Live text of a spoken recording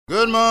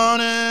Good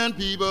morning,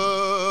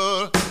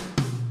 people.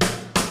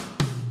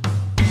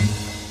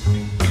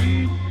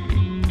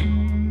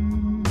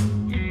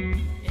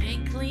 It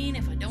ain't clean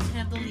if I don't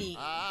have the lean.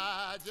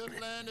 I just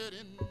landed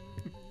in your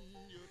town.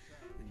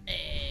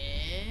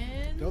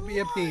 And Don't be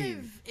a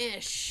peen.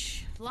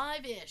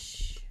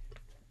 Live-ish.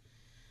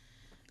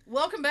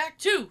 Welcome back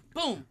to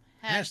Boom.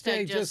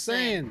 Hashtag just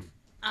saying.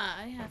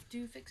 I have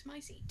to fix my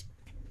seat.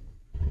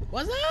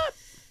 What's up?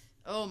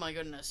 Oh my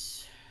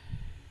goodness.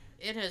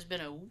 It has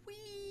been a week.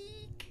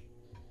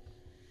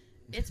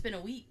 It's been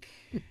a week.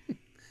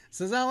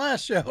 Since our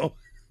last show.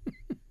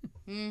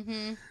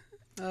 Mm-hmm.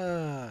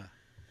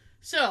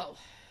 So,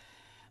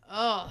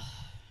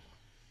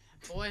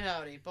 boy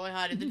howdy.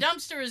 The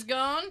dumpster is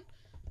gone.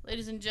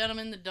 Ladies and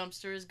gentlemen, the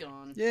dumpster is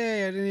gone.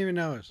 yay, I didn't even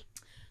notice.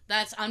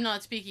 I'm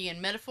not speaking in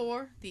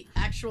metaphor. The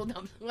actual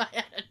dumpster. I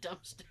had a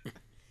dumpster.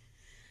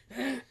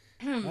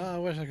 I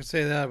wish I could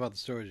say that about the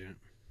storage unit.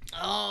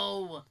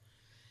 Oh.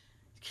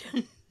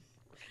 I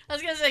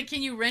was going to say,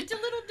 can you rent a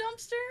little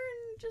dumpster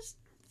and just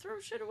throw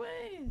shit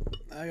away?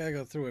 I gotta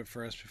go through it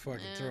first before I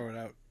can throw it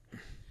out.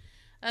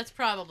 That's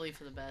probably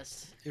for the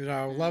best. You know,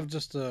 I would love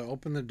just to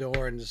open the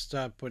door and just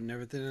start putting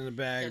everything in the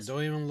bag. Just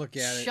Don't even look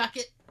at it. Chuck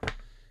it.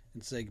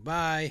 And say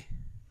goodbye.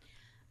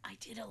 I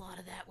did a lot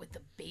of that with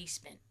the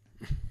basement.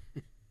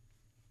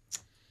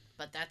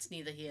 But that's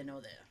neither here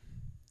nor there.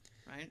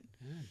 Right?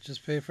 Yeah,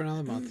 just pay for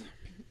another month.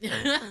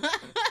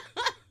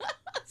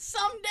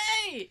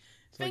 Someday!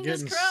 It's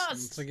Fingers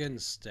crossed. It's like getting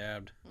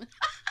stabbed.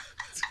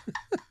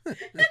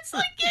 It's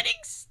like getting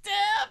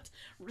stabbed.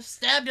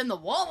 Stabbed in the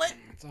wallet.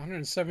 It's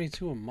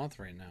 $172 a month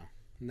right now.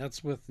 And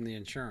that's with the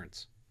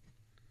insurance.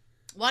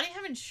 Why do you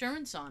have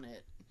insurance on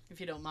it? If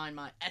you don't mind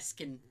my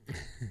asking.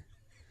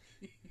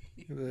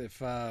 If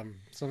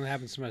something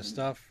happens to my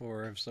stuff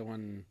or if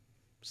someone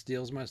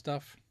steals my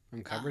stuff,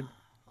 I'm covered. Okay.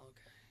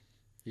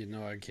 You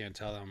know, I can't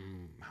tell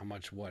them how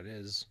much what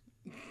is.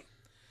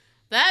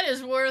 That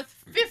is worth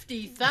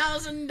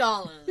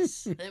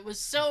 $50,000. It was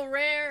so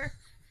rare.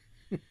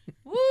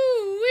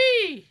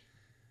 Woo-wee.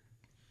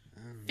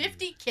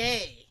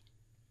 50K.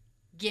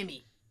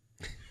 Gimme.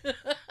 It's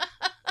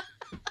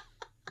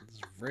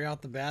right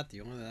out the bat.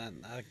 The only that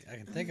I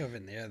can think of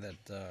in there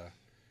that I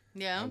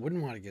Yeah.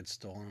 wouldn't want to get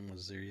stolen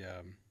was the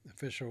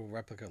official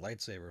replica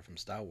lightsaber from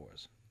Star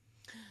Wars.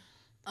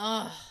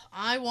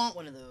 I want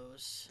one of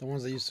those. The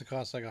ones that used to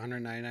cost like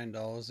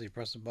 $199. You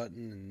press a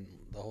button and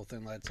the whole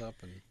thing lights up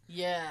and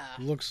Yeah.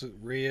 looks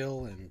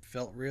real and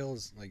felt real.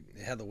 It's like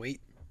it had the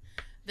weight.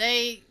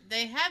 They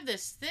have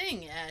this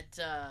thing at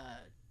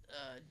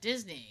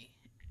Disney.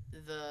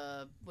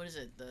 What is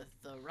it? The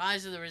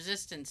Rise of the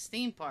Resistance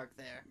theme park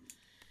there.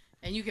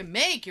 And you can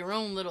make your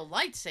own little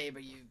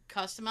lightsaber. You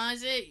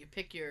customize it. You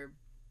pick your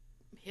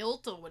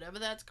hilt or whatever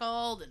that's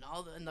called, and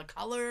and the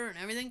color and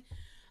everything.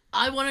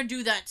 I want to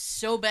do that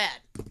so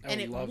bad, and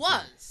it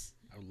was.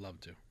 I would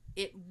love to.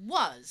 It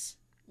was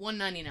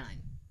 $199,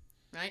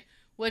 right?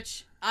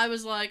 Which I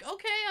was like,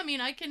 okay. I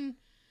mean, I can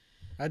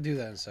I'd do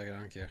that in a second. I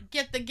don't care.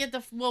 get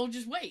the. Well,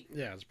 just wait.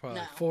 Yeah, it's probably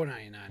No. like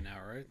 $4.99 now,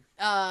 right?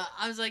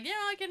 I was like,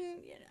 I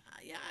can.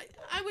 Yeah,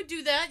 I would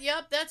do that.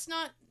 Yep, that's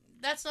not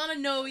a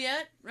no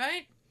yet,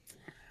 right?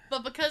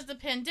 But because the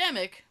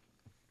pandemic,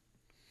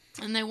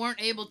 and they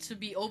weren't able to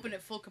be open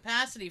at full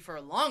capacity for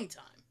a long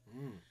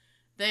time,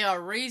 they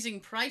are raising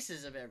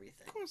prices of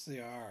everything. Of course they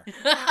are.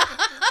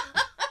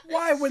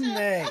 Why wouldn't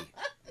they? Of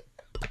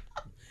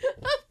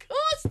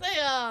course they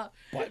are.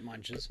 Butt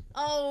munches.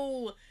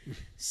 Oh,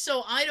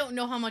 so I don't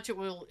know how much it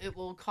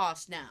will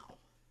cost now.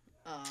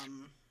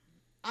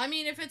 I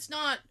mean, if it's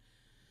not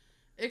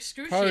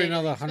excruciating, Probably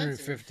another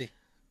expensive, $150.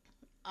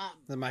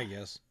 That's my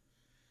guess.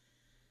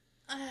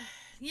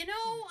 You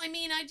know, I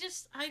mean, I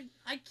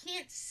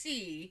can't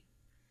see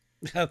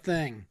A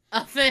thing.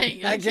 a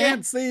thing. I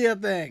can't see a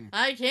thing.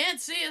 I can't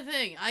see a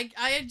thing.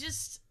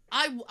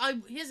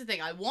 Here's the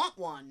thing. I want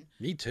one,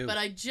 Me too. but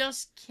I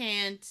just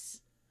can't.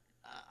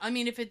 I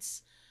mean, if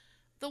it's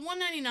the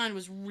 $199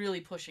 was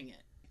really pushing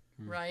it,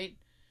 right?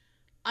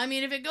 I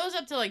mean, if it goes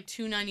up to like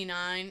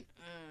 $299,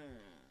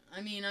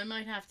 I mean, I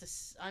might have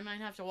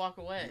to walk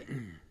away.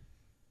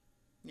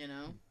 You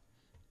know,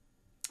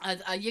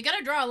 you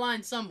gotta draw a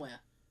line somewhere,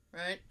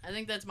 right? I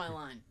think that's my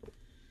line.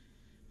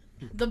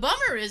 The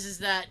bummer is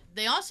that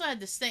they also had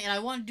this thing, and I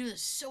want to do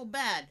this so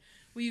bad.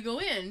 Where you go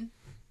in,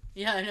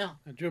 yeah, I know.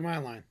 I drew my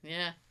line.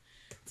 Yeah,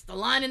 it's the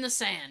line in the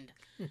sand.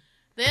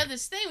 They have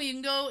this thing where you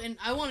can go, and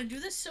I want to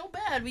do this so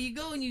bad. Where you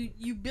go and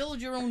you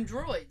build your own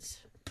droids.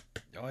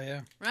 Oh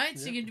yeah. Right,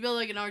 so you can build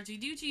like an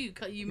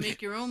R2-D2. You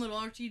make your own little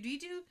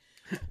R2-D2.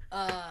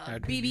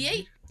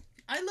 BB-8.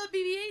 I love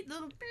BB-8.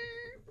 Little.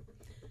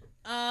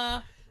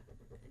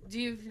 Do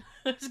you?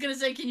 I was gonna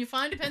say, can you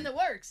find a pen that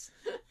works?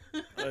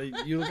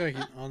 You look like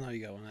oh no,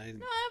 you got one. No, I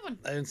have one.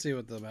 I didn't see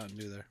what the Mountain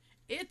Dew there.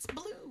 It's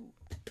blue.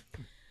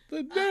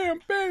 The damn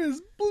pen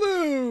is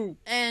blue.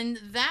 And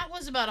that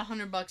was about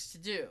 $100 to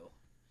do.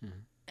 Mm-hmm.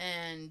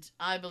 And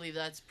I believe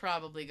that's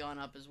probably gone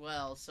up as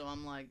well. So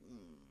I'm like,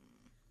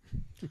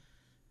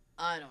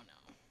 I don't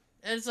know.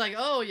 And it's like,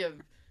 oh, you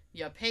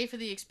pay for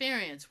the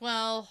experience.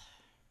 Well,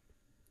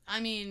 I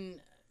mean,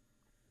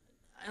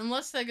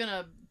 unless they're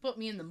gonna put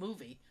me in the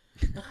movie.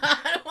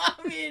 I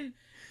mean,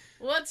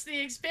 what's the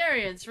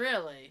experience,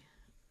 really?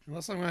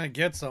 Unless I'm gonna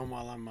get some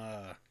while I'm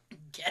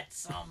Get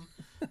some.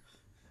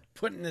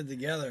 putting it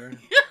together.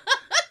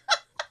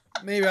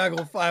 Maybe I'll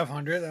go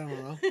 500. I don't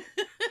know.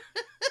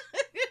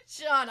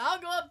 Sean, I'll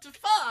go up to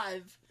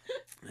 5.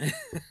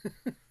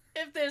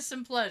 If there's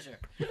some pleasure.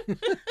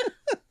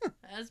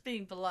 That's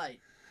being polite.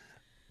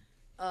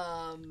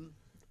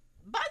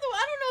 By the way,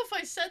 I don't know if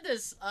I said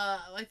this.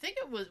 I think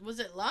it was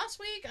it last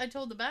week? I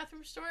told the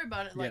bathroom story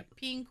about it, like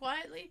peeing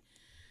quietly.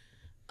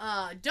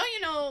 Don't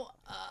you know?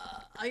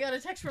 I got a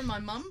text from my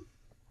mom.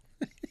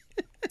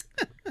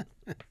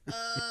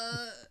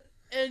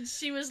 And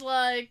she was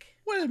like,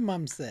 What did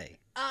Mom say?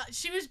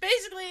 she was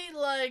basically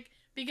like,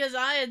 because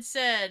I had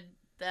said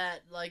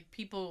that, like,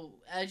 people,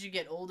 as you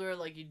get older,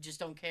 like, you just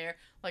don't care.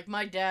 Like,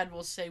 my dad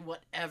will say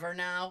whatever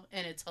now,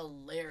 and it's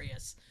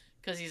hilarious.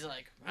 Because he's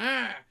like,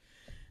 "Argh."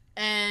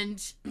 And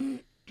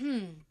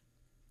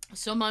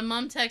so my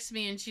mom texts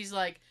me, and she's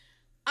like,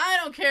 I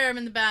don't care, I'm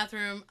in the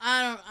bathroom.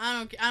 I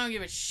don't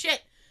give a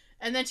shit.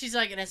 And then she's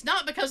like, and it's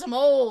not because I'm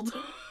old.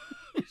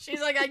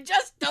 She's like, I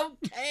just don't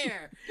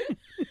care.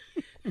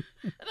 And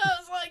I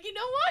was like, you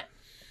know what?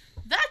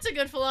 That's a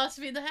good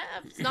philosophy to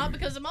have. It's not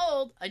because I'm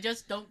old. I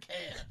just don't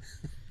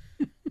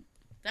care.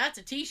 That's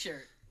a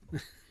t-shirt.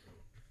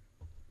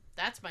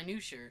 That's my new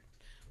shirt.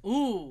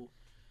 Ooh.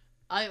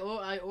 I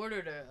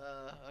ordered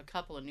a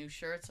couple of new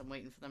shirts. I'm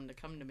waiting for them to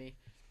come to me.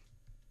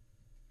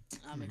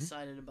 I'm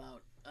excited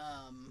about.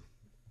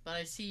 But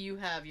I see you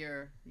have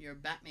your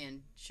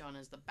Batman. Sean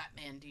has the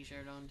Batman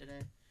t-shirt on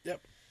today.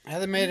 Yep. I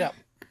had it made up.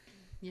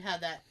 You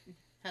had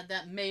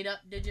that made up,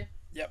 did you?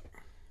 Yep.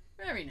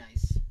 Very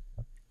nice.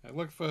 I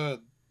looked for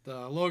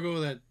the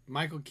logo that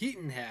Michael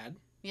Keaton had.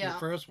 Yeah. The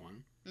first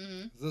one.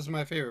 Mm-hmm. This is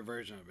my favorite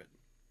version of it.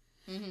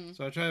 Mm-hmm.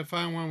 So I tried to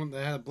find one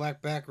that had a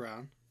black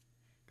background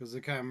because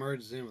it kind of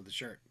merges in with the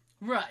shirt.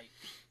 Right.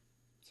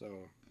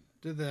 So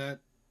did that.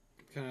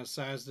 Kind of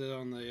sized it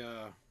on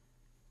the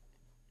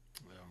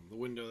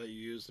window that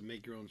you use to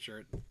make your own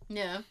shirt.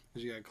 Yeah.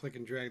 Because you got to click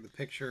and drag the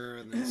picture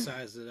and then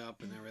size it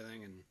up and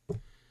everything and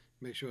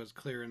make sure it's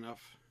clear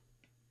enough.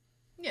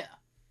 Yeah.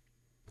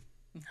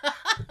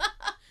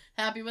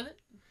 Happy with it?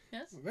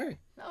 Yes? Very.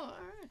 Oh, all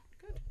right.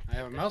 Good. I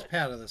have a mouse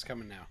pad of this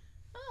coming now.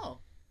 Oh,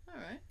 all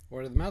right.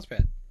 Ordered the mouse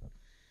pad.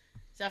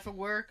 Is that for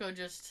work or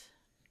just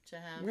to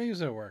have? I'm going to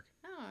use it at work.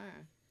 Oh,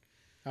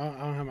 all right.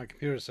 I don't have my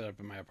computer set up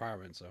in my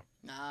apartment, so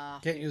Nah.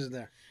 can't use it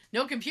there.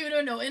 No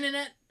computer, no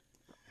internet.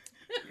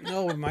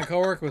 No, my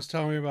coworker was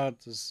telling me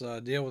about this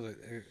deal with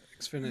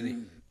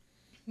Xfinity.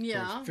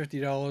 Yeah. For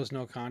 $50,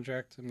 no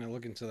contract. I'm going to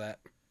look into that.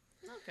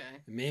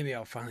 Okay. Maybe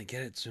I'll finally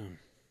get it soon.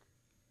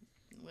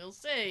 We'll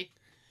see.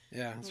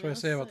 Yeah, that's what I We'll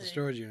say about the see.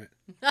 storage unit.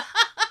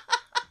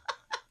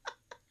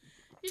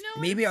 You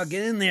know, Maybe I'll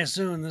get in there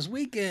soon this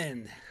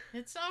weekend.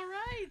 It's all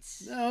right.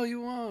 No,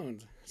 you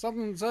won't.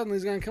 Something suddenly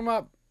is going to come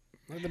up.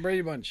 Like the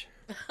Brady Bunch.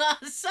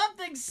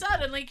 Something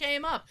suddenly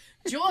came up.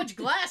 George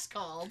Glass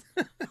called.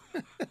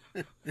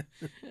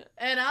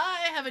 And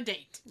I have a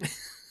date.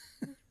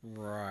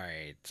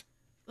 Right.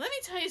 Let me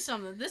tell you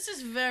something. This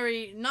is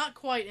not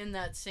quite in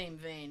that same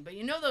vein, but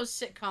you know those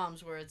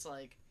sitcoms where it's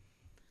like,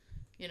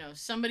 you know,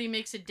 somebody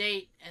makes a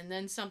date and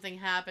then something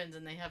happens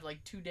and they have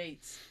like 2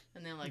 dates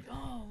and they're like,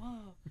 oh,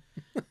 wow.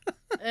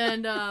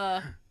 And,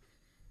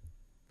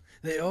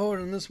 they owed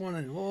on this one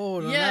and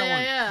owed on yeah, that yeah,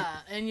 one. yeah.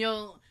 And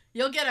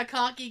you'll get a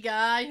cocky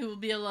guy who will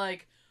be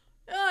like,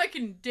 oh, I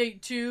can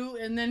date 2,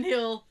 and then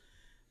he'll,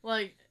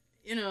 like,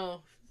 you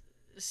know,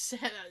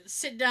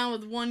 sit down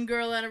with one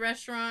girl at a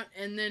restaurant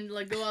and then,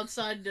 like, go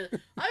outside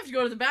I have to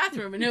go to the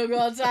bathroom, and he'll go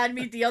outside,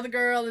 meet the other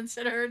girl, and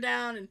sit her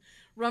down and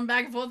run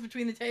back and forth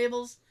between the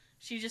tables.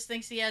 She just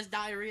thinks he has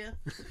diarrhea.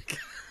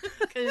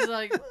 Because he's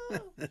like,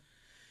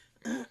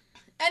 whoa.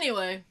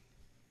 Anyway,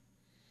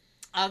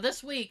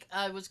 this week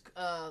I was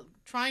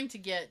trying to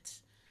get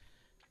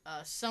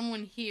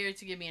someone here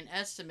to give me an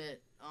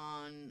estimate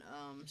on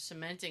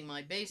cementing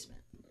my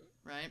basement,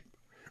 right?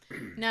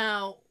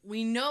 Now,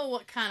 we know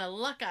what kind of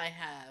luck I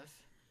have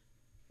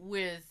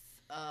with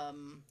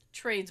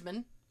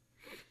tradesmen,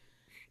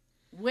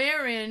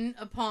 wherein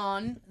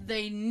upon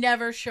they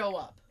never show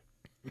up.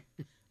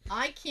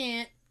 I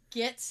can't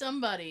get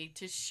somebody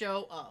to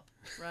show up,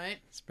 right?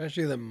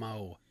 Especially the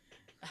mow.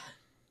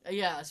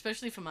 Yeah,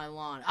 especially for my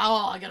lawn.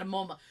 Oh, I gotta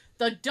mow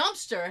the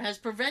dumpster has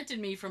prevented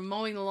me from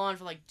mowing the lawn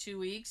for like 2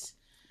 weeks.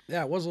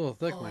 Yeah, it was a little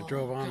thick when I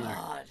drove on there.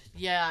 God.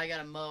 Yeah, I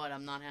gotta mow it.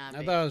 I'm not happy.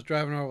 I thought I was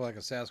driving over like a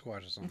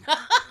Sasquatch or something.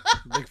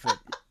 Bigfoot.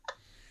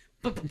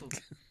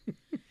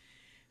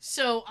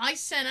 So I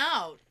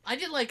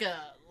did like a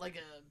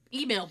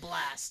email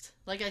blast.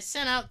 Like I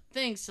sent out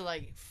things to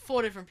like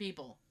 4 different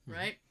people,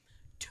 right?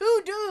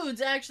 2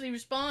 dudes actually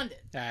responded.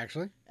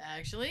 Actually?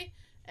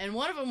 And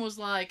one of them was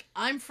like,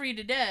 I'm free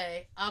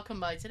today. I'll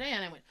come by today.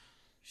 And I went,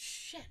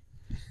 shit.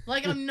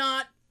 Like I'm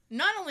not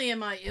only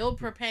am I ill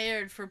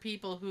prepared for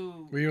people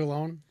who... Were you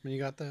alone when you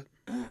got that?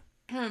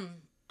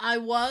 I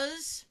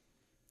was.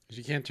 'Cause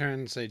you can't turn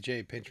and say,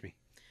 Jay, pinch me.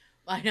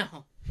 I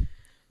know.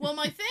 Well,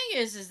 my thing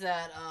is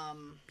that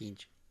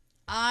Beach.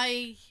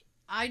 I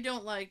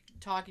don't like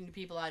talking to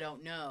people I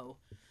don't know.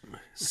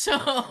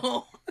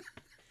 So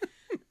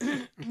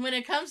when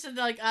it comes to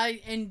like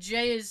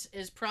Jay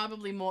is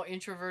probably more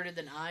introverted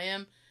than I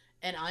am,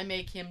 and I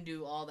make him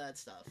do all that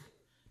stuff,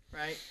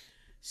 right?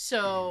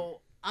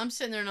 So I'm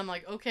sitting there and I'm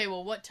like, okay,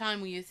 well, what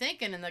time were you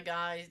thinking? And the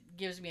guy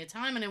gives me a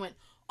time, and I went,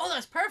 oh,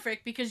 that's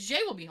perfect because Jay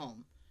will be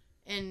home,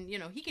 and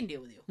he can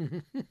deal with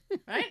you,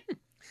 right?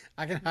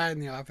 I can hide in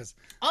the office.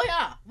 Oh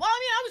yeah. Well, I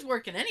mean, I was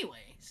working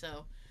anyway,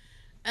 so.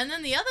 And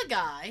then the other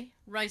guy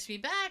writes me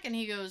back, and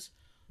he goes,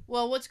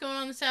 well, what's going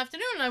on this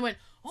afternoon? And I went,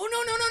 oh,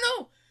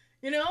 no.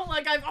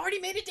 Like, I've already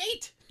made a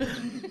date.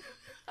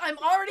 I'm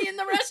already in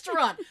the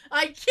restaurant.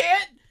 I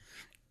can't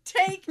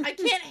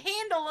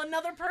handle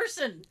another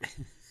person.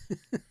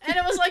 And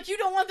it was like, you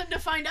don't want them to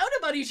find out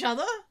about each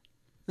other.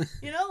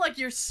 Like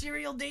you're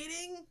serial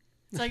dating.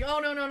 It's like, oh,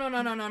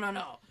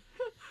 no.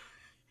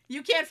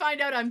 You can't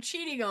find out I'm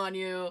cheating on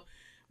you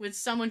with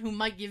someone who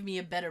might give me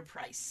a better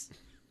price.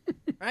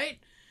 Right?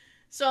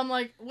 So I'm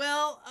like,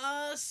 well,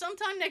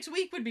 sometime next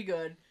week would be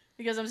good.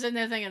 Because I'm sitting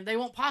there thinking, they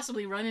won't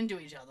possibly run into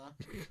each other.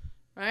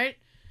 Right?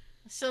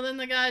 So then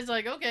the guy's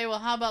like, okay, well,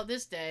 how about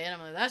this day? And I'm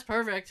like, that's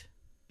perfect.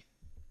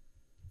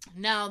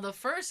 Now, the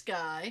first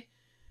guy,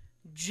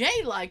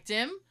 Jay liked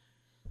him.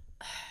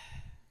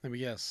 Let me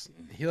guess.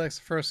 He likes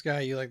the first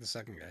guy, you like the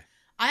second guy.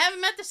 I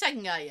haven't met the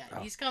second guy yet. Oh,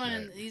 He's coming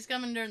right. he's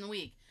coming during the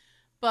week.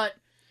 But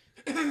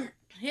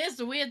here's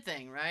the weird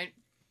thing, right?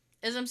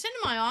 As I'm sitting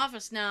in my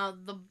office now,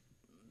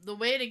 the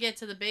way to get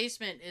to the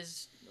basement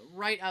is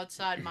right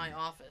outside my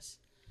office.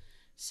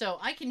 So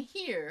I can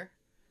hear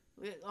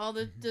all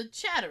the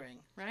chattering,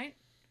 right?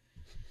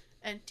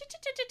 And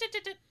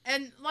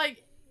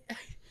like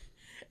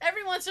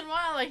every once in a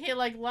while I hear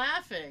like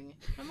laughing.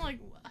 I'm like,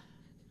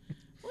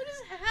 what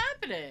is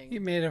happening? You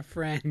made a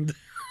friend.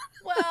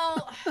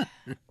 Well,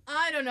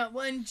 I don't know.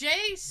 When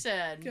Jay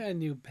said... Got a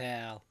new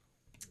pal.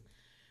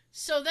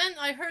 So then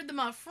I heard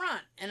them out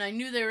front, and I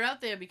knew they were out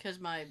there because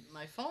my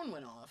phone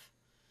went off.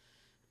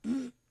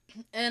 And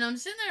I'm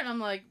sitting there, and I'm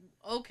like,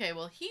 okay,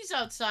 well, he's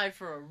outside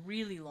for a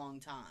really long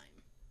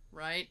time,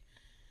 right?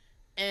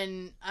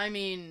 And, I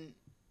mean,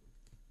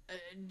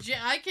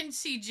 I can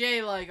see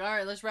Jay like, all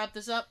right, let's wrap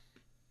this up,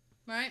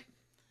 right?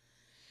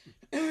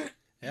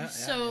 Yeah.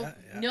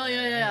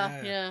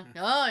 Yeah.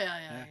 Oh,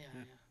 yeah.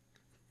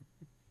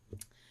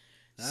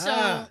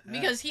 So,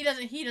 because he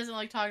doesn't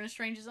like talking to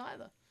strangers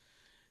either.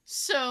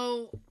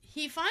 So,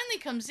 he finally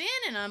comes in,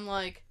 and I'm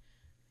like,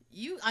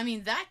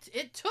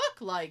 it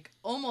took, like,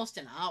 almost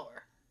an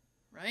hour,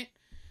 right?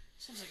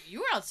 So, I was like, you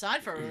were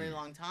outside for a really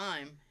long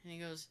time. And he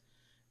goes,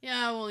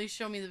 yeah, well, he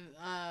showed me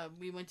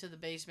we went to the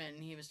basement,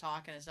 and he was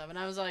talking and stuff. And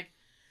I was like,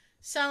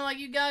 sounded like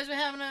you guys were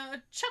having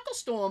a chuckle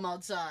storm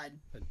outside.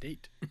 A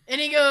date. And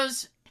he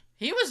goes,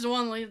 he was the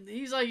one,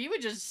 he's like, he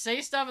would just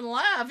say stuff and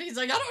laugh. He's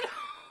like, I don't know.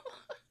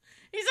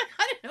 He's like,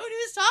 I didn't know what he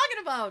was talking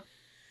about.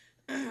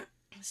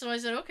 So I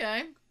said,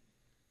 okay.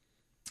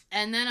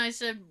 And then I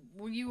said,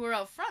 well, you were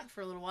out front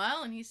for a little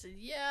while. And he said,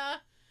 yeah.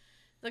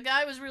 The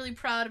guy was really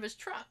proud of his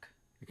truck.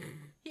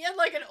 He had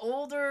like an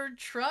older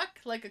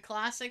truck, like a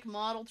classic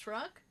model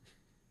truck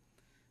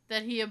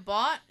that he had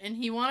bought. And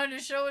he wanted to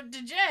show it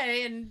to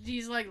Jay. And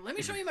he's like, let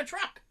me show you my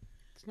truck.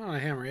 It's not a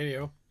ham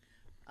radio.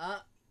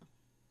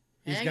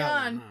 Hang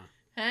on.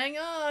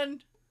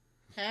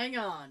 Hang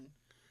on.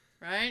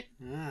 Right?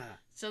 Ah.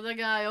 So the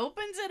guy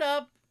opens it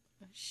up,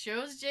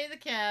 shows Jay the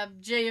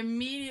cab. Jay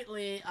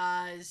immediately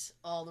eyes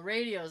all the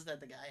radios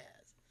that the guy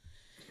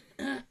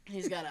has.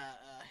 He's got a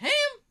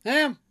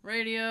ham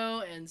radio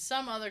and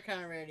some other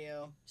kind of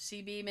radio.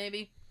 CB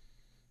maybe.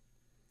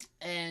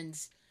 And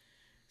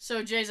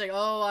so Jay's like,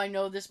 oh, I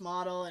know this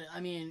model. And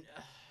I mean,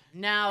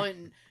 now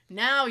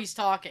he's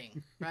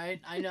talking, right?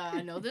 I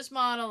know this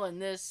model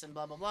and this and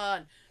blah, blah, blah.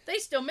 And they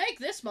still make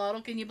this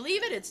model. Can you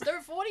believe it? It's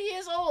 40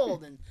 years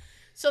old. And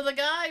so the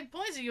guy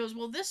points and he goes,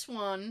 well, this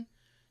one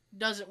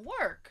doesn't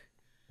work.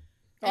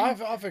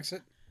 And, I'll fix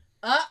it.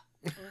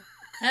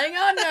 hang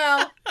on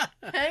now.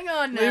 Hang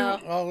on now.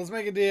 Well, let's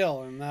make a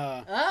deal. And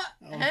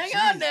hang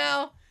on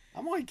now.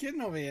 I'm only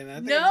kidding over here.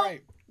 I'm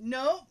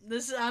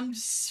I'm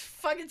just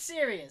fucking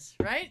serious,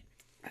 right?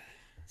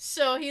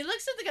 So he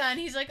looks at the guy and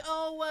he's like,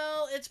 oh,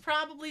 well, it's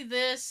probably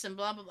this and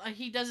blah, blah, blah.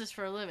 He does this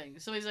for a living.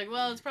 So he's like,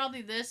 well, it's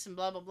probably this and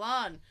blah, blah,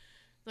 blah. And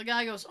the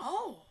guy goes,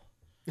 oh.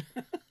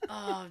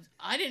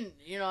 I didn't,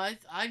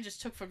 I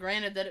just took for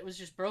granted that it was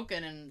just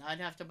broken and I'd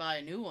have to buy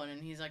a new one.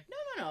 And he's like,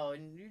 no,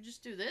 and you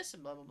just do this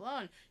and blah, blah, blah.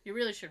 And you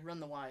really should run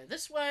the wire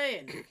this way.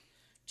 And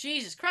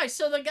Jesus Christ.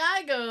 So the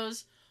guy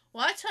goes,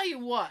 well, I tell you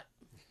what,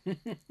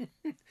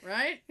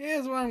 right?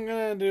 Here's what I'm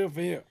going to do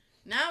for you.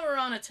 Now we're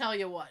on a tell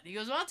you what. He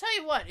goes, well, I'll tell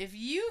you what, if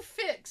you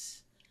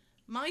fix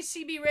my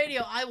CB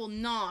radio, I will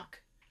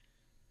knock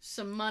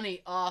some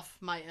money off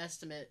my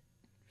estimate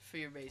for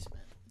your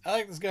basement. I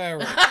like this guy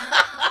already.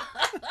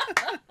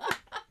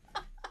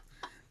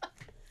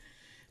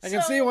 I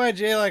can see why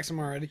Jay likes him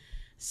already.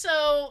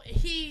 So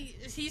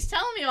he's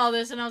telling me all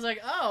this, and I was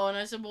like, oh. And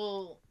I said,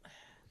 well,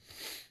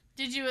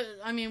 Did you?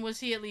 I mean, was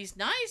he at least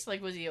nice?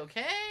 Like, was he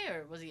okay,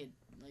 or was he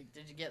like?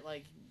 Did you get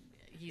like,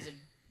 he's a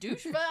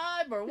douche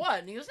vibe or what?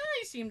 And he goes,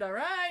 he seemed all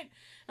right.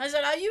 And I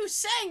said, are you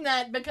saying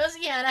that because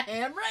he had a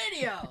ham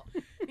radio?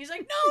 He's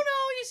like, no,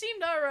 he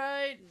seemed all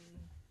right.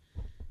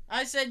 And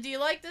I said, do you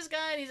like this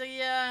guy? And he's like,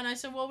 yeah. And I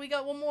said, well, we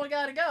got one more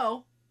guy to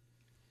go.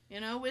 You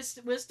know,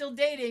 we're still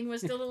dating. We're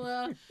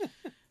still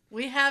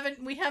we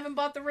haven't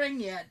bought the ring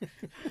yet,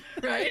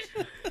 right?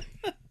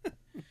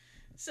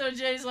 So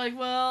Jay's like,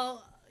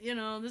 well, you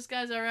know, this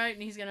guy's all right,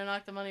 and he's gonna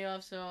knock the money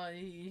off. So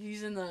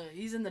he's in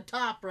the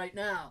top right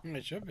now.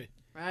 It should be.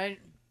 Right.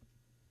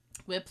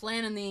 We're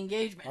planning the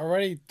engagement.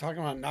 Already talking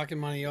about knocking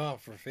money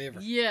off for a favor.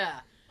 Yeah.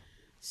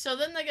 So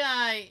then the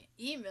guy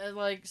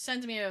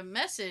sent me a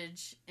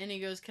message, and he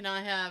goes, can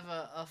I have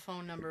a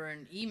phone number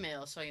and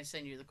email so I can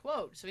send you the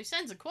quote? So he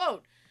sends a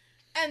quote,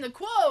 and the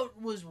quote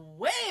was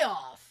way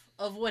off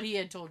of what he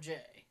had told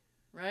Jay,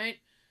 right?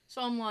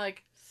 So I'm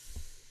like,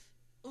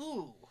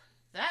 ooh,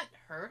 that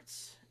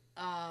hurts.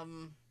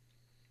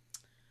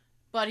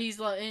 But he's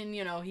like, and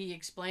you know, he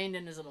explained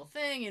in his little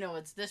thing, you know,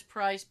 it's this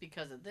price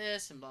because of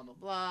this and blah blah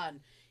blah, and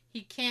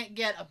he can't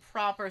get a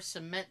proper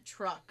cement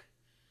truck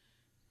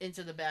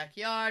into the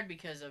backyard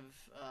because of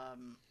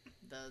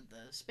the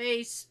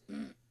space.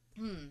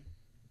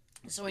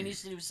 So he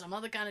needs to do some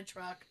other kind of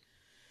truck.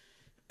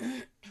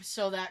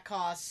 So that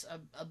costs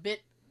a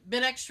bit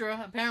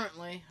extra,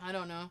 apparently. I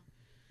don't know.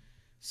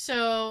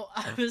 So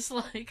I was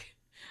like,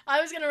 I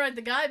was going to write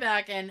the guy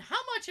back, and how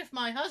much if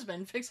my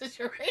husband fixes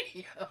your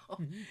radio?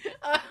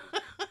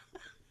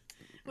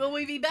 Will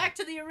we be back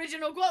to the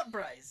original quote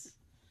price?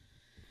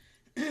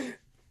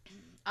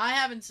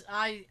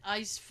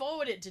 I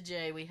forwarded it to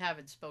Jay. We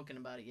haven't spoken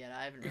about it yet.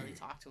 I haven't really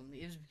talked to him.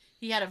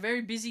 He had a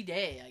very busy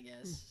day, I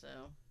guess.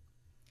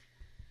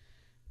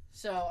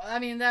 So I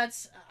mean,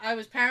 I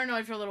was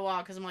paranoid for a little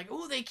while because I'm like,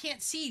 oh, they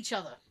can't see each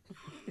other.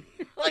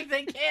 Like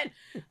they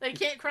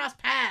can't cross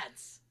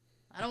paths.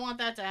 I don't want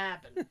that to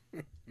happen.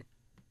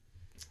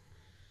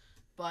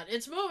 But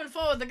it's moving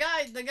forward.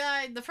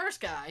 The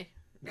first guy,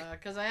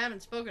 because I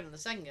haven't spoken to the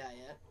second guy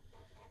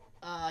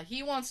yet.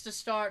 He wants to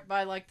start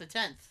by like the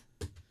 10th.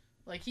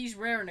 Like, he's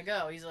raring to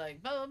go. He's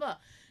like, blah, blah, blah.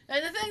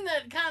 And the thing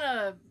that kind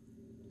of,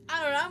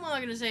 I don't know, I'm not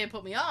going to say it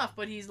put me off,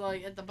 but he's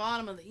like, at the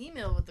bottom of the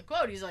email with the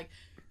quote, he's like,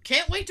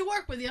 can't wait to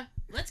work with you.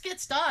 Let's get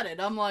started.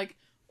 I'm like,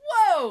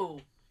 whoa!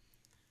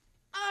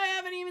 I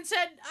haven't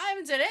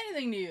said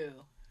anything to you.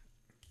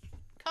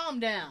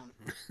 Calm down.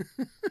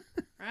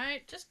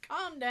 Right? Just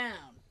calm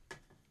down.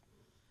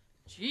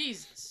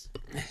 Jesus.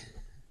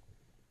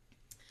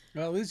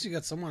 Well, at least you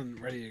got someone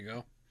ready to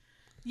go.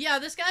 Yeah,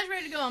 this guy's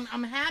ready to go.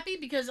 I'm happy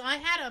because I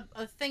had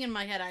a thing in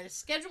my head. I had a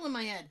schedule in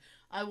my head.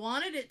 I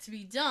wanted it to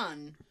be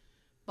done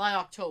by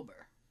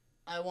October.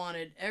 I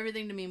wanted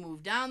everything to be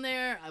moved down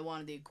there. I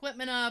wanted the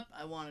equipment up.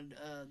 I wanted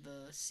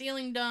the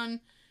ceiling done.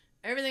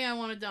 Everything I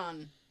wanted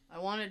done. I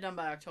wanted it done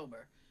by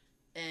October.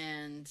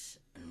 And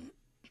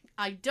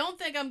I don't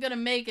think I'm going to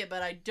make it,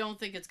 but I don't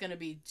think it's going to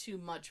be too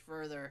much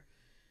further.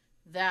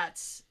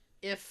 That's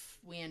if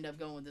we end up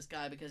going with this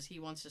guy because he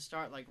wants to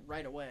start like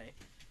right away.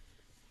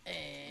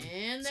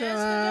 And that's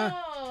the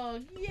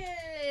dog.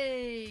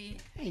 Yay!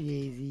 Hi,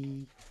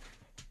 Daisy.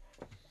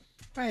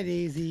 Hi,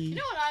 Daisy. You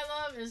know what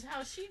I love is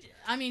how she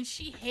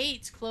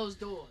hates closed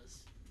doors,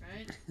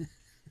 right?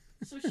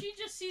 So she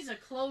just sees a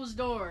closed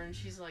door and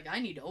she's like, I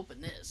need to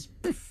open this.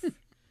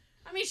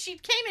 I mean, she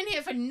came in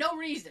here for no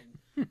reason.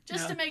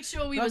 Just to make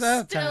sure we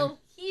were still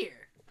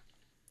here.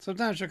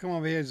 Sometimes she'll come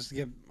over here just to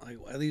get like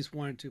at least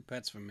 1 or 2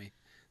 pets from me.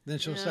 Then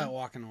she'll start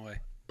walking away.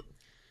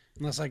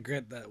 Unless I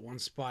get that one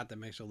spot that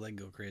makes her leg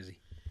go crazy.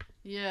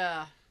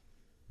 Yeah.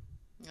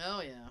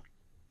 Oh, yeah.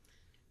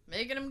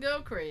 Making them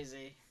go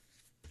crazy.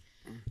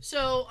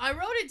 So, I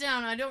wrote it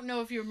down. I don't know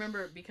if you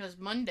remember it because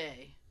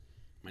Monday.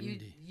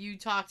 You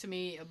talked to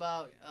me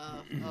about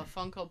a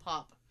Funko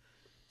Pop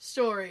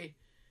story.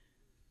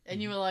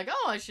 And you were like,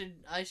 oh, I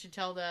should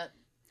tell that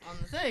on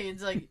the thing.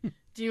 It's like,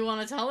 do you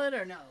want to tell it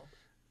or no?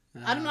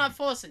 I'm not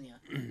forcing you.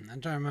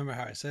 I'm trying to remember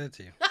how I said it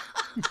to you.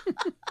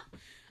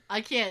 I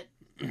can't.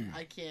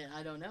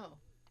 I don't know.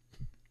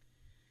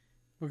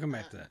 We'll come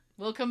back to that.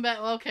 We'll come back.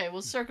 Okay,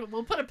 we'll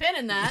put a pin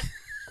in that.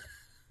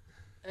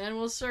 And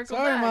we'll circle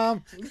Sorry, back.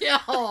 Mom. Yo.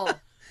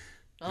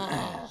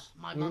 Oh,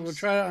 my mom. We'll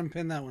try to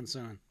unpin that one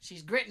soon.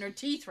 She's gritting her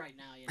teeth right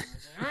now, you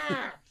know.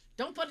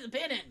 Don't put the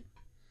pin in.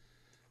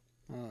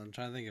 Well, I'm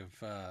trying to think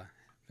if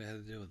it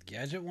had to do with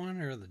Gadget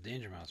one or the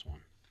Danger Mouse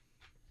one.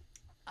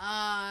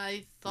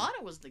 I thought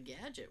it was the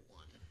Gadget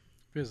one.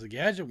 If it was the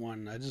Gadget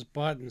one, I just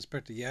bought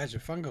Inspector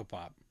Gadget Funko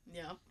Pop.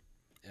 Yeah.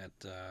 At,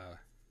 I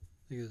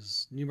think it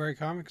was Newberry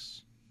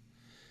Comics.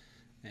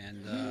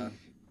 And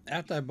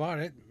after I bought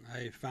it,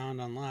 I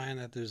found online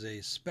that there's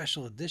a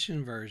special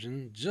edition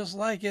version just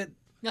like it.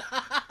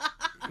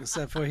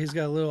 Except for he's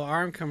got a little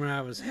arm coming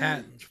out of his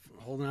hat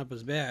holding up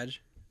his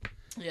badge.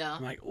 Yeah.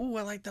 I'm like, oh,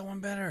 I like that one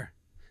better.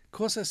 Of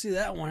course, I see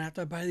that one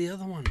after I buy the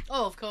other one.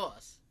 Oh, of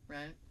course.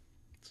 Right.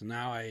 So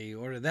now I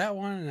ordered that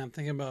one, and I'm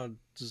thinking about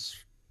just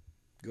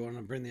going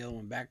to bring the other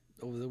one back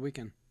over the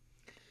weekend.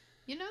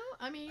 You know,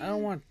 I mean, I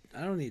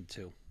don't need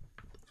two.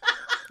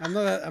 I'm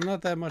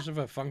not that much of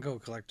a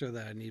Funko collector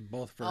that I need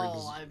both versions.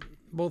 Oh,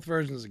 Both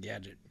versions of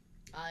Gadget.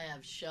 I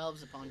have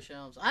shelves upon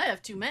shelves. I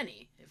have too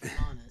many, if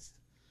I'm honest.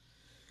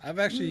 I've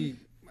actually,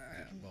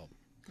 well,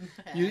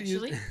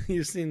 Actually,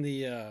 you've seen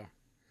the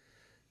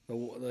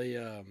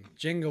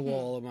Jenga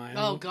wall of mine.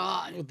 Oh,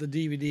 God. With the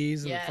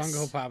DVDs and Yes. the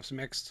Funko Pops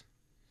mixed.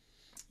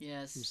 I'm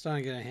yes.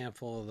 starting to get a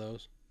handful of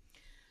those.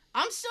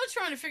 I'm still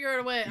trying to figure out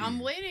a way. I'm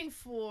waiting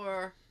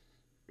for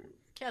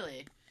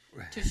Kelly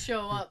to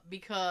show up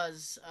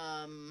because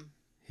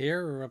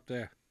Here or up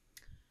there?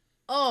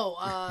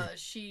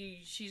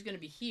 she's gonna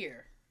be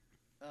here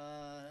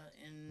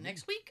in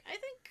next week, I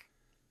think,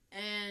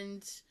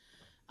 and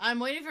I'm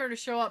waiting for her to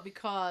show up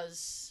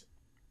because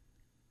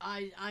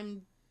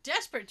I'm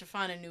desperate to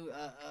find a new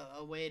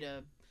a way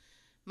to.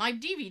 My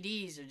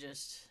DVDs are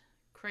just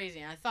crazy,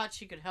 and I thought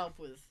she could help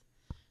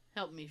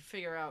me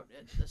figure out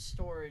the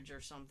storage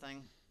or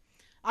something.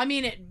 I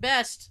mean, at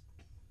best,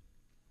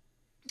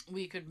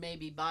 we could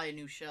maybe buy a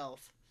new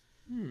shelf.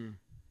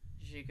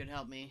 She could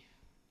help me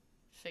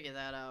figure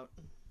that out.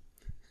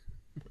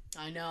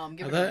 I know, I'm I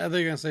giving thought her...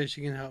 you were gonna say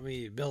she can help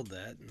me build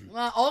that.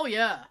 Well, oh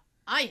yeah.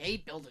 I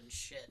hate building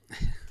shit.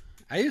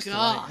 I used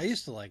God.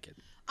 to like it.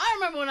 I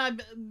remember when I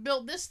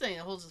built this thing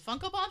that holds the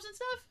Funko Pops and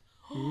stuff.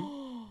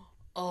 Mhm.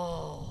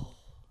 Oh.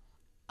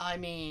 I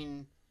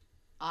mean,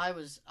 I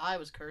was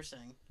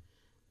cursing.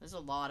 There's a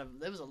lot of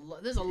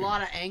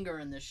anger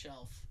in this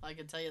shelf. I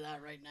can tell you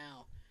that right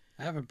now.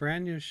 I have a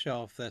brand new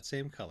shelf that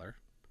same color.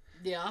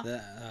 Yeah.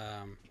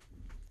 That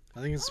I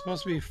think it's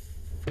supposed to be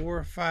 4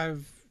 or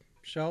 5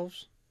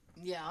 shelves.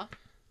 Yeah.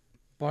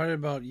 Bought it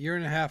about a year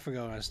and a half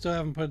ago, and I still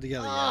haven't put it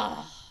together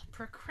yet.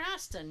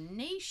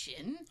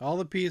 Procrastination. All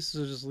the pieces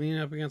are just leaning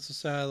up against the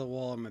side of the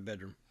wall in my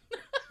bedroom.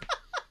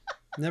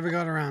 Never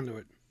got around to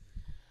it.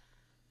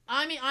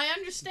 I mean, I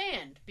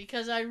understand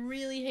because I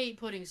really hate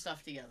putting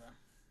stuff together.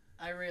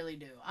 I really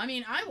do. I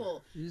mean, I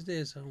will. These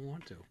days, I don't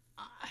want to.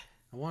 I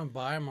want to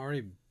buy them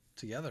already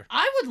together.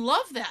 I would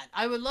love that.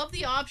 I would love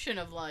the option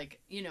of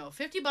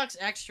 $50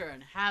 extra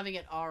and having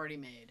it already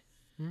made.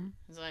 Hmm?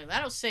 It's like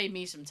that'll save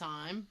me some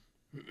time.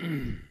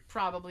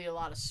 Probably a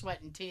lot of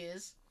sweat and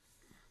tears.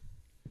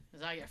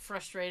 Because I get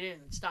frustrated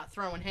and start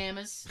throwing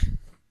hammers.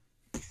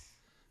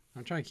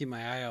 I'm trying to keep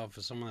my eye out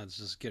for someone that's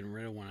just getting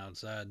rid of one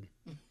outside.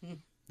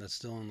 That's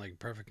still in like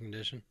perfect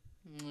condition.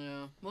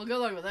 Yeah. Well, good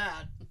luck with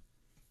that.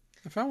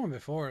 I found one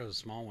before. It was a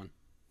small one.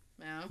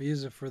 Yeah. We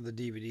use it for the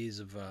DVDs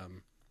of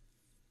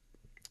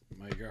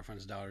my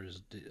girlfriend's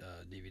daughter's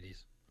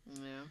DVDs.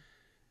 Yeah.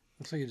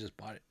 Looks like you just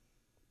bought it.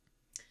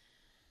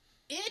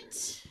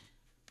 It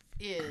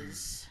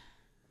is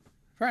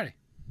Friday.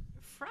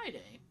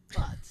 Friday,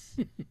 but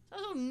it's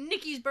also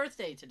Nikki's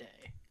birthday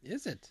today.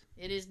 Is it?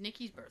 It is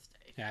Nikki's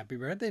birthday. Happy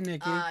birthday,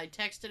 Nikki. I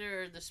texted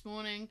her this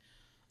morning,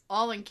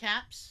 all in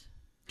caps,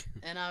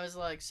 and I was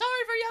like, "Sorry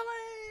for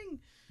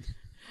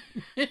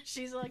yelling."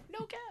 She's like,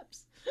 "No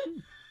caps."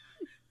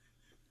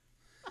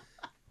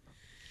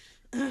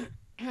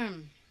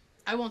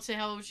 I won't say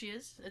how old she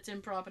is. It's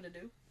improper to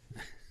do.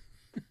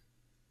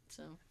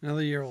 So.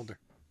 Another year older.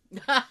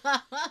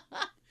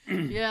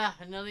 Yeah,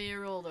 another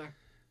year older.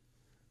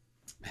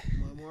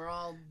 When we're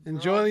all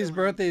Enjoy these doing-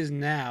 birthdays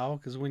now,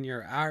 because when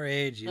you're our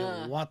age, you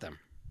don't want them.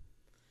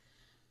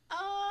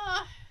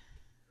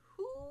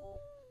 Who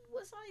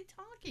was I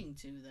talking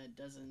to that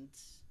doesn't?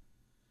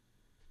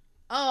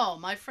 Oh,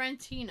 my friend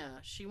Tina.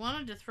 She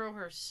wanted to throw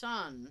her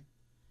son.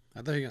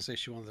 I thought you were gonna say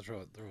she wanted to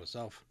throw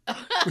herself.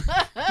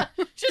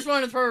 She just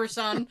wanted to throw her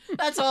son.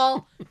 That's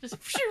all. Just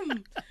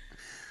phew.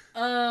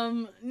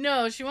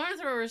 No, she wanted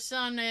to throw her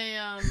son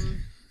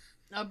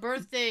a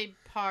birthday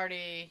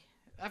party.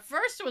 At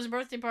first, it was a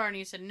birthday party.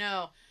 He said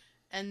no,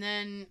 and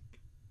then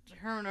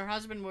her and her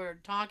husband were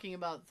talking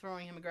about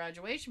throwing him a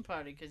graduation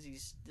party because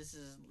this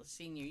is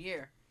senior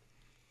year,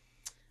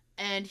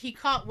 and he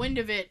caught wind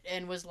of it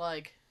and was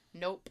like,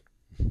 "Nope,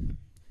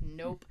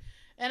 nope."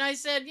 And I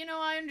said,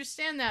 I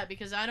understand that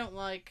because I don't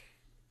like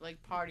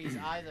parties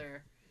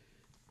either,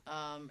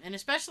 and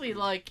especially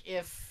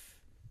if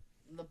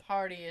the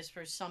party is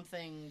for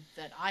something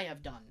that I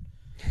have done.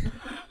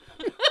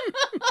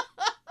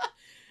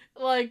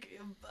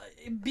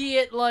 Be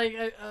it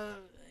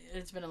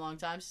it's been a long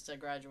time since I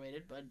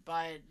graduated, but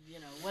by it,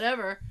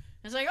 whatever.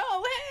 It's like,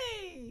 oh,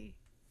 hey,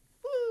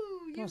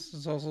 woo, Plus,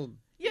 it's also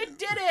you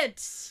did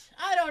it.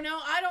 I don't know.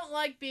 I don't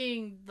like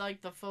being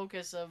the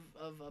focus of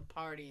a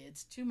party.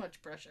 It's too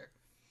much pressure.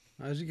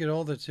 as you get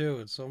older too.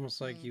 It's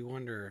almost like you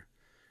wonder,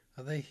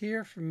 are they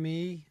here for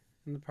me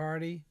in the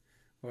party,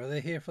 or are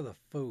they here for the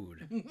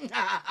food?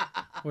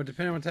 Or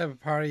depending on what type of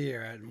party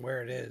you're at and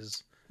where it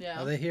is,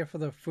 Yeah. are they here for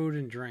the food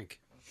and drink?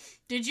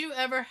 Did you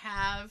ever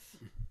have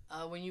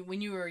when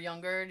you were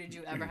younger? Did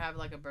you ever have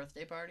a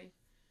birthday party?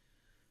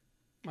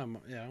 When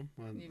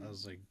I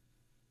was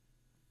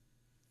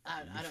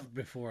I don't.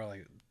 before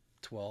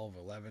 12,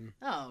 11.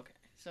 Oh, okay.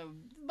 So,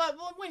 but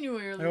when you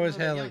were, I always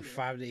had younger.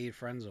 5 to 8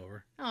 friends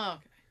over. Oh,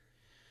 okay.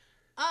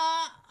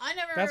 I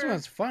never. That's when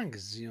it's fun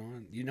because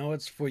you know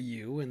it's for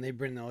you, and they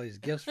bring all these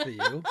gifts for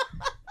you.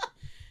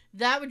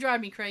 That would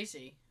drive me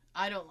crazy.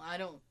 I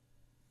don't.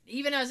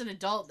 Even as an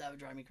adult, that would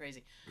drive me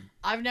crazy.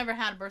 I've never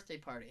had a birthday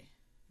party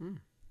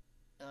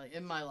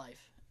in my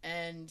life,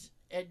 and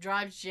it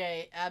drives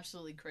Jay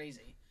absolutely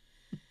crazy.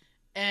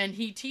 And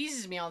he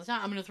teases me all the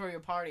time. I'm gonna throw you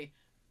a party.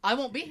 I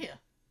won't be here.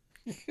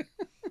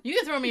 You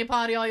can throw me a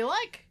party all you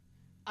like.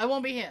 I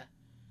won't be here.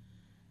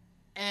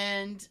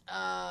 And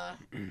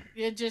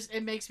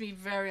it makes me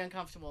very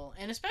uncomfortable,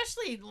 and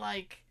especially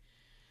like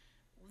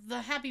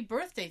the happy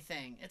birthday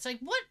thing. It's like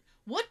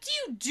what do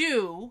you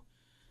do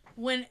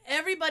when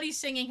everybody's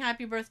singing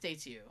happy birthday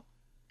to you?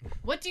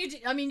 What do you do?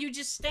 I mean, you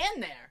just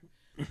stand there.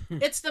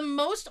 It's the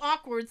most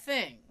awkward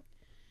thing.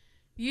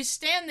 You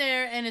stand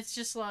there and it's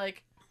just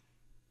like,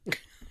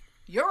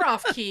 you're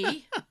off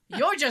key.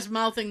 You're just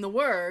mouthing the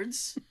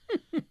words.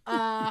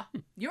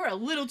 You're a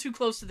little too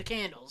close to the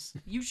candles.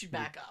 You should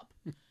back up.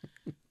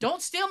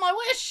 Don't steal my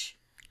wish.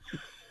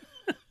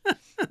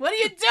 What are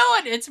you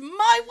doing? It's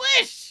my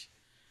wish.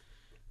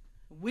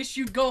 Wish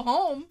you'd go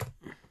home.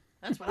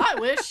 That's what I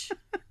wish.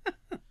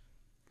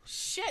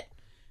 Shit.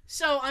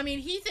 So, I mean,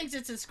 he thinks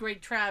it's this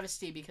great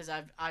travesty because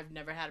I've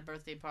never had a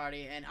birthday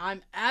party, and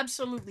I'm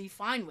absolutely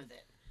fine with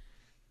it.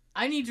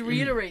 I need to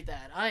reiterate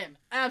that. I am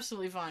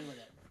absolutely fine with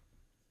it.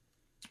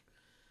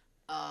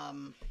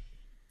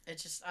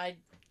 It's just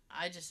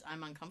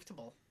I'm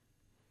uncomfortable.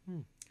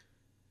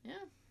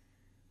 Yeah.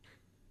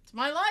 It's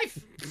my life.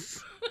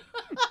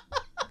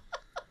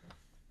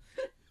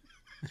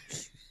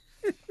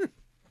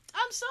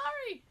 I'm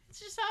sorry. It's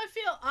just how I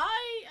feel.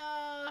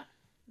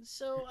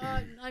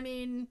 I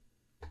mean,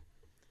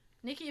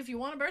 Nikki, if you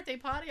want a birthday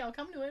party, I'll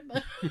come to it,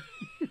 but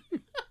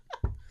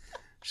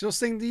she'll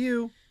sing to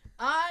you.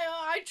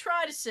 I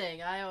try to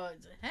sing. I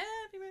always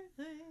happy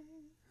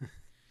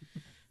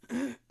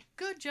birthday.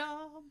 Good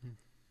job.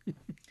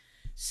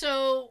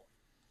 So,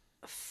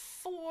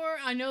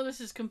 I know this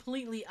is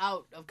completely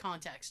out of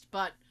context,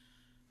 but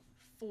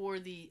for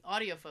the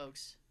audio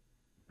folks,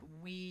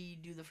 we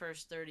do the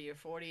first 30 or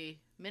 40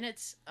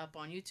 minutes up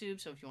on YouTube.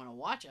 So if you want to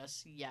watch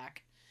us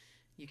yak,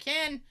 you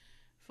can.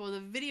 For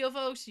the video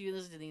folks, you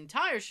listen to the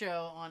entire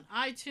show on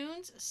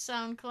iTunes,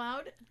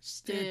 SoundCloud,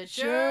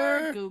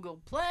 Stitcher,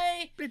 Google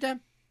Play,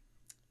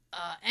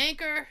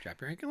 Anchor. Drop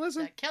your hank and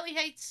listen. That Kelly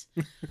hates.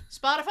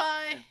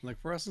 Spotify.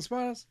 Look for us and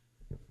spot us.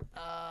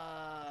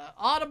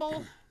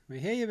 Audible. We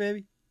hear you,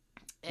 baby.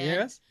 And You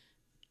hear us?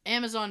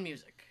 Amazon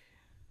Music.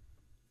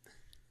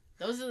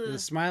 Those are They're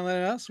smiling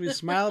at us. We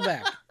smile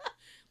back.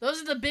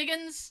 Those are the big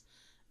uns.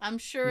 I'm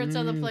sure it's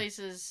other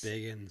places.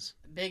 Biggins.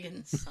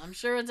 Biggins. I'm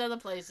sure it's other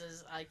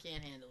places. I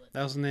can't handle it.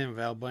 That was the name of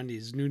Al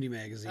Bundy's nudie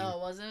magazine. Oh,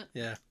 was it?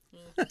 Yeah.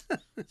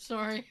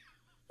 Sorry.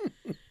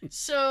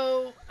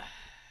 So,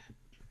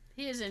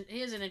 here's an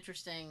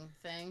interesting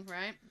thing,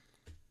 right?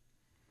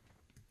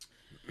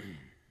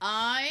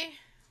 I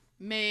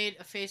made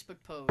a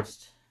Facebook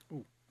post.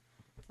 Ooh.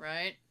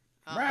 Right?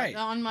 Right.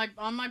 On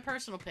my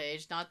personal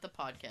page, not the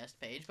podcast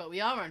page, but we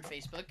are on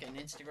Facebook and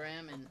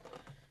Instagram and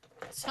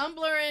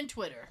Tumblr and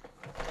Twitter.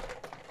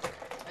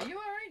 Are you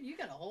alright? You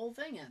got a whole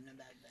thing happening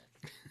back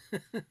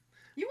there.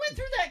 You went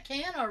through that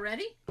can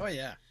already? Oh,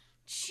 yeah.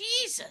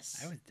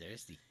 Jesus. I was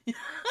thirsty.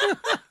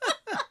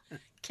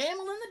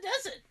 Camel in the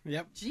desert.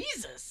 Yep.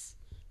 Jesus.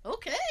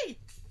 Okay.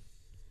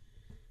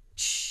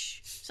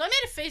 So I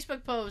made a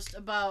Facebook post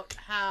about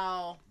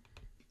how,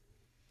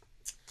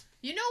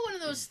 you know, one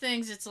of those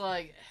things, it's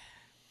like,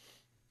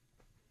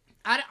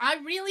 I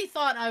really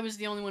thought I was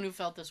the only one who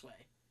felt this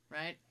way,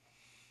 right?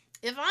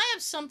 If I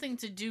have something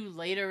to do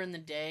later in the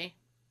day,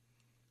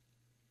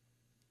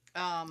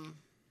 and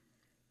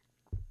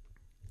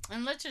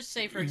let's just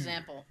say, for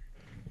example,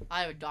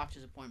 I have a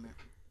doctor's appointment.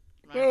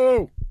 Right?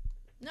 Boo!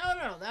 No,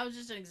 that was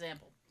just an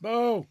example.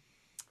 Boo!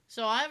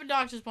 So I have a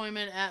doctor's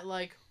appointment at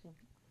like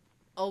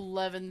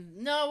 11.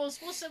 No,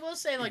 we'll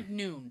say like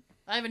noon.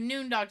 I have a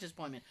noon doctor's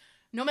appointment.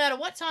 No matter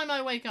what time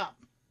I wake up,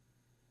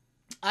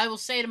 I will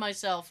say to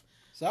myself,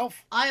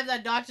 I have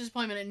that doctor's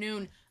appointment at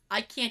noon.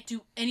 I can't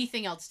do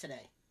anything else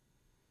today.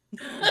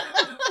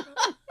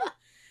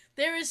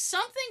 There is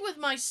something with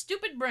my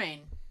stupid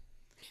brain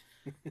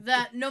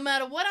that no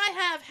matter what I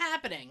have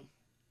happening,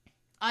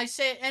 I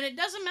say, and it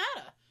doesn't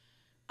matter.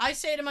 I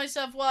say to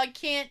myself, well, I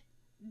can't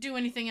do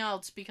anything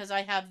else because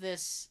I have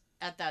this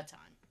at that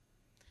time.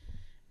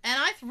 And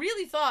I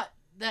really thought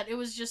that it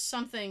was just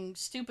something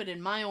stupid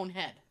in my own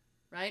head,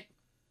 right?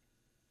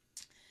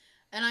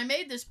 And I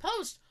made this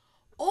post.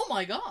 Oh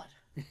my God.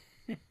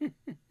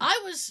 I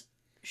was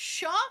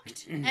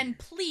shocked and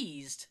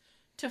pleased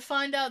to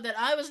find out that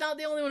I was not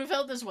the only one who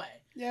felt this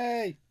way.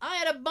 Yay! I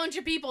had a bunch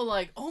of people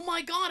like, oh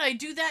my God, I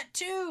do that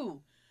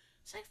too.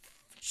 It's like,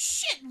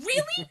 shit,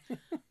 really? I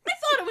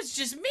thought it was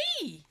just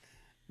me.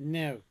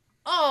 No.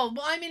 Oh,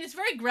 well, I mean, it's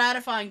very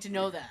gratifying to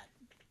know that.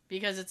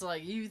 Because it's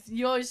like, you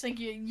always think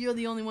you're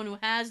the only one who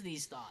has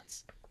these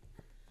thoughts.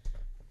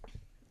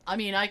 I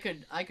mean, I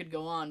could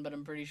go on, but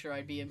I'm pretty sure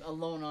I'd be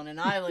alone on an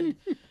island.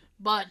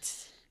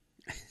 But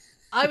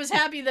I was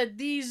happy that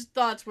these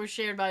thoughts were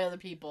shared by other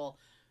people.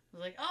 I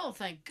was like, oh,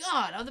 thank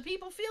God, other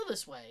people feel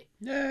this way.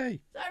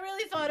 Yay! I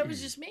really thought it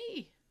was just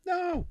me.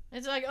 No.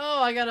 It's like,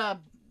 oh, I gotta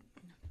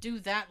do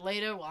that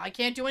later. Well, I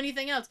can't do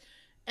anything else.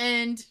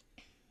 And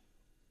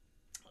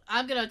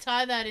I'm gonna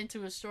tie that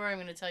into a story I'm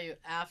gonna tell you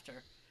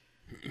after.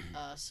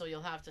 So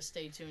you'll have to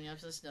stay tuned. You have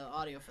to listen to the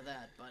audio for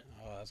that. But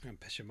Oh, that's gonna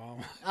piss your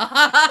mom.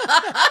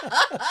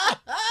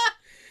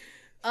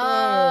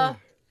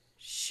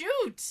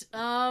 shoot.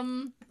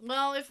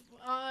 Well, if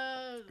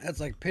That's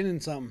like pinning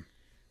something.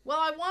 well,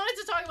 I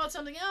wanted to talk about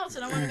something else,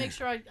 and I want to make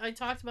sure I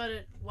talked about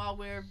it while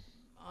we're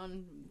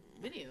on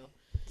video.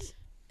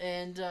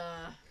 And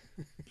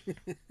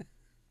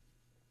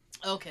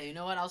okay, you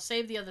know what? I'll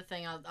save the other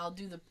thing. I'll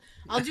do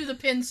the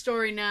pin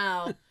story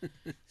now,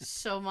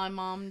 so my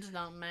mom's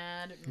not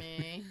mad at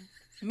me.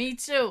 Me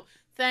too.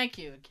 Thank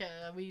you.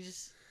 We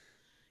just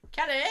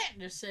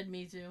said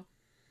me too.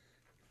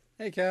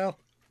 Hey, Cal.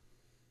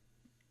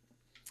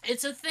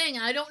 It's a thing.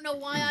 I don't know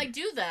why I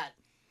do that.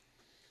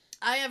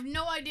 I have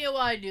no idea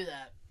why I do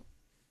that.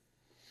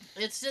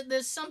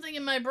 There's something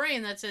in my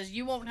brain that says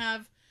you won't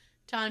have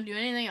time to do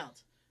anything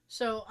else.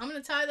 So I'm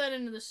gonna tie that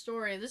into the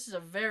story. This is a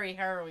very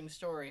harrowing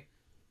story.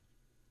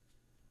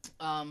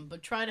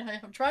 But try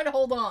to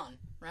hold on,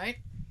 right?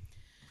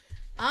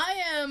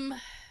 I am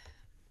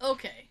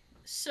okay.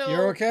 So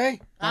You're okay?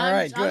 All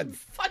right, good. I'm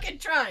fucking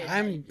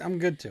trying. I'm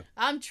good too.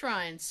 I'm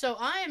trying. So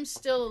I am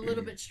still a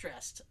little bit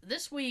stressed.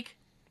 This week,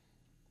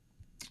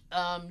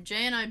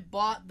 Jay and I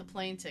bought the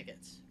plane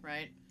tickets,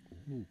 right?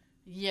 Ooh.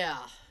 Yeah.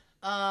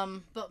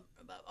 But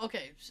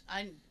okay,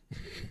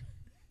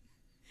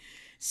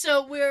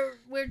 So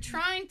we're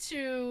trying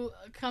to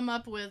come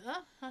up with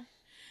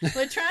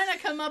we're trying to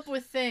come up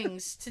with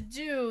things to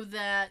do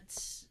that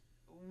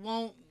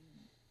won't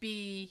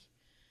be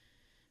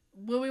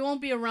we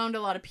won't be around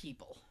a lot of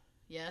people.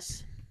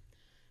 Yes.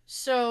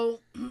 So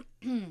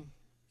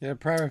Get a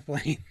private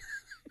plane.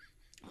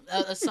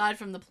 aside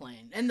from the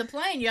plane. And the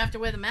plane you have to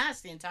wear the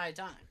mask the entire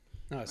time.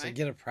 No, I said Right?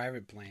 get a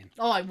private plane.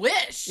 Oh, I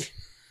wish.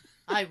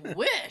 I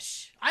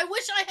wish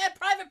I had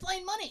private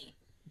plane money.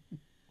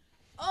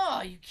 Oh,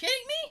 are you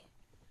kidding me?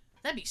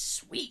 That'd be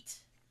sweet.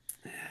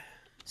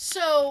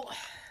 So,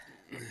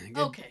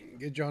 okay.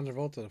 Get John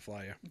Travolta to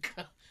fly you.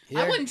 I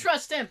Here- wouldn't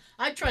trust him.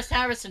 I'd trust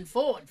Harrison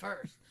Ford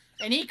first.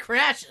 And he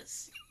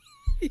crashes.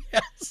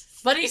 Yes.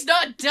 But he's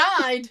not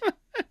died.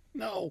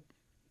 No.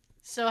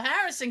 So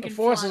Harrison can The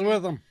force fly is me.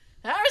 with him.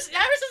 Harrison's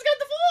got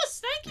the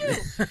force. Thank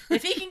you.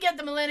 If he can get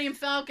the Millennium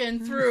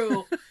Falcon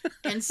through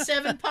in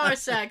 7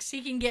 parsecs,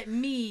 he can get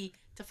me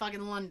to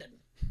fucking London.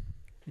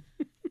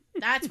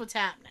 That's what's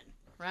happening,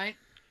 right?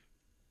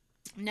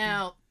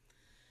 Now,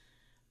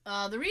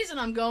 the reason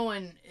I'm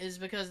going is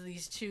because of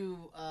these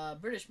two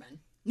British men.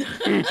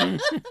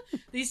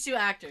 These two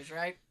actors,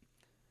 right?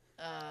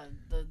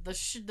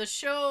 The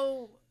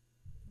show,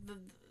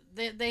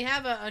 they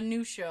have a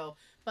new show,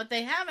 but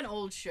they have an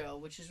old show,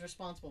 which is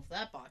responsible for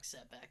that box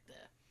set back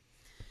there.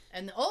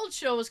 And the old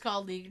show was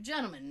called League of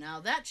Gentlemen. Now,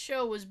 that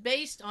show was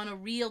based on a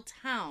real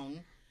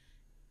town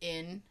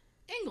in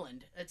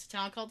England. It's a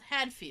town called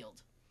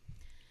Hadfield.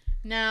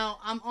 Now,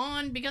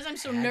 because I'm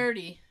so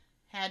nerdy,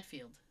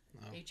 Hadfield.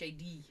 Oh.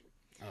 H-A-D.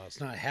 Oh, it's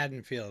not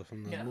Haddonfield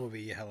from the No.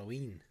 movie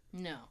Halloween.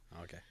 No.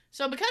 Okay.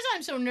 So because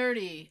I'm so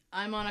nerdy,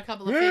 I'm on a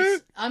couple of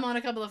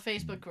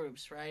Facebook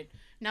groups, right?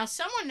 Now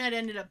someone had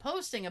ended up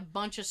posting a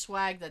bunch of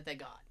swag that they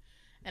got.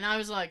 And I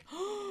was like,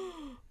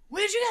 oh,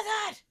 "Where'd you get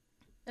that?"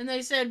 And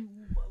they said,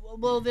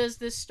 "Well, there's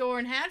this store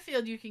in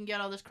Hadfield you can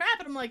get all this crap."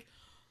 And I'm like,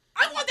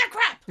 "I want that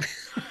crap." How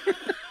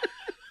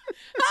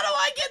do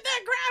I get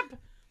that crap?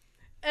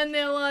 And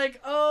they're like,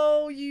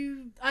 "Oh,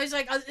 I was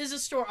like, "Is the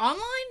store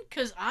online?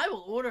 Cuz I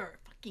will order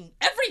fucking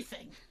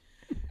everything."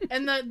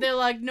 And they're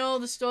like, "No,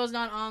 the store's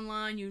not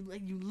online. You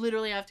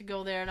literally have to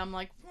go there." And I'm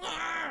like,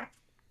 "Argh."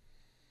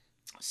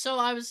 So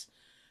I was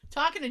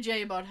talking to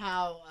Jay about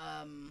how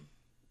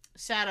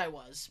sad I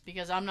was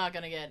because I'm not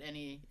gonna get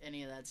any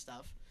of that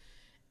stuff.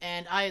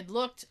 And I had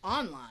looked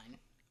online,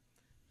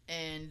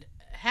 and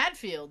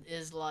Hadfield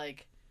is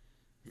like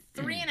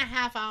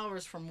 3.5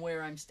 hours from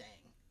where I'm staying.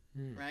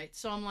 Right?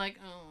 So I'm like,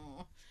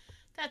 "Oh,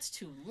 that's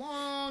too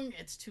long.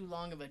 It's too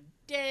long of a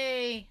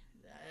day.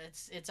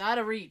 It's out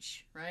of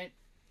reach," right?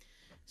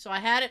 So I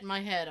had it in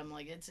my head. I'm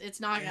like, it's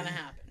not gonna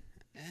happen.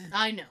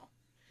 I know.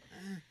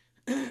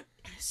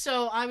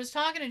 So I was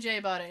talking to Jay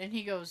about it, and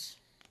he goes,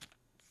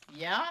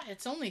 "Yeah,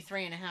 it's only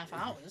 3.5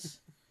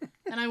 hours."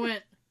 And I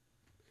went,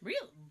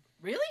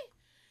 Really?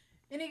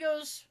 And he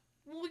goes,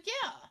 "Well,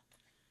 yeah."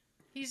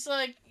 He's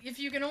like, "If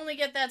you can only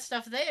get that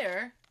stuff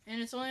there,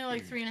 and it's only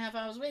like 3.5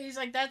 hours away," he's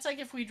like, "That's like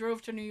if we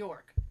drove to New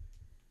York."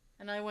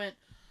 And I went,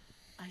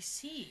 "I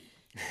see."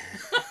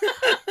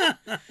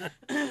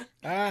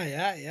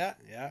 Yeah.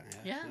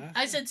 Yeah.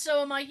 I said,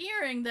 "So am I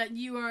hearing that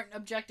you aren't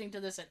objecting to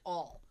this at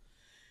all?"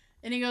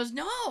 And he goes,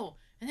 "No."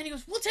 And then he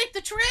goes, "We'll take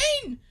the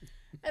train."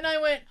 And I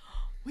went,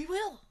 "We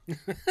will."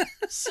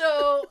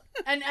 So,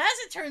 and as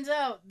it turns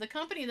out, the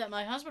company that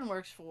my husband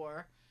works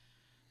for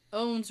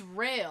owns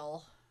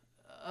rail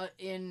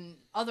in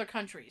other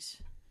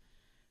countries.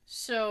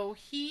 So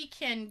he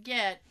can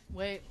get,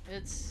 I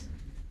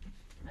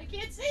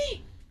can't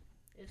see.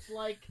 It's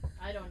like,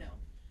 I don't know.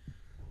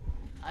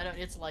 I don't.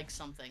 It's like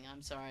something.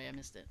 I'm sorry, I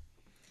missed it.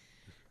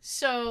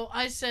 So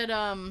I said,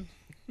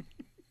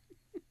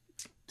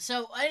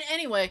 So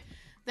anyway,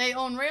 they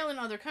own rail in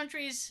other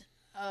countries.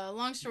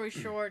 Long story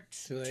short,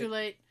 Too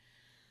late.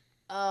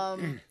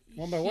 One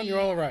by one, he- you're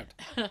all arrived.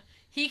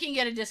 he can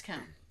get a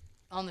discount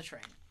on the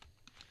train.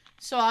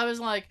 So I was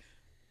like,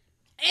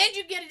 and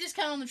you get a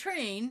discount on the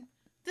train.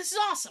 This is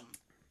awesome,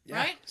 Yeah,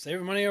 right?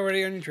 saving money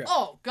already on your trip.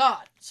 Oh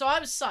God! So I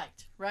was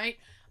psyched, right?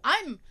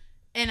 I'm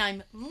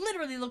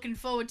literally looking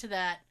forward to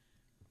that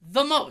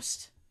the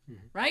most,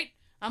 right?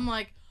 I'm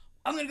like,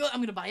 I'm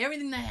gonna buy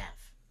everything they have.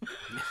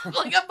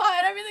 Like I'm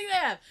buying everything they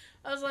have.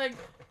 I was like,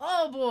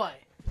 oh boy,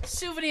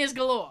 souvenirs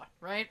galore,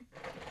 right?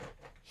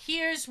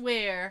 Here's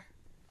where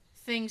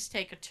things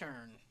take a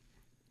turn,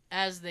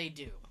 as they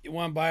do. You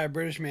want to buy a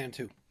British man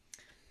too?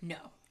 No.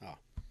 Oh.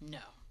 No.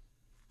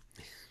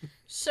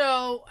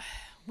 So,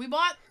 we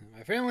bought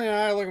My family and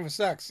I are looking for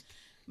sex.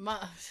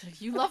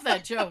 you love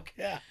that joke.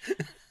 Yeah,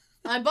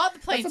 I bought the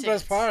plane that's the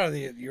tickets. best part of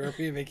the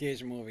European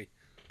vacation movie.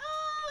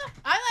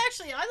 I like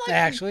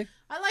Actually,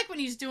 I like when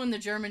he's doing the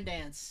German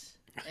dance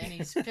and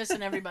he's pissing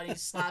everybody, he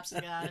slaps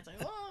the guy. It's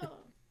like, oh.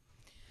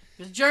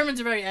 Because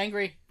Germans are very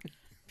angry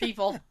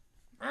people.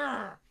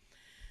 Urgh.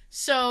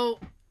 So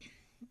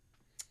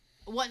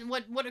what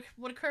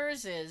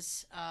occurs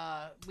is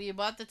we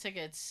bought the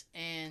tickets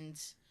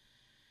and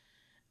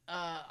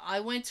I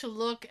went to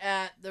look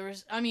at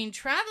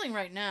traveling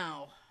right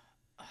now.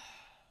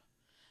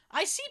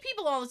 I see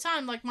people all the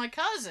time. Like my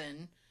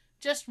cousin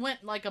just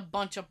went like a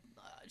bunch of.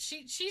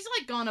 She's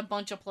like gone a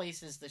bunch of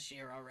places this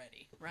year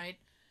already, right?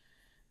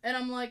 And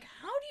I'm like,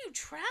 how do you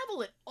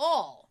travel at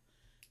all?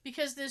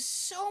 Because there's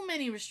so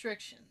many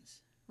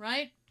restrictions,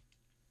 right?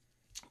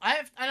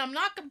 And I'm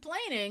not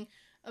complaining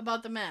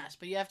about the mask,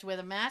 but you have to wear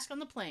the mask on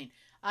the plane.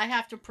 I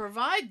have to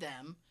provide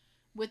them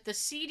with the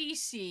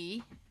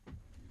CDC.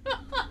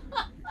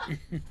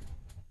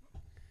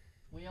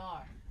 We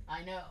are.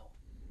 I know.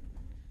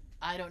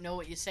 I don't know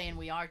what you're saying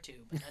we are to,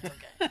 but that's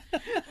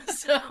okay.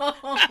 So,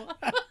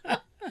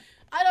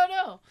 I don't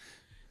know.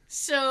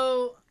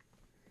 So,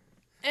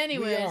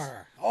 anyways. we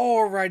are.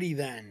 Alrighty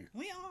then.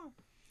 We are.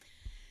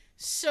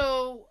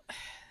 So,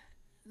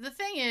 the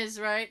thing is,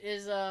 right,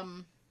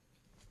 I'm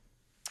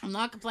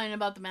not complaining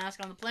about the mask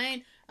on the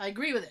plane. I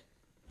agree with it.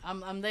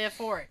 I'm there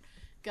for it.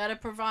 Got to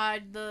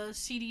provide the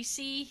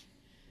CDC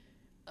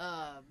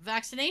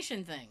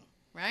vaccination thing,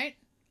 right?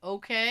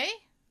 Okay,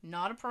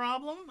 not a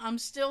problem. I'm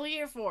still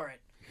here for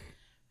it,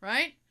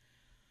 right?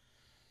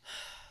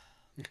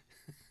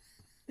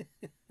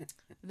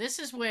 This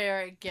is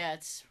where it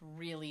gets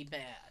really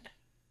bad,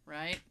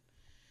 right?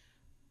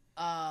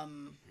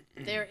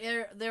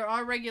 There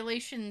are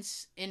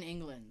regulations in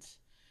England.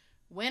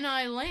 When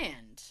I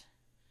land,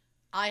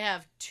 I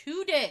have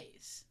 2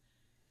 days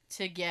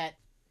to get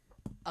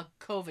a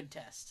COVID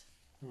test,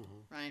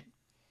 right?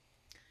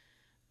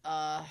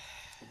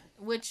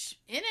 Which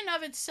in and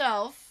of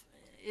itself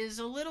is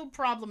a little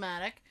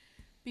problematic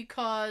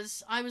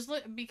because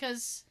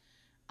because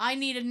I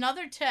need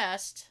another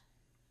test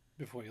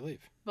Before you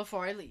leave.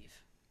 before I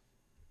leave.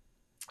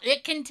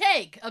 It can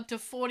take up to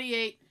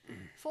 48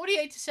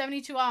 to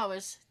 72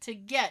 hours to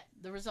get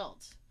the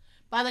results.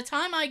 By the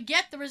time I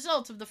get the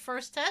results of the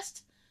first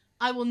test,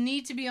 I will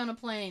need to be on a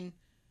plane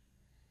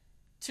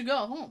to go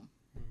home.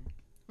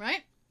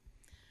 Right?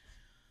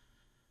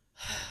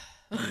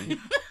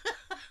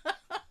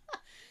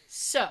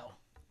 So,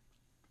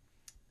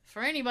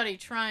 for anybody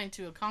trying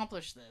to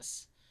accomplish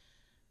this,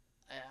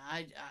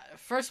 I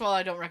first of all,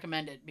 I don't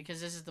recommend it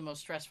because this is the most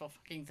stressful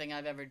fucking thing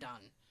I've ever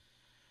done.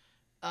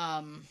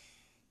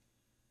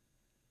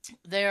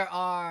 There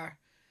are,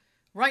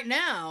 right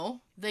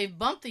now, they've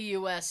bumped the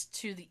U.S.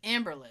 to the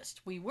amber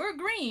list. We were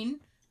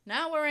green,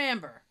 now we're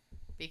amber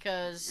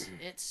because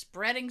it's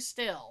spreading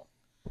still.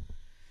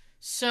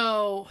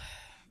 So,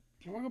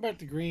 I want to go back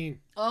to green.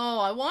 oh,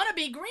 I want to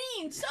be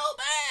green so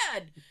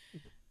bad.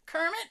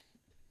 Kermit,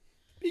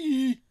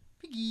 Piggy.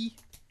 Piggy.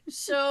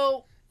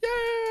 So,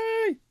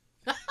 Yay!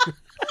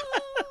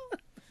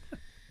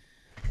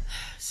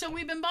 so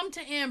we've been bumped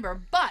to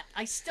amber, but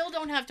I still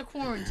don't have to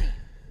quarantine.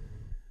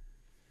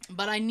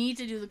 But I need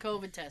to do the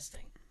COVID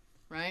testing,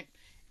 right?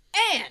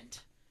 And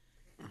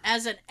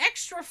as an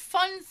extra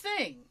fun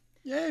thing,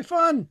 Yay,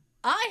 fun!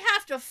 I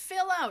have to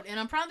fill out, and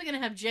I'm probably going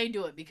to have Jay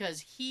do it because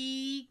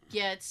he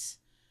gets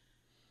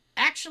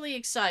actually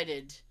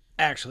excited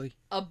Actually.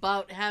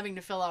 about having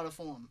to fill out a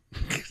form.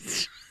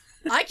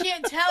 I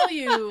can't tell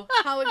you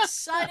how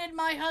excited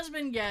my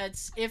husband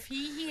gets if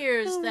he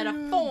hears that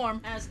a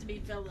form has to be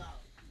filled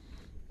out.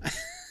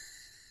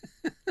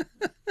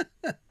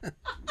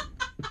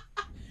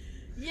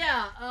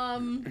 Yeah,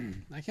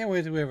 I can't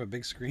wait till we have a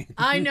big screen.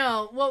 I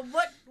know. Well,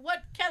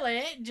 what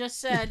Kelly just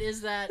said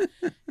is that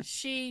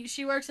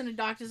she works in a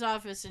doctor's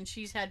office and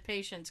she's had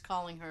patients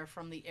calling her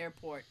from the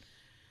airport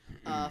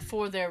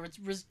for their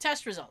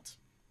test results.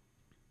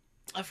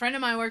 A friend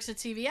of mine works at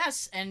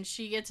CVS and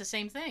she gets the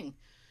same thing.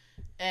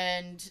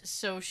 And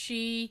so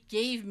she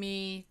gave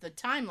me the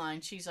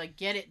timeline. She's like,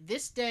 get it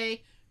this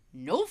day,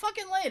 no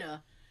fucking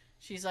later.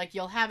 She's like,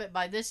 you'll have it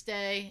by this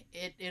day.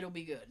 It'll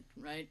be good,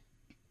 right?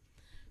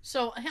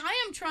 So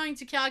I am trying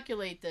to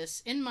calculate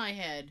this in my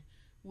head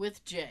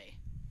with Jay.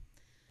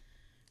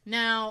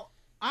 Now,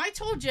 I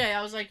told Jay,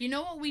 I was like, you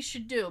know what we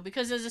should do?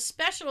 Because there's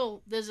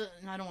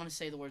I don't want to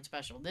say the word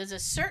special. There's a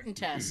certain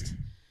test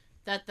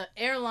that the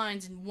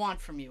airlines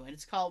want from you. And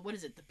it's called, what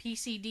is it? The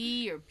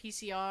PCD or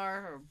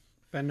PCR or...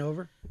 Bend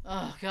over.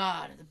 Oh,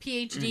 God. The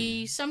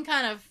PhD, some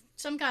kind of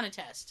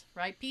test,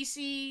 right?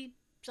 PCP.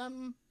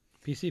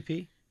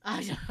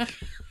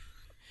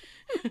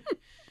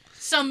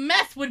 Some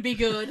meth would be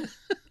good.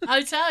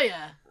 I tell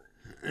ya.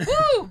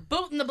 Woo!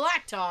 Booting the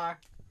black tar.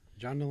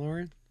 John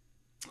DeLorean.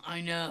 I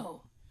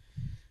know.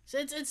 So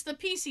it's the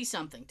PC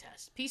something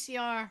test.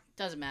 PCR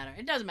doesn't matter.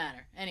 It doesn't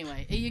matter.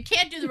 Anyway, you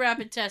can't do the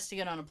rapid test to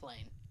get on a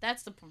plane.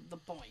 That's the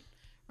point,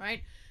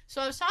 right?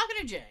 So I was talking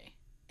to Jay,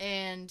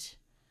 and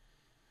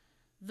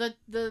the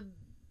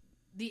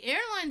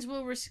airlines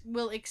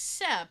will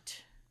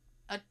accept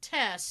a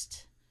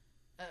test,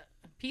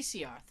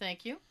 PCR.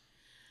 Thank you.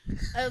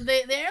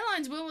 The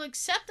airlines will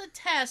accept the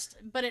test,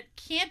 but it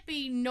can't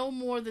be no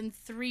more than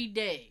 3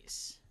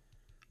 days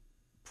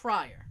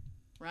prior,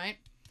 right?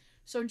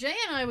 So Jay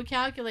and I were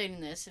calculating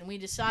this, and we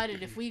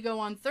decided if we go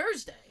on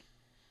Thursday,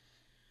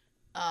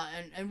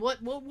 and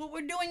what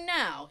we're doing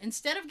now,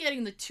 instead of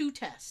getting the 2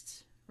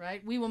 tests,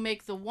 right, we will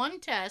make the 1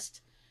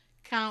 test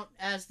count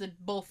as the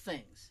both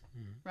things,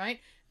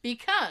 right?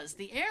 Because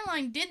the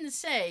airline didn't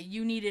say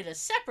you needed a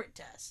separate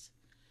test.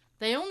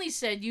 They only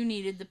said you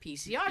needed the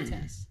PCR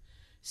test.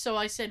 So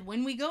I said,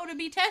 when we go to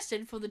be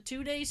tested for the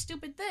 2-day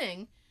stupid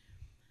thing,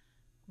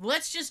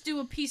 let's just do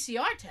a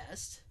PCR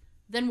test.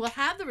 Then we'll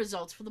have the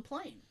results for the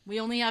plane. We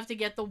only have to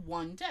get the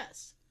 1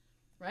 test.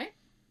 Right?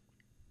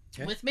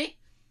 Okay. With me?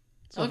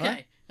 So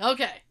okay.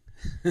 Okay.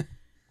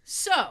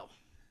 So,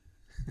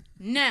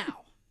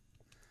 now.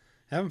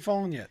 Haven't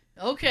fallen yet.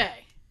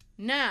 Okay.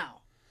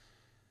 Now,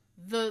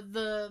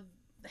 the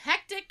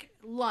hectic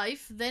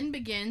life then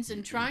begins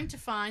in trying to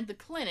find the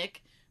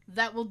clinic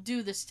that will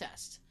do this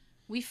test.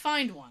 We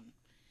find one.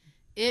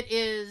 It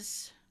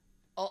is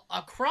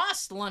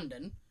across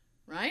London,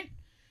 right?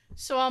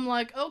 So I'm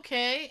like,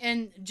 okay,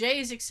 and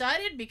Jay's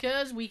excited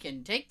because we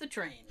can take the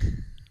train.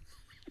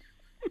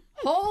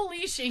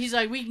 Holy shit! He's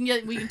like, we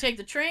can take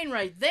the train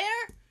right there,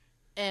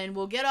 and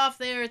we'll get off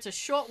there. It's a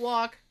short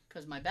walk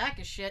because my back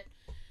is shit.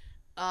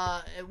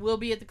 We'll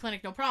be at the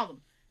clinic, no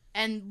problem.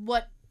 And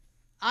what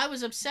I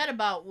was upset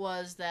about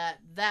was that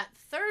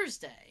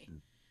Thursday,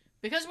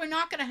 because we're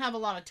not going to have a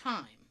lot of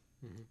time,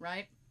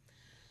 right?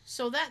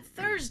 So that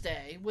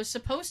Thursday was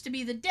supposed to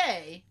be the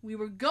day we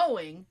were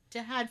going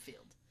to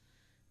Hadfield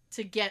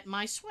to get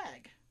my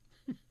swag.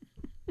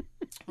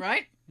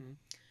 Right?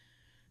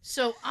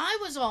 So I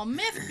was all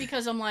miffed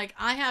because I'm like,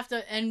 I have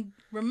to, and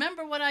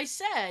remember what I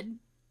said,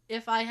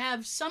 if I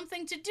have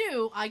something to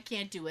do, I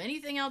can't do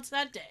anything else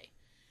that day.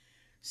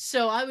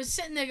 So I was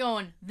sitting there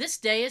going, this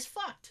day is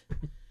fucked.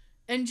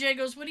 And Jay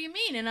goes, what do you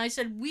mean? And I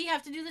said, we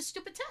have to do this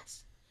stupid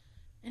test.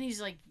 And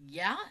he's like,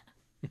 yeah?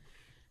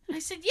 And I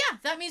said, yeah,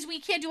 that means we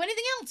can't do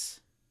anything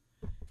else.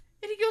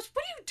 And he goes,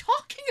 what are you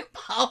talking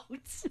about?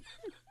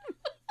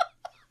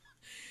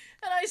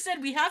 And I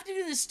said, we have to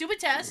do this stupid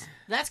test.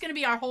 That's going to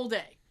be our whole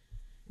day.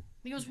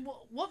 He goes,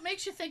 what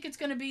makes you think it's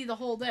going to be the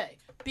whole day?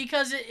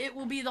 Because it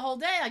will be the whole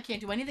day. I can't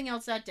do anything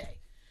else that day.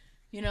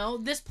 You know,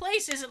 this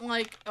place isn't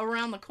like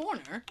around the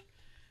corner.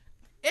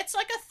 It's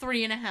like a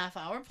 3.5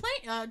 hour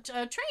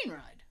train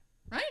ride,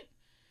 right?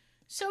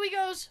 So he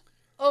goes,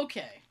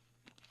 okay.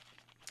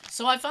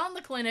 So I found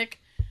the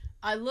clinic.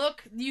 I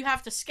look, you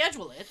have to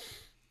schedule it.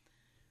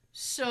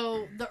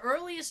 So the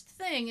earliest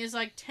thing is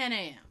like 10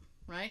 a.m.,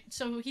 right?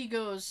 So he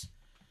goes,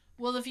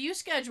 well, if you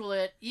schedule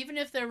it, even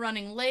if they're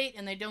running late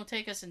and they don't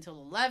take us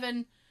until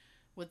 11,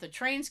 with the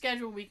train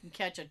schedule, we can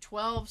catch a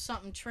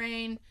 12-something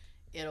train.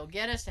 It'll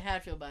get us to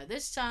Hatfield by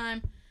this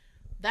time.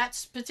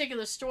 That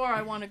particular store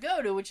I want to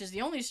go to, which is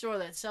the only store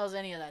that sells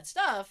any of that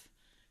stuff,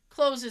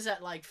 closes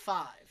at like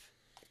 5.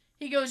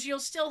 He goes, you'll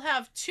still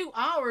have 2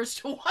 hours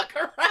to walk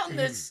around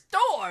this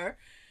store,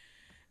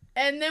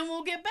 and then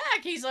we'll get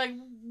back. He's like,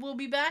 we'll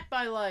be back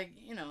by like,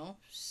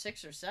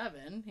 6 or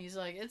 7. He's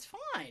like, it's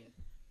fine.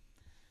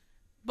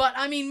 But,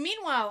 I mean,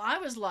 meanwhile, I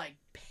was like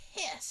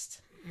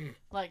pissed.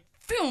 Like,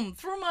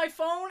 through my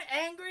phone,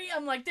 angry.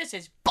 I'm like, this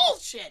is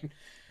bullshit.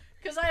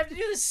 Because I have to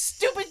do this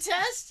stupid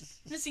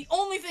test. This is the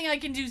only thing I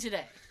can do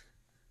today.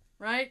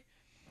 Right?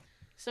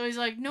 So he's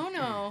like,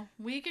 no,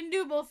 we can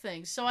do both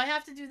things. So I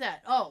have to do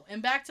that. Oh,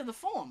 and back to the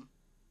form.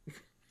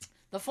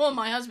 The form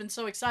my husband's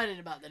so excited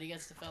about that he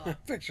gets to fill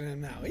out. Picture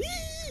him now.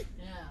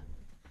 Yeah.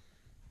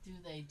 Do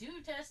they do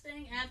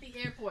testing at the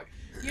airport?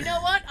 You know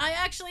what? I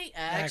actually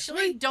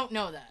don't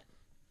know that.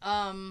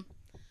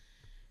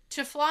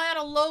 To fly out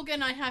of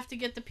Logan, I have to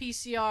get the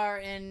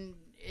PCR, and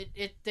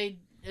they,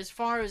 as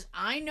far as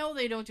I know,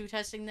 they don't do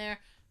testing there.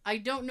 I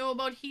don't know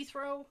about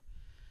Heathrow.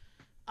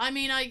 I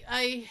mean,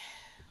 I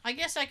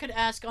guess I could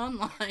ask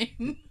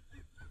online.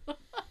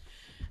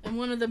 And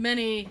one of the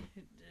many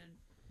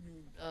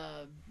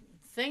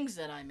things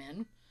that I'm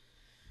in.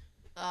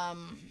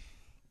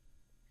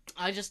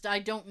 I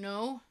don't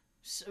know.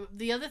 So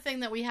the other thing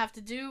that we have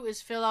to do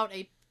is fill out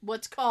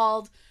what's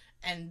called,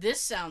 and this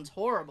sounds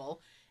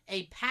horrible,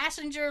 a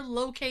passenger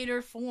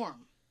locator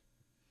form.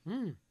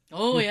 Hmm.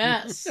 Oh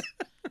yes.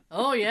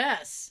 Oh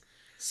yes.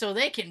 So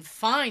they can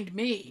find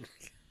me.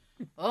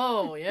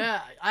 Oh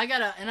yeah. I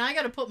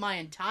gotta put my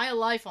entire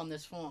life on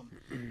this form.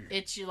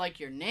 It's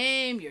your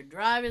name, your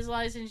driver's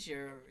license,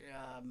 your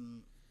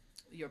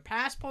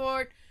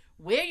passport,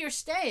 where you're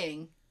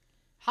staying,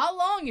 how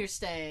long you're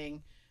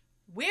staying,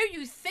 where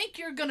you think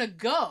you're gonna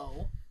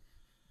go.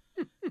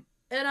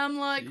 And I'm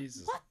like,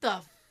 Jesus. what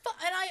the fuck?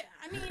 And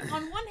I mean,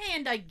 on one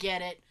hand, I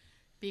get it,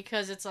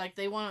 because it's like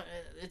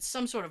it's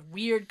some sort of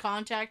weird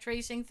contact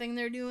tracing thing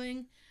they're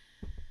doing.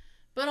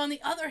 But on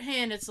the other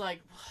hand, it's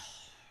like,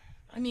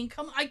 I mean,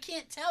 I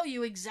can't tell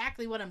you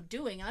exactly what I'm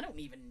doing. I don't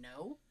even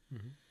know.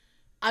 Mm-hmm.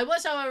 I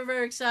was, however,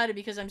 very excited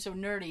because I'm so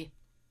nerdy.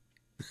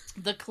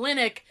 The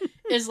clinic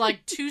is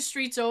like 2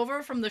 streets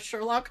over from the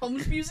Sherlock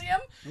Holmes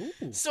Museum.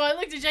 Ooh. So I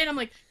looked at Jane, I'm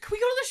like, can we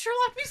go to the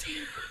Sherlock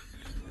Museum?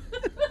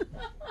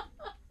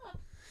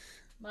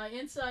 My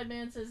inside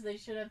man says they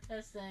should have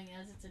testing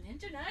as it's an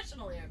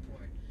international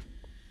airport.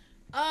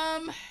 I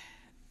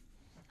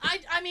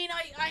mean,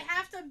 I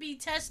have to be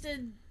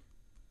tested.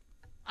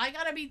 I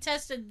gotta be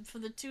tested for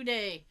the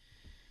 2-day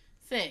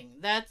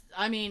thing.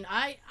 I'm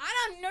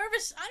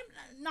nervous.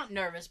 I'm not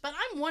nervous, but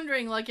I'm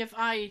wondering, like, if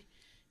I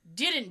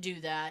didn't do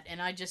that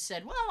and I just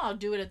said, well, I'll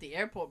do it at the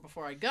airport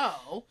before I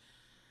go,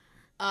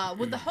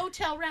 would the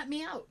hotel rat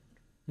me out?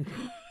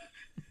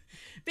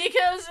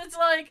 Because it's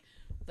like,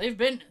 they've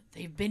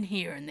been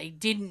here and they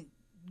didn't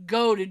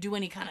go to do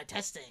any kind of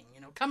testing.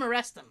 Come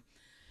arrest them.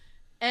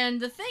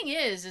 And the thing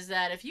is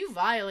that if you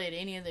violate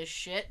any of this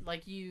shit,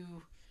 like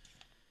you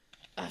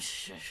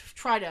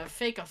try to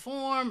fake a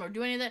form or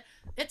do any of that,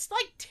 it's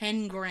like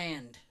 10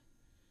 grand.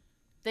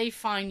 They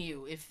fine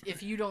you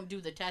if you don't do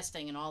the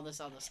testing and all this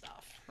other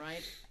stuff,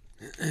 right?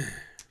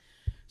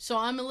 So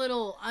I'm a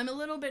little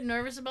bit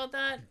nervous about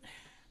that.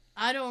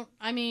 I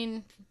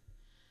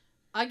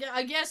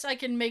guess I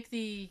can make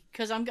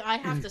because I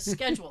have to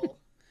schedule.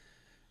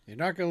 You're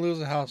not going to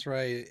lose a house,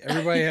 right?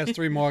 Everybody has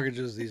 3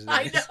 mortgages these days.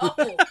 I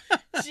know.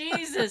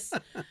 Jesus.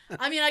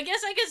 I mean, I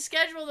guess I can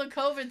schedule the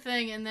COVID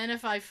thing, and then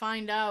if I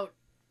find out,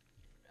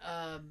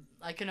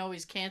 I can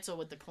always cancel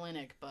with the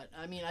clinic. But,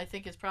 I mean, I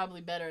think it's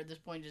probably better at this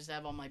point just to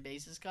have all my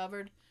bases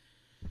covered.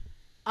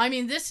 I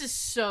mean, this is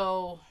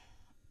so...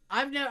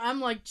 I'm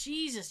like,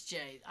 Jesus,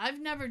 Jay. I've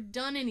never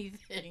done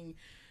anything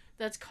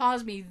that's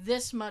caused me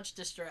this much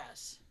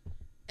distress.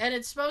 And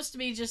it's supposed to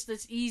be just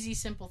this easy,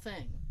 simple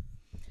thing.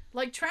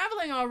 Like,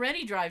 traveling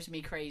already drives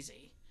me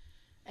crazy.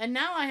 And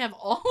now I have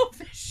all of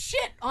this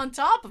shit on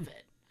top of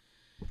it.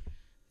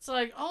 It's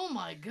like, oh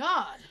my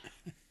God.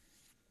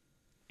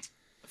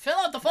 Fill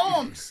out the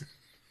forms.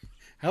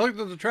 I looked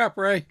at the trap,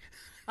 Ray.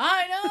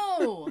 I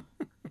know.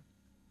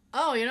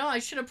 Oh, I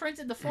should have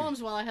printed the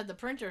forms while I had the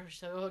printer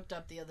hooked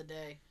up the other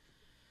day.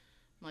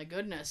 My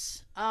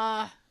goodness.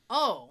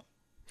 Oh.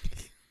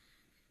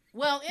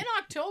 Well, in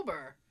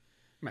October...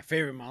 My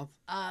favorite month.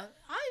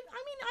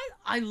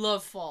 I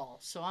love fall,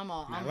 so I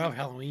love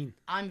Halloween.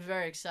 I'm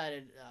very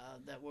excited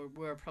that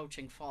we're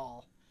approaching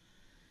fall,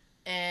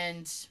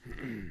 and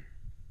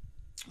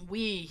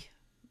we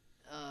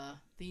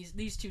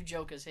these 2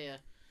 jokers here,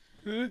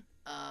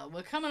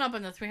 we're coming up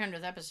on the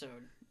 300th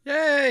episode.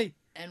 Yay!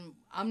 And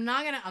I'm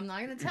not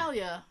gonna tell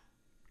you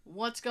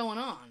what's going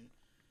on,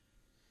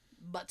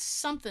 but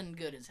something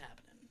good is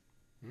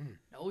happening.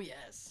 Oh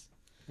yes,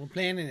 we're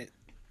planning it.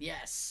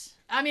 Yes.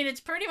 I mean, it's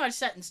pretty much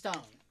set in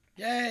stone.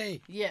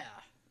 Yay! Yeah.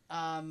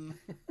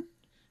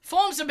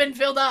 Forms have been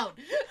filled out.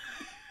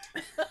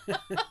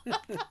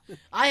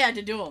 I had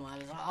to do them. I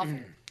was awful.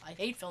 I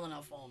hate filling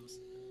out forms.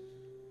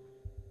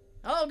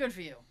 Oh, good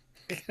for you.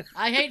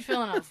 I hate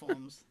filling out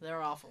forms.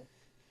 They're awful.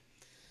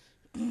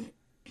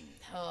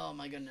 Oh,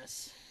 my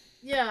goodness.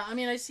 Yeah, I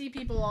mean, I see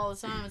people all the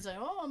time and say,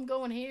 oh, I'm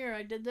going here.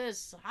 I did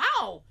this.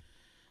 How?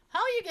 How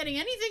are you getting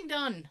anything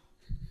done?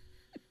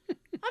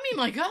 I mean,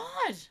 my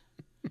God.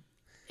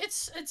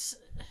 It's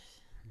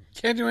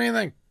Can't do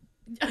anything.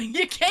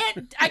 You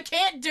can't. I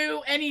can't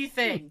do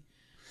anything.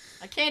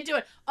 I can't do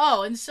it.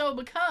 Oh, and so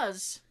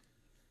because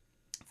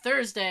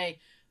Thursday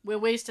we're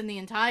wasting the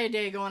entire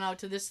day going out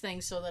to this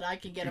thing so that I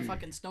can get a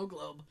fucking snow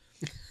globe.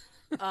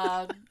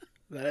 That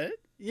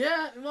it?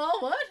 Yeah. Well,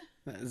 what?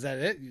 Is that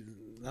it?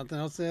 Nothing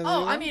else there?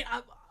 Oh, I mean,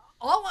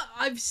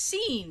 I've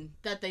seen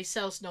that they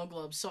sell snow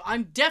globes, so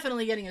I'm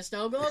definitely getting a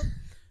snow globe.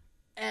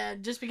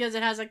 And just because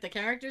it has like the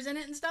characters in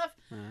it and stuff.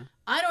 Uh-huh.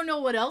 I don't know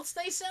what else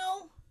they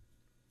sell.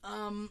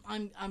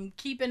 I'm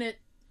keeping it.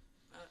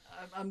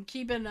 I'm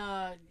keeping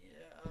an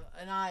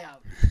eye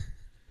out.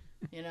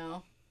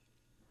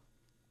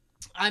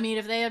 I mean,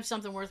 if they have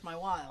something worth my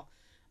while,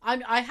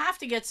 I have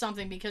to get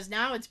something because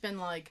now it's been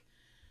like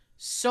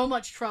so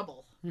much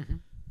trouble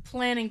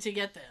planning to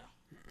get there.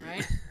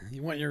 Right?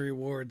 You want your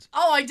rewards.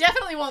 Oh, I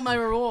definitely want my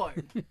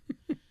reward.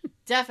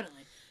 Definitely.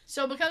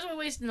 So because we're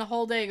wasting the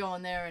whole day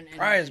going there and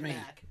Prize me.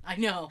 back, I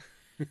know.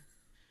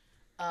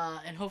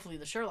 And hopefully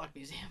the Sherlock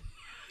Museum.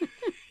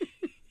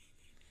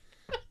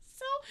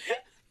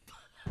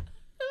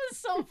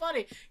 so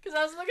funny because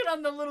I was looking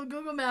on the little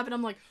Google map and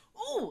I'm like,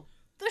 ooh,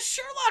 the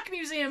Sherlock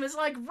Museum is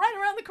like right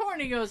around the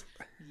corner. He goes,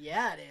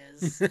 yeah, it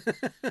is.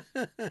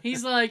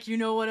 He's like, you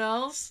know what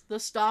else? The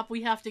stop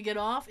we have to get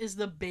off is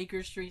the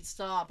Baker Street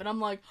stop. And I'm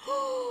like,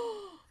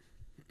 oh,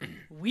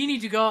 we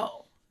need to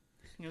go.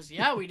 He goes,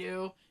 yeah, we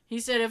do. He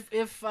said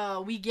if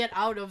we get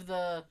out of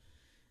the,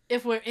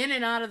 if we're in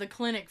and out of the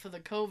clinic for the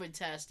COVID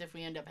test, if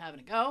we end up having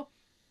to go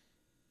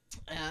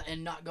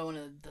and not going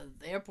to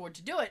the airport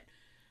to do it,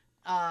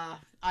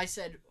 I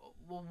said,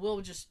 well,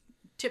 we'll just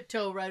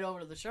tiptoe right over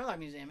to the Sherlock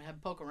Museum and have a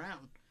poke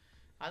around.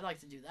 I'd like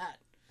to do that.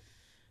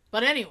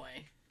 But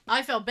anyway,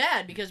 I felt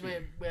bad because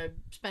we're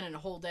spending a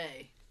whole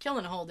day,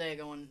 killing a whole day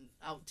going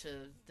out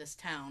to this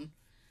town.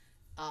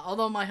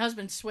 Although my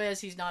husband swears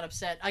he's not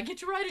upset. I get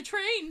to ride a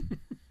train.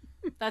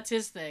 That's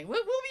his thing.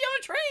 We'll be on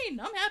a train.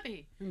 I'm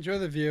happy. Enjoy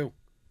the view.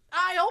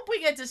 I hope we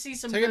get to see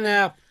some Take a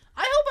nap.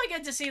 I hope I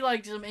get to see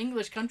like some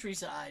English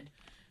countryside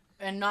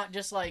and not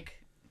just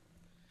like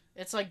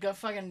it's like a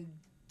fucking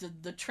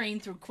the train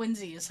through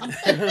Quincy or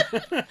something.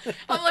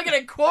 I'm looking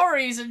at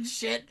quarries and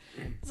shit.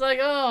 It's like,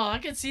 oh, I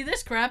can see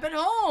this crap at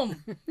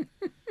home.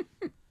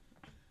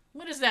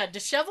 What is that?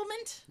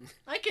 Dishevelment?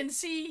 I can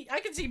see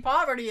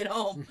poverty at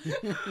home.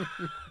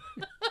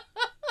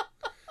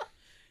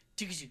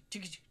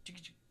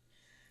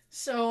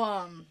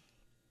 So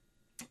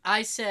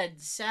I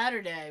said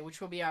Saturday, which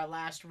will be our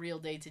last real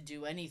day to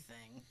do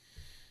anything.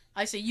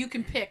 I say you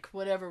can pick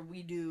whatever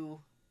we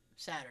do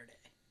Saturday.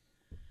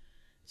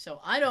 So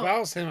I don't. If I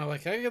was him, I'm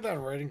like, can I get that in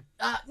writing?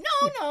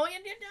 No.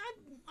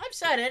 I've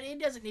said it. He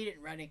doesn't need it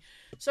in writing.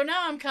 So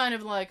now I'm kind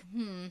of like,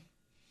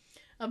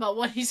 about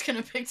what he's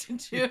gonna pick to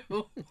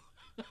do.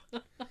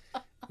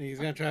 He's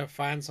gonna try to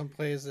find some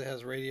place that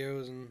has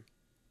radios and.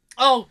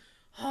 Oh.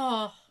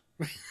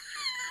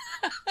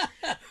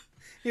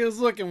 He was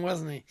looking,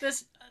 wasn't he?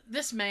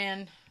 This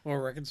man. Or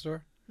a record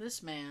store.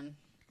 This man.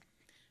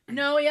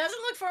 No, he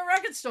hasn't looked for a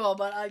record store,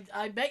 but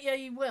I bet you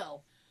he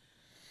will.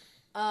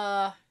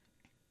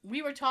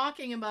 We were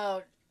talking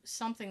about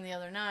something the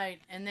other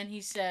night, and then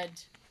he said,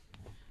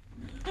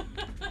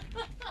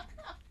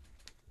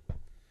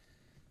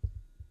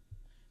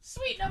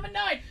 Suite number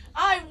 9.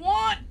 I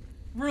want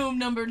room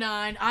number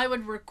 9. I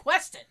would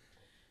request it.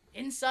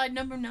 Inside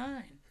number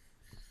 9.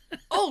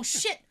 Oh,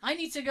 shit. I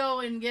need to go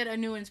and get a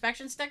new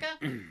inspection sticker.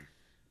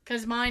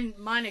 Because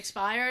mine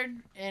expired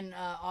in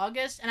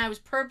August, and I was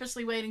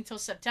purposely waiting till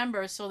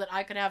September so that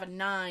I could have a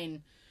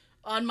 9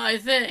 on my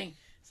thing.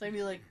 So I'd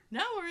be like,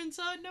 now we're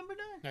inside number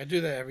 9. I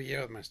do that every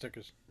year with my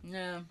stickers.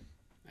 Yeah.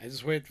 I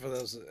just wait for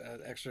those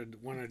extra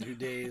 1 or 2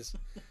 days.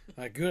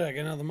 Like, good, I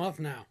get another month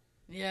now.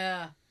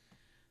 Yeah.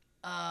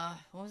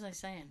 What was I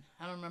saying?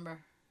 I don't remember.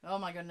 Oh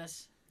my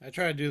goodness. I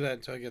try to do that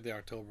until I get the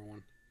October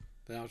one.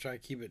 Then I'll try to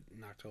keep it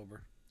in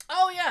October.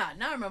 Oh yeah,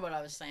 now I remember what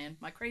I was saying.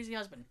 My crazy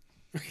husband.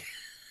 We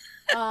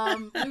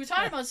were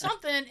talking about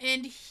something,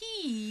 and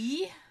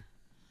he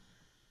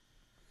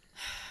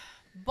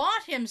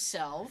bought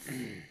himself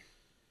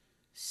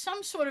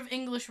some sort of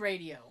English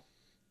radio.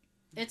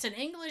 It's an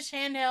English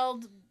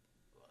handheld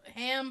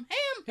ham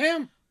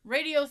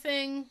radio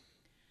thing.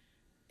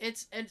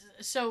 It's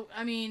so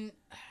I mean.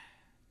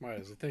 Why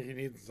does he think he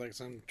needs like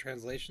some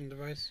translation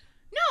device?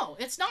 No,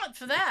 it's not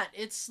for that.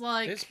 It's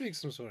like They speak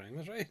some sort of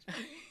English, right?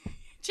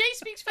 Jay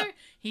speaks very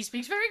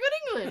good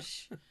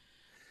English.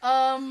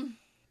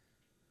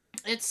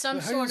 It's some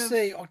How sort do you of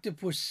say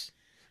octopus?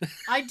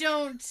 I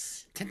don't.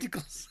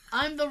 Tentacles.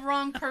 I'm the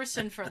wrong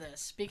person for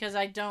this because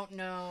I don't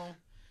know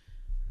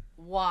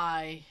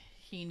why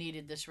he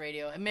needed this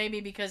radio. And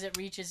maybe because it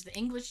reaches the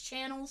English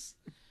channels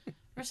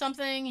or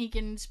something. He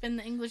can spin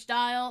the English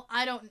dial.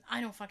 I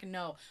don't fucking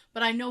know.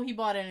 But I know he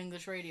bought an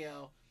English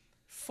radio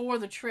for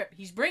the trip.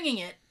 He's bringing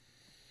it.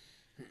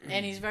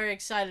 And he's very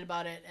excited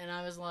about it. And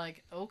I was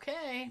like,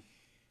 okay.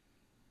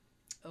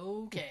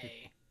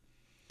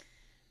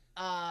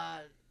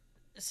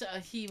 So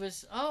he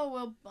was, oh,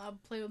 well, I'll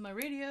play with my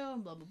radio,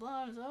 and blah, blah,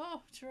 blah. I was,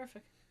 oh,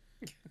 terrific.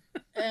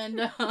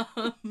 And,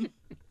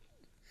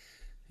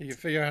 You can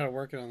figure out how to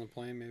work it on the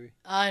plane, maybe.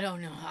 I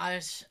don't know.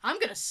 I'm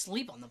going to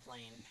sleep on the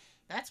plane.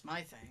 That's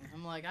my thing.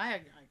 I'm like,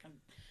 I can,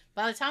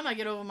 by the time I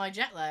get over my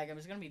jet lag,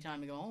 it's going to be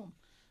time to go home.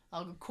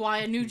 I'll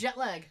acquire new jet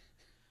lag.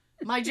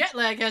 My jet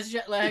lag has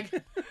jet lag.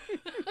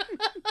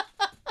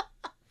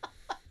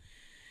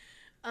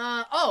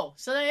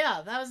 So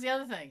yeah, that was the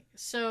other thing.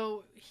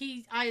 So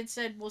I had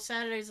said, well,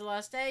 Saturday's the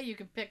last day. You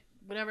can pick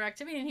whatever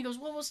activity. And he goes,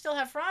 well, we'll still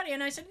have Friday.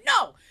 And I said,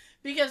 no,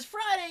 because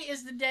Friday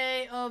is the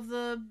day of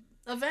the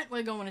event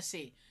we're going to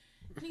see.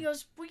 And he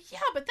goes, well, yeah,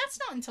 but that's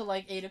not until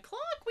like 8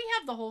 o'clock. We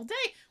have the whole day.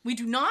 We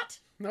do not.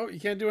 No, you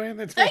can't do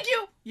anything. Thank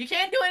you. You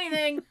can't do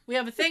anything. We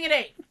have a thing at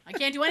 8. I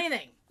can't do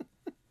anything.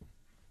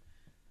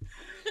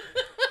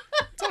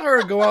 Tell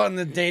her to go out in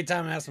the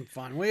daytime and have some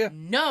fun, will you?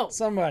 No.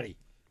 Somebody.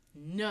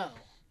 No.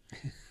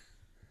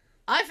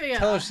 I figure.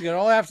 Tell her she's got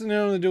all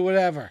afternoon to do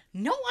whatever.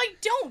 No, I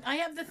don't. I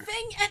have the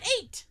thing at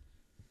 8.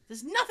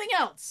 There's nothing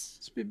else.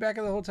 Just be back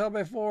at the hotel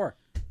by 4.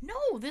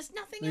 No, there's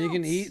nothing Then else. you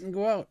can eat and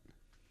go out.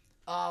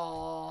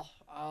 Oh,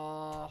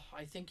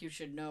 I think you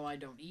should know I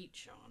don't eat,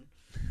 Sean.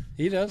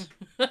 He does.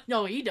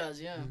 No, he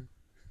does, yeah.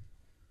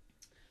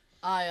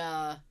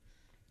 I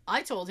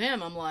told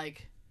him, I'm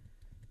like,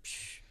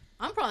 "Psh,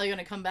 I'm probably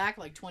gonna come back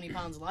like 20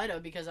 pounds lighter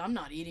because I'm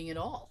not eating at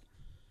all.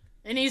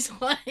 And he's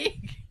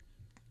like,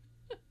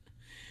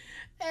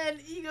 and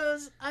he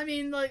goes, I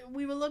mean, like,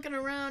 we were looking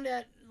around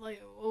at,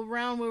 like,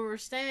 around where we were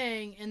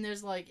staying, and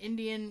there's, like,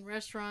 Indian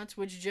restaurants,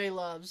 which Jay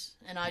loves,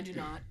 and I do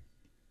not.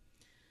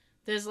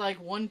 There's,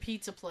 like, one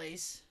pizza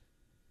place,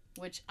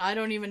 which I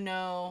don't even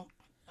know.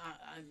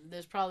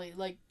 There's probably,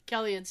 like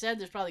Kelly had said,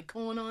 there's probably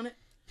corn on it.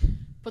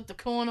 Put the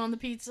corn on the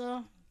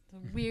pizza.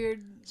 The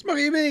weird...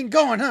 Smokey, you been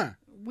going, huh?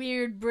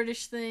 Weird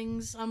British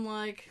things. I'm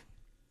like,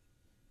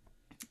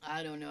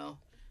 I don't know.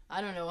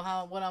 I don't know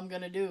what I'm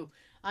gonna do.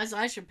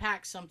 I should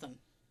pack something,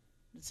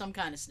 some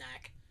kind of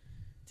snack,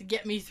 to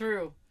get me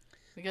through,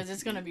 because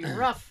it's gonna be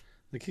rough.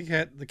 The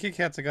Kit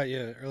Kats I got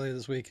you earlier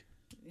this week.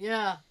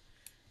 Yeah,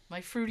 my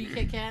fruity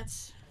Kit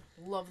Kats,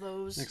 love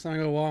those. Next time I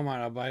go to Walmart,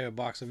 I'll buy you a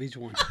box of each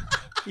one,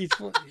 each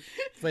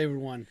flavored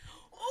one.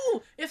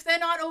 Oh, if they're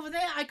not over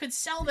there, I could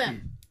sell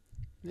them.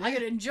 Yeah. I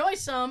could enjoy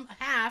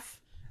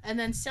half, and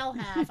then sell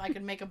half. I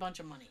could make a bunch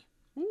of money.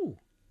 Ooh,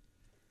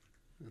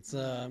 it's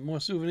more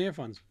souvenir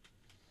funds.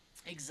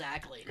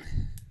 Exactly.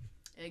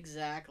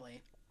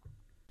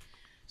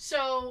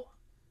 So,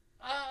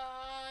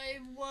 I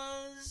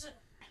was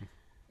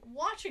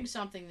watching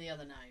something the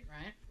other night,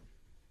 right?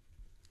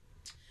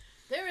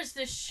 There is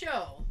this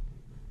show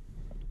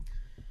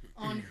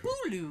on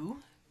Hulu.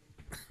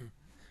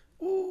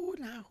 Ooh,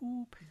 la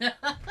hoop.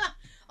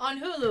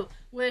 On Hulu,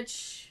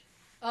 which...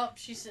 Oh,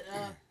 she said...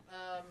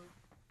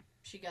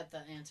 she got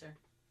the answer.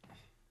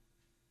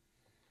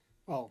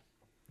 Well,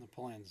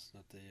 Napoleon's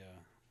not the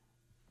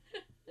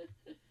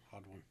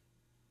hard one.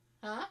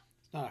 Huh?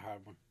 It's not a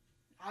hard one.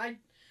 I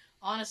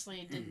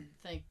honestly didn't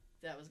think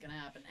that was going to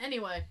happen.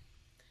 Anyway,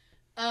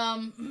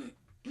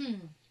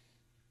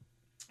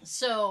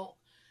 so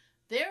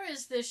there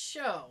is this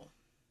show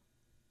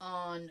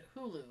on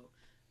Hulu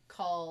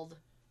called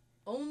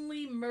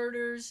Only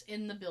Murders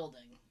in the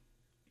Building.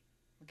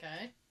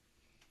 Okay?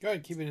 Go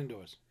ahead, keep it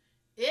indoors.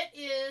 It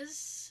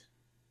is...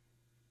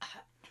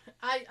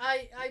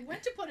 I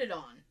went to put it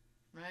on,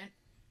 right?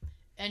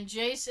 And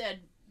Jay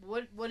said,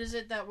 what is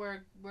it that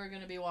we're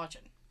going to be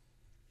watching?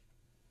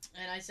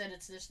 And I said,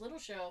 it's this little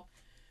show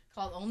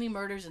called Only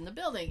Murders in the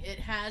Building. It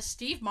has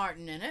Steve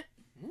Martin in it.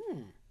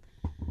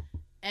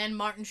 And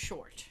Martin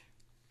Short.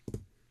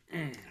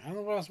 I don't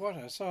know what I was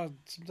watching. I saw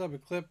some type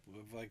of clip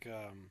of like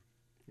a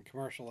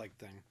commercial-like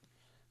thing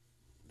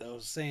that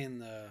was saying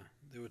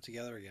they were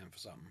together again for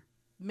something.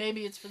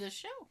 Maybe it's for this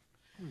show.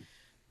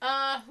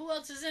 Who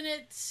else is in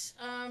it?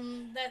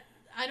 That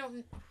I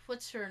don't...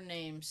 What's her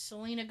name?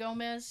 Selena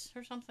Gomez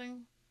or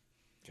something?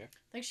 Okay.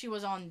 I think she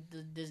was on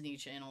the Disney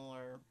Channel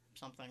or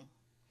something.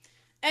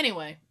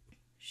 Anyway,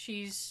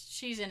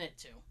 she's in it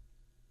too.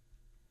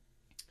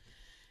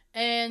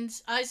 And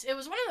it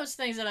was one of those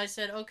things that I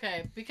said,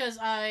 okay, because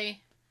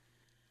I,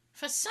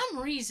 for some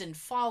reason,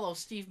 follow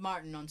Steve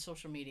Martin on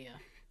social media.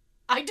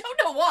 I don't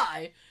know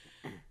why.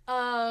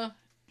 I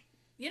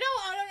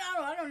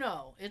don't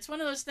know. It's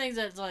one of those things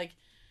that's like,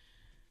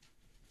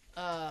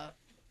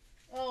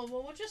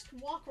 we'll just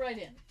walk right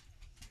in.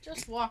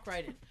 Just walk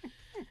right in.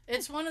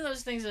 It's one of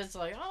those things that's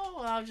like,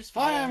 I'll just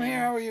follow Hi, I'm him. here.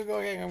 How are you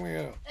going? I'm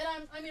here. And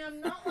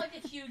I'm not like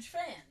a huge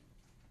fan,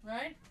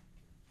 right?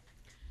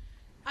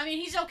 I mean,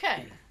 he's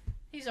okay.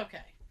 He's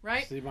okay,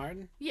 right? Steve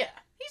Martin? Yeah,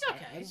 he's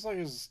okay. I just like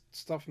his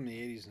stuff from the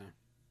 80s now.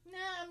 Nah,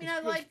 I mean,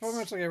 It's pretty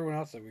much like everyone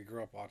else that we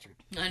grew up watching.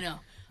 I know.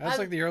 That's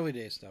like the early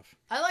day stuff.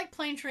 I like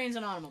Plane, Trains,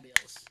 and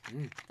Automobiles.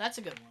 That's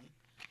a good one.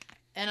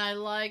 And I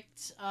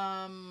liked,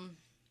 I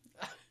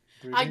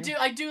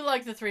do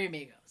like the Three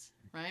Amigos,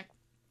 right?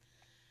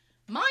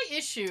 My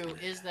issue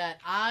is that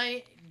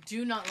I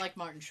do not like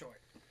Martin Short.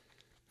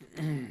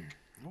 I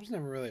was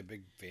never really a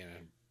big fan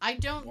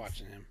of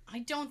watching him. I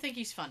don't think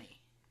he's funny,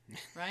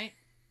 right?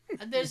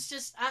 There's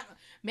just...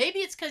 maybe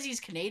it's because he's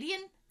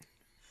Canadian?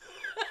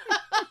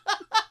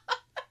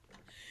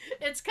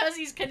 It's because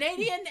he's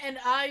Canadian and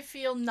I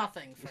feel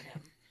nothing for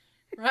him,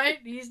 right?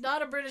 He's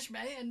not a British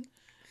man.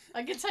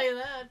 I can tell you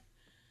that.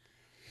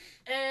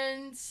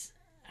 And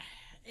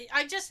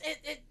I just...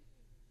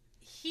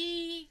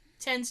 he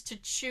tends to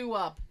chew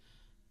up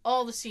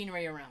all the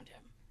scenery around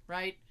him,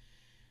 right?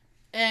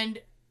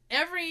 And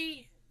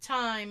every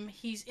time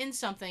he's in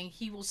something,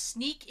 he will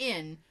sneak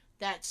in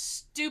that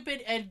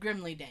stupid Ed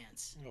Grimley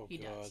dance. He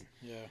does.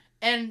 Yeah.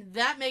 And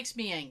that makes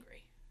me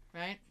angry,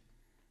 right?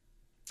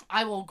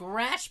 I will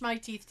gnash my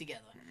teeth together.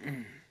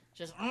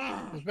 Just...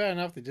 It was bad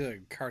enough they did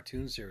a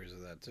cartoon series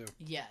of that, too.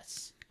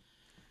 Yes.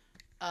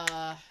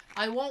 I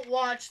won't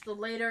watch the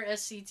later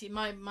SCTV.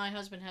 My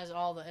husband has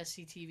all the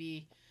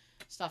SCTV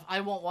stuff. I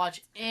won't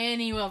watch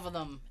any of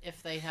them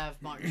if they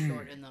have Martin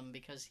Short in them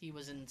because he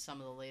was in some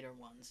of the later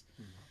ones.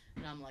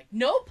 And I'm like,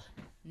 nope,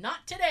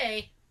 not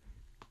today.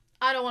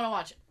 I don't want to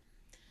watch it.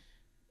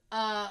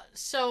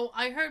 So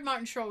I heard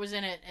Martin Short was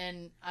in it,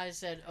 and I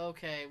said,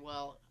 okay,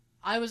 well,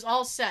 I was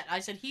all set. I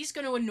said, he's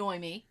going to annoy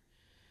me,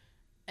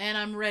 and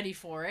I'm ready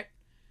for it.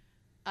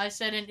 I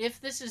said, and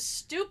if this is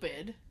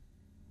stupid,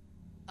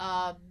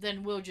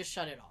 then we'll just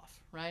shut it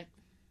off, right?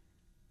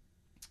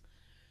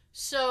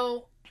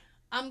 So,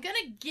 I'm going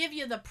to give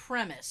you the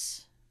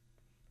premise,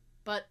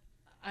 but,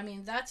 I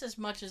mean, that's as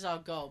much as I'll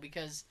go,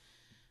 because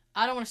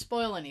I don't want to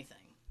spoil anything,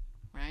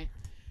 right?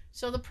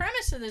 So, the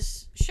premise of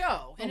this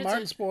show... Oh,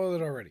 Martin spoiled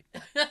it already.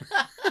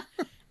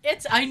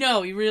 I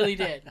know, he really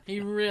did. He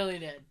really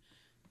did.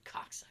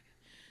 Cocksucker.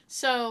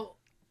 So,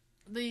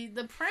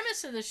 the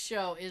premise of this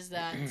show is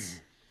that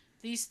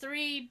these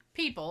three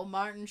people,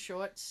 Martin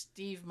Short,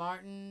 Steve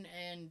Martin,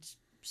 and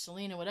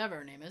Selena, whatever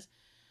her name is,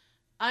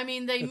 I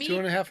mean, they meet...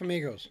 2.5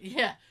 amigos.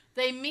 Yeah.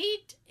 They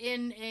meet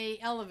in a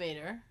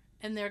elevator,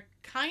 and they're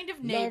kind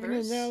of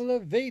neighbors. Love in an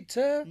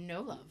elevator.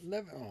 No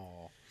love.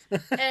 Oh.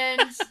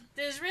 And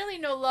there's really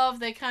no love.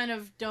 They kind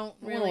of don't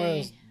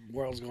really... The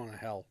world's going to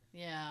hell.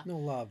 Yeah. No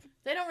love.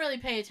 They don't really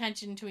pay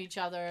attention to each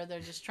other. They're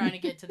just trying to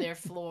get to their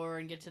floor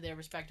and get to their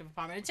respective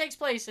apartment. It takes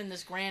place in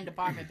this grand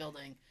apartment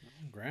building.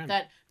 Grand.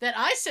 That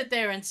I sit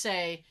there and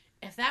say,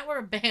 if that were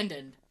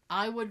abandoned,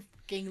 I would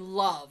fucking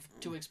love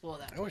to explore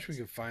that place. I wish we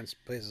could find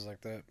places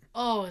like that.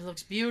 Oh, it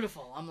looks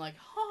beautiful. I'm like,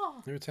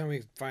 oh. Every time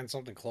we find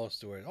something close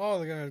to it, oh,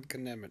 they're going to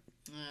condemn it.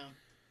 Yeah.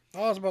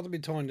 Oh, it's about to be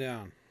torn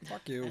down.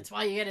 Fuck you. That's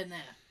why you get in there.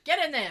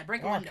 Get in there.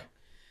 Break a window.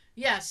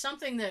 Yeah,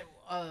 something that,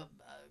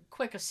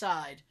 quick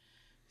aside,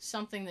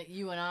 something that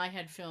you and I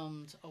had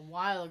filmed a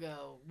while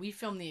ago. We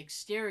filmed the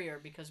exterior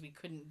because we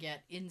couldn't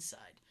get inside.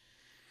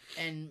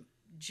 And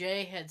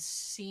Jay had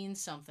seen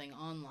something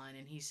online,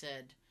 and he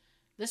said,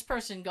 this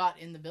person got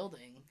in the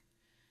building.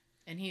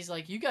 And he's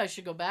like, you guys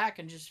should go back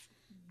and just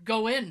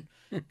go in.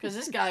 Because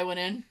this guy went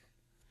in.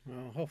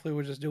 Well, hopefully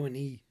we'll just do an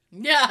E.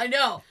 Yeah, I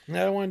know. I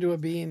don't want to do a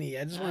B and E.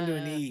 I just want to do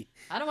an E.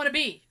 I don't want to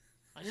be.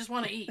 I just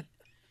want to eat.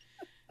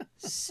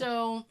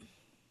 So,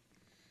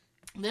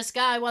 this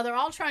guy, while they're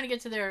all trying to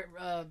get to their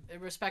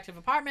respective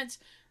apartments,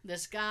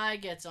 this guy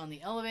gets on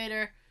the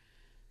elevator.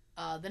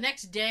 The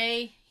next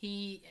day,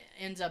 he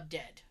ends up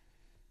dead.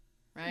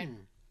 Right?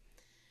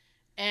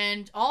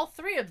 And all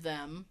three of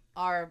them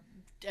are,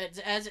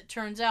 as it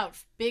turns out,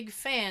 big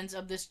fans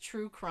of this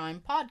true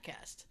crime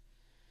podcast.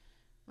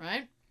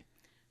 Right?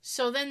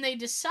 So then they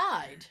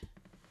decide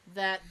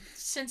that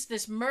since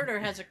this murder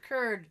has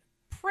occurred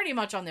pretty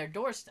much on their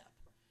doorstep,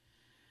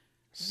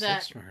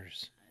 6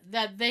 murders.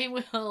 that they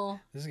will...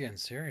 This is getting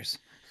serious.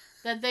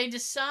 That they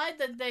decide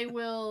that they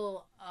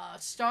will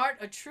start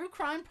a true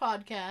crime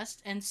podcast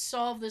and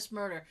solve this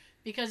murder.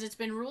 Because it's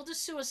been ruled a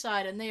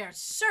suicide and they are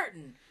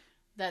certain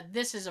that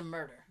this is a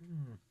murder.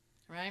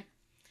 Right?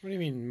 What do you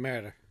mean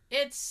murder?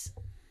 It's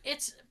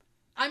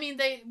I mean,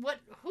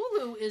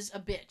 Hulu is a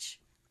bitch,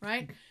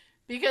 right?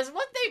 Because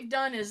what they've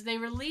done is they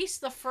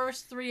released the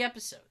first 3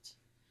 episodes.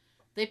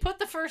 They put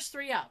the first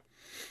 3 out,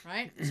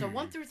 right? So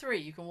 1 through 3,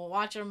 you can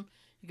watch them.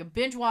 You can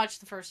binge watch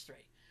the first 3.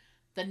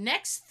 The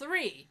next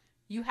 3,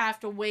 you have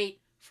to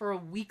wait for a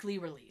weekly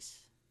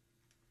release.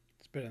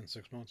 It's been in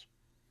 6 months.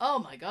 Oh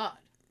my god.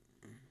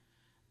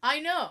 I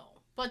know,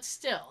 but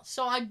still.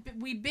 So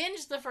we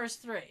binged the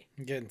first 3.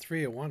 Getting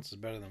 3 at once is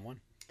better than 1.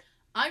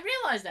 I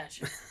realize that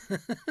shit.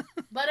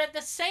 But at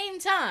the same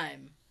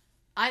time,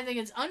 I think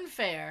it's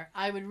unfair.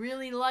 I would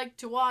really like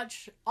to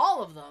watch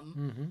all of them.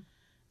 Mm-hmm.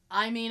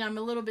 I mean, I'm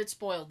a little bit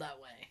spoiled that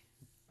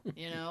way.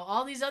 You know,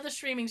 all these other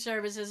streaming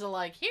services are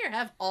like, here,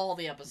 have all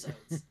the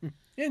episodes.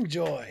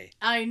 Enjoy.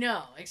 I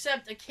know,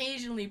 except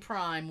occasionally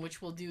Prime,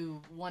 which will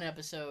do 1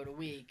 episode a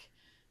week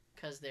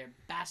because they're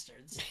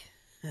bastards.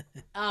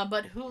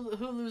 But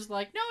Hulu's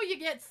like, no, you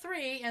get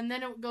 3, and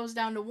then it goes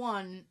down to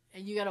 1,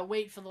 and you gotta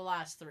wait for the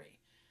last 3.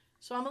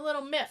 So I'm a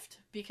little miffed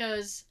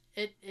because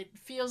it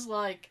feels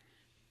like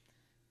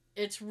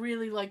it's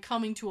really like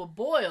coming to a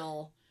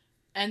boil,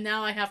 and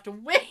now I have to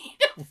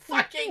wait a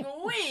fucking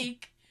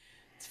week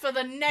for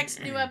the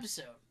next new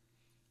episode.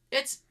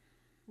 It's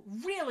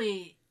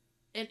really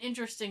an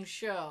interesting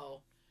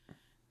show.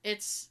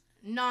 It's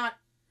not,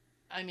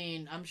 I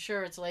mean, I'm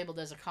sure it's labeled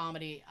as a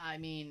comedy. I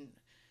mean,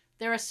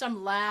 there are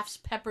some laughs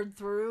peppered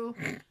through,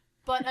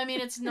 but I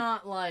mean, it's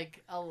not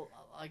like a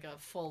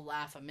full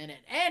laugh a minute.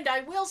 And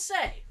I will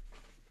say,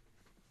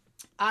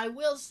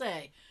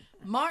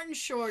 Martin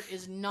Short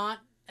is not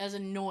as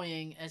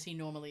annoying as he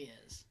normally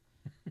is.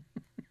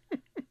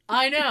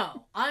 I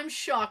know. I'm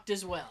shocked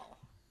as well.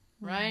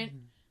 Right?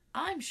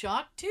 I'm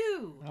shocked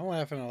too. I'm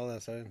laughing at all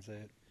this. I didn't say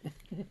it.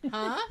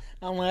 Huh?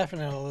 I'm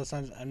laughing at all this.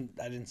 I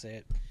didn't say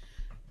it.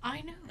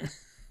 I know.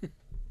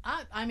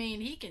 I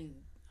mean, he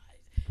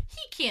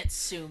can't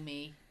sue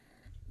me.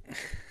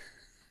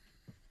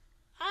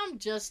 I'm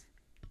just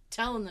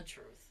telling the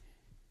truth.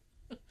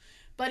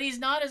 But he's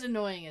not as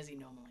annoying as he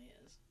normally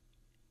is.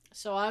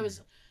 So I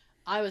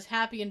was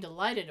happy and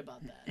delighted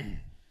about that.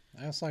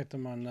 I just liked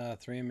him on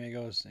Three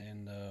Amigos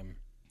and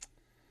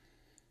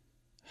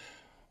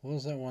what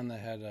was that one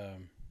that had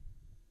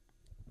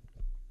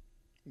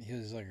he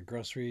was like a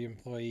grocery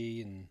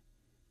employee and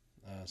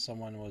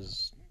someone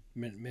was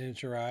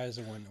miniaturized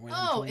and went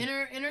Oh,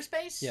 into Inner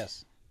Space?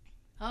 Yes.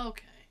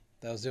 Okay.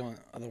 That was the only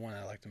other one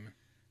I liked him in.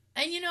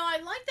 And you know,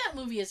 I liked that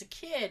movie as a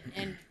kid,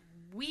 and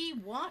we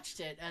watched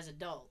it as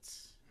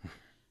adults,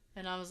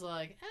 and I was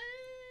like,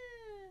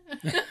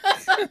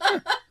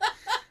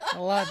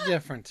 A lot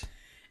different.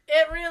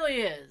 It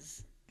really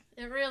is.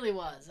 It really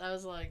was. I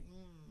was like,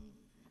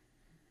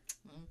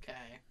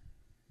 okay.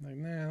 Like,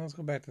 nah, let's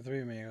go back to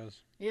Three Amigos.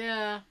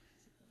 Yeah.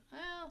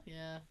 Well,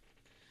 yeah.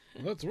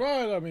 That's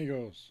right,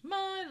 amigos.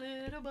 My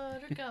little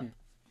buttercup.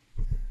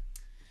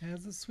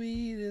 Has the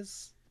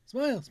sweetest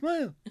smile,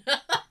 smile.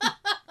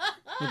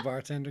 The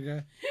bartender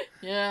guy.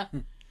 Yeah.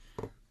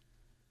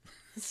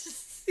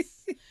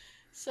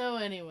 So,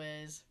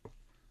 anyways,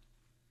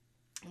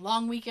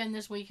 long weekend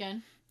this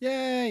weekend.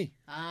 Yay!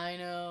 I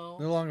know.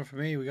 No longer for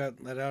me. We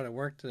got let out at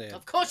work today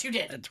Of course you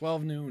did. at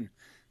 12 noon.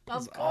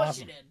 Of That's course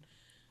awesome. you did.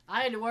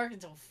 I had to work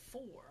until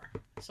 4,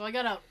 so I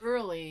got out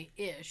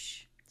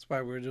early-ish. That's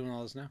why we're doing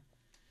all this now.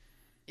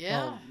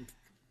 Yeah. Well,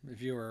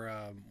 if you were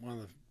one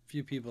of the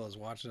few people that's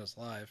watching us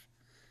live,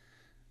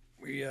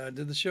 we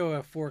did the show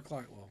at 4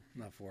 o'clock. Well,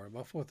 not 4,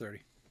 about 4:30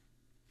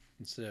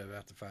 instead of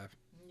after 5.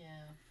 Yeah.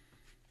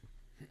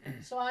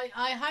 So I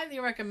highly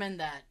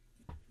recommend that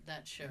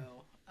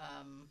show.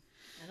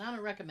 And I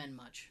don't recommend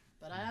much,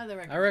 but I highly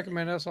recommend. I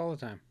recommend us all the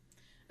time.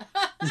 It.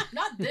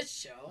 Not this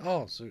show.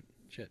 Oh, so,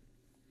 shit.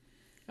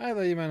 I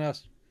thought you meant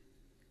us.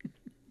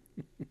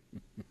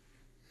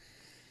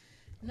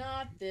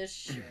 Not this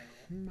show.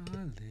 My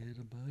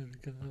little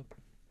buttercup.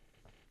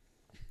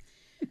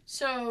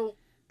 So,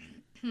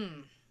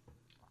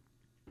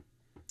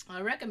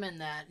 I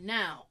recommend that.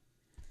 Now,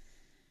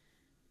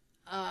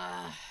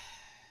 I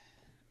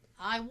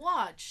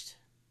watched,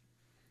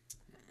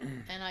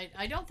 and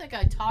I don't think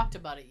I talked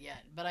about it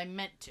yet, but I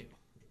meant to.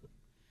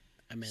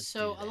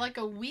 So, like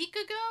a week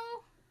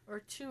ago or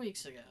 2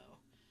 weeks ago,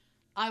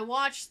 I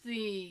watched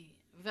the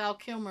Val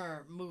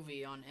Kilmer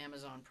movie on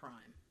Amazon Prime.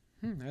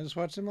 I just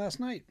watched him last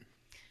night.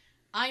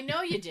 I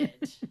know you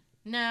did.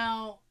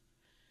 Now,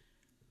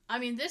 I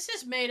mean, this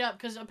is made up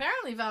because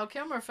apparently Val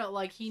Kilmer felt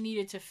like he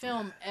needed to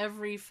film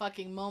every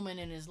fucking moment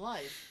in his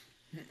life.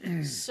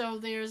 So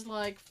there's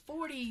like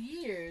 40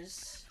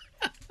 years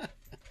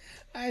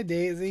Hi,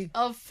 Daisy.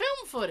 of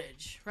film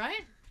footage,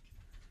 right?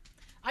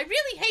 I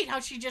really hate how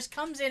she just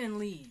comes in and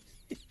leaves.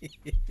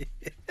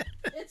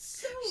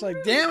 It's so It's like,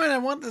 rude. damn it, I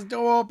want this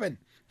door open.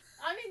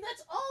 I mean,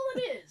 that's all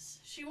it is.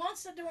 She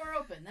wants the door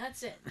open.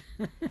 That's it.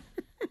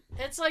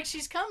 It's like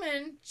she's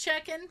coming,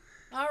 checking.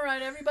 All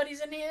right,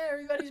 everybody's in here.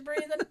 Everybody's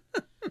breathing.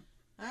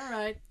 All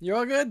right. You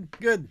all good?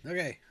 Good.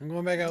 Okay, I'm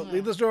going back out. No.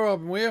 Leave this door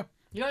open, will you?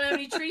 You don't have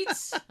any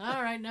treats?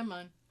 All right, never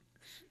mind.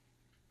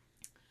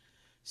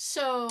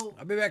 So,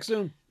 I'll be back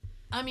soon.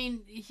 I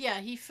mean, yeah,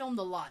 he filmed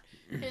a lot.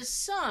 His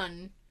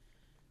son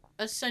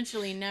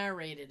essentially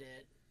narrated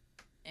it,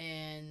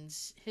 and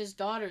his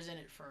daughter's in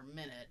it for a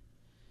minute.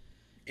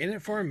 In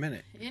it for a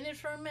minute.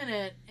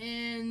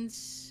 And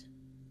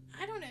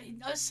I don't know.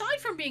 Aside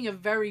from being a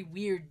very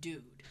weird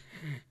dude,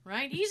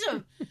 right? He's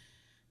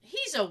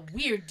a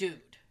weird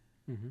dude,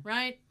 Mhm.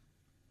 right?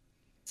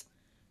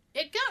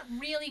 It got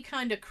really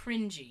kind of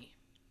cringy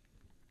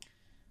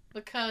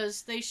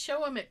because they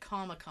show him at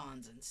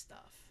Comic-Cons and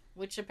stuff,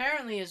 which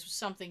apparently is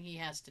something he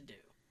has to do.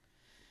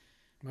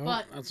 Well,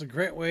 But- that's a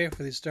great way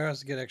for these stars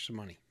to get extra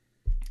money.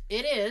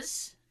 It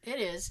is.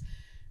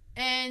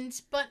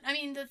 But I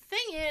mean, the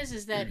thing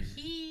is that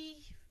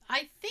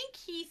I think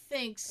he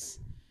thinks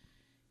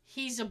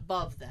he's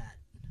above that.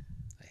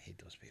 I hate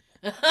those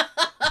people.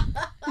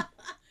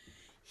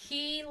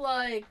 He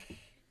like If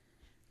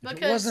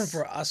because it wasn't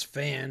for us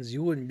fans,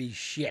 you wouldn't be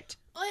shit.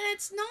 well,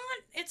 it's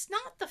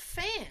not the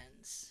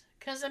fans,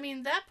 because I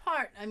mean that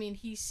part. I mean,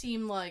 he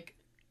seemed like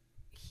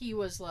he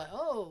was like,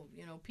 oh,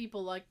 you know,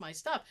 people like my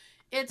stuff.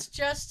 It's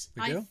just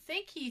We I do?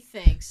 think he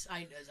thinks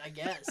I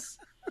guess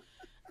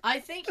I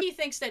think he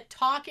thinks that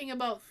talking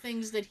about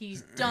things that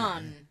he's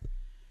done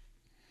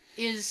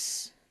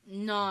is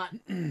not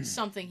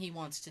something he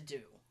wants to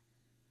do.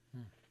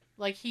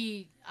 Like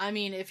I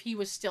mean, if he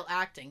was still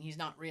acting, he's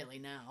not really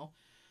now.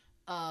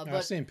 I've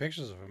But seen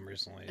pictures of him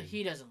recently.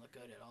 he doesn't look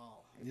good at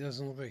all. He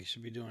doesn't look like he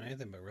should be doing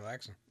anything but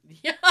relaxing.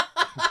 Yeah.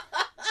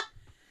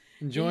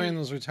 Enjoying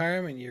those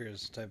retirement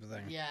years type of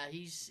thing. Yeah,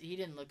 he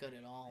didn't look good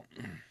at all.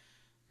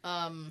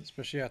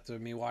 Especially after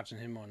me watching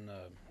him on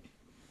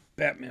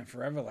Batman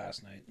Forever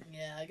last night.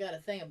 Yeah, I got a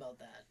thing about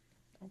that.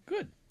 Oh,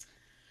 good.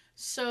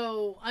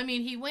 So, I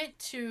mean, he went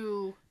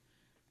to,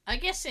 I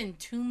guess in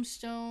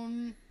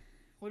Tombstone,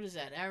 what is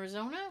that,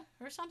 Arizona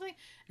or something?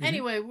 Mhm.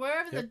 Anyway,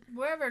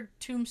 wherever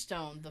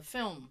Tombstone, the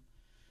film,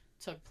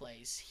 took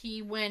place,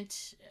 he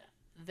went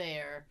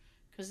there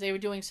because they were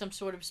doing some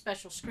sort of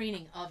special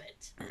screening of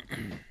it.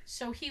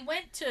 So he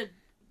went to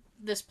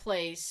this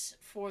place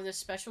for this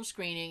special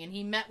screening, and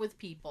he met with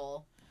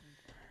people,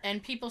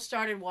 and people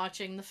started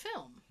watching the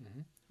film,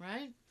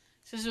 right?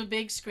 So this was a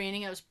big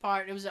screening. It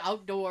was an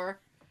outdoor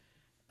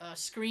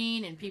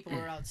screen, and people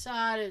were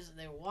outside as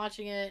they were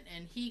watching it,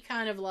 and he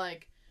kind of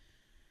like,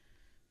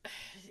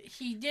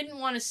 he didn't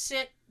want to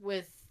sit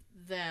with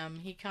them.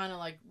 He kind of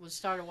like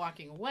started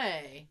walking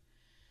away,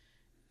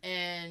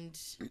 and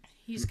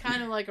he's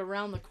kind of like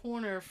around the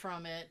corner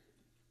from it,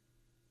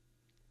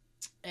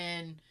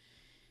 and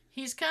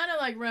he's kind of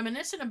like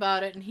reminiscent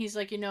about it, and he's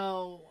like,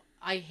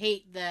 I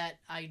hate that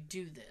I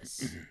do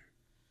this.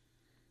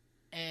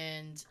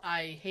 And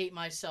I hate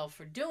myself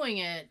for doing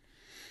it,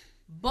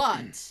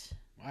 but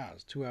Wow,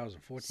 it's 2 hours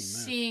and 14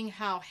 minutes. seeing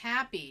how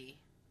happy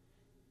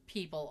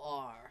people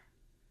are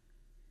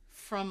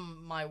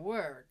from my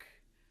work,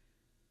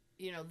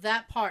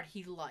 that part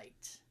he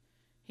liked.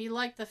 He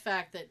liked the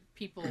fact that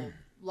people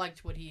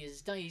liked what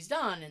he's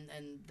done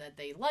and that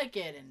they like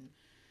it, and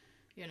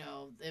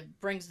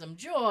it brings them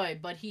joy,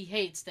 but he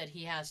hates that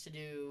he has to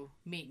do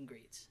meet and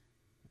greets.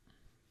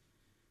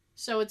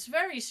 So it's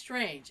very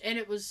strange.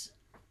 And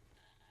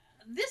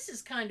this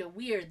is kind of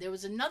weird. There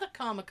was another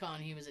Comic-Con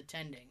he was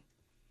attending,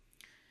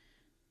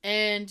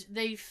 and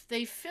they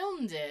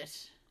filmed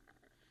it,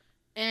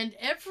 and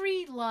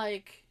every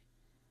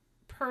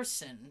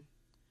person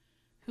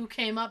who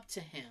came up to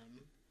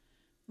him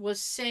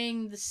was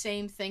saying the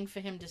same thing for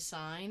him to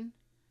sign.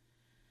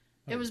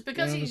 It was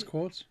because one of his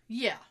quotes?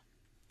 Yeah.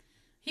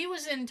 He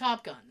was in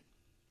Top Gun.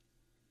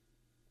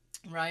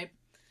 Right?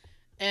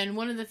 And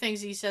one of the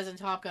things he says in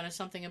Top Gun is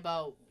something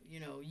about,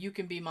 you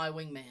can be my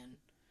wingman.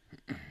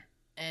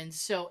 And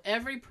so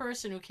every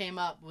person who came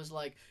up was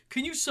like,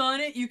 can you sign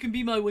it? You can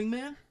be my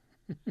wingman?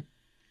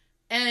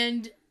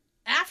 And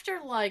after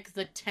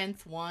the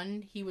 10th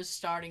one, he was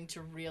starting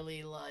to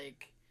really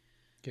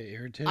get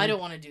irritated. I don't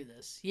want to do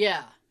this.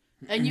 Yeah.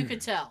 And you could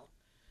tell.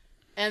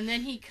 And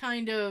then he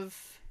kind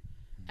of,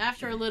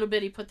 after a little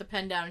bit, he put the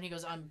pen down and he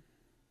goes, I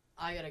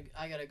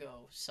gotta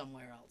go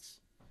somewhere else.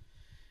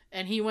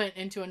 And he went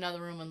into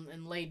another room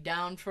and laid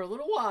down for a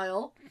little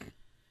while,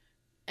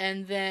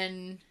 and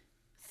then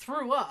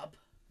threw up,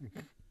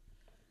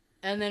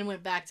 and then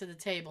went back to the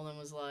table and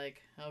was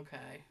like,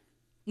 okay.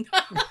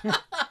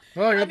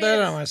 Well, I got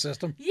that out of my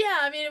system. Yeah,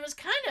 I mean, it was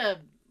kind of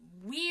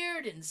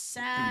weird and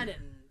sad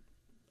and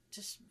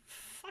just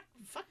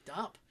fucked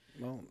up.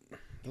 Well,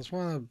 that's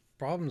one of the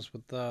problems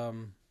with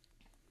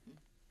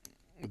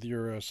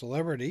your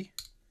celebrity.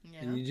 Yeah.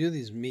 And you do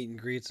these meet and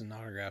greets and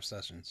autograph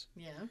sessions.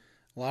 Yeah.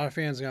 A lot of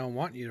fans are going to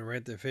want you to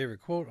write their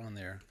favorite quote on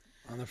their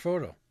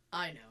photo.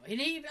 I know.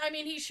 And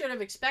he should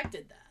have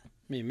expected that.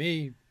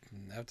 Me,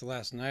 after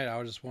last night,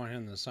 I just want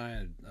him to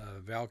sign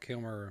Val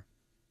Kilmer,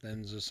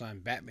 then just sign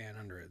Batman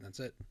under it, and that's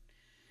it.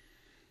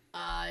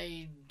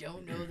 I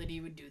don't know that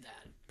he would do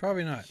that.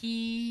 Probably not.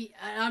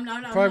 I'm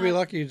Probably be not,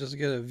 lucky to just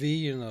get a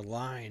V and a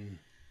line.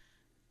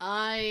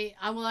 I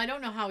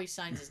don't know how he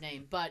signs his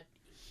name, but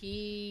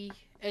he,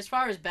 as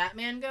far as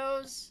Batman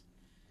goes,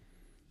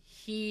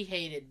 he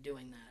hated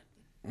doing that.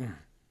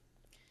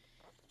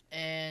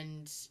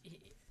 And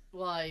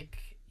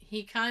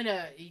he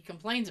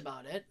complains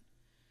about it.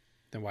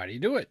 Then why do you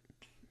do it?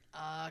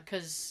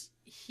 'Cause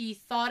he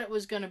thought it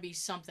was going to be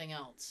something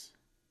else.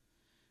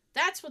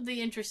 That's what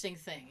the interesting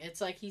thing.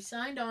 It's like he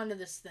signed on to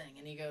this thing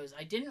and he goes,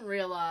 I didn't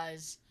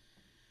realize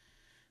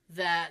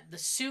that the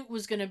suit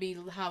was going to be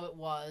how it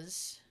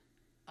was,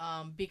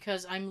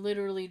 because I'm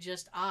literally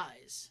just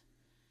eyes.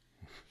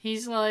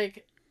 He's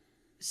like,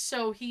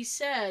 so he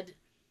said,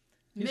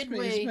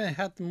 midway... He's been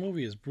half the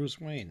movie as Bruce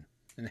Wayne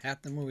and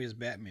half the movie as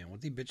Batman.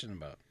 What's he bitching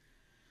about?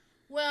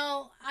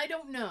 Well, I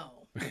don't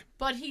know.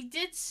 But he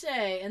did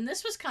say, and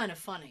this was kind of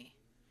funny,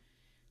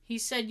 he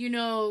said,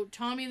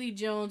 Tommy Lee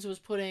Jones was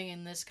putting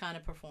in this kind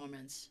of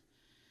performance,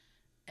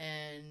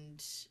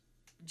 and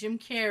Jim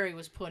Carrey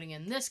was putting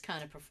in this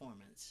kind of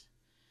performance.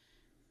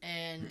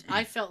 And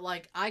I felt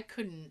like I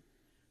couldn't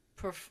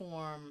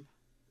perform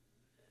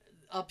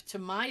up to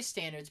my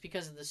standards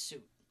because of the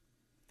suit.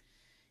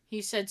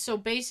 He said, so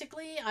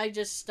basically, I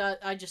just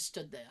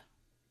stood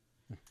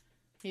there.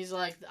 He's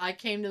like, I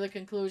came to the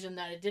conclusion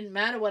that it didn't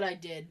matter what I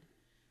did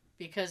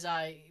because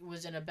I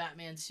was in a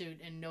Batman suit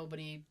and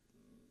nobody,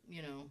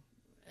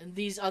 and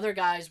these other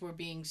guys were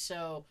being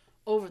so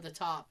over the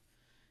top.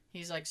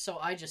 He's like, so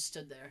I just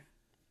stood there.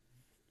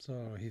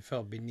 So he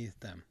felt beneath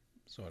them,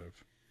 sort of.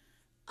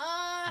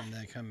 And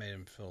that kind of made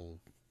him feel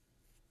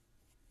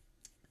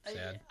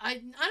sad. I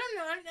don't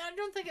know. I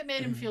don't think it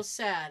made him feel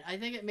sad. I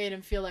think it made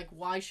him feel like,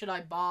 why should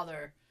I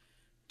bother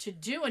to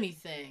do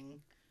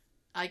anything?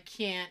 I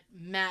can't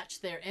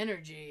match their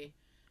energy.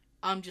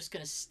 I'm just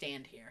going to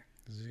stand here.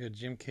 He's got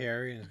Jim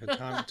Carrey and he's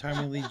got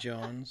Tommy Lee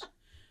Jones.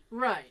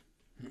 Right.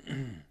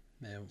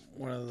 And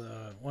one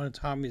of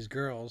Tommy's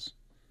girls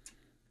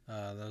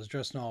that was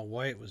dressed in all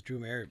white was Drew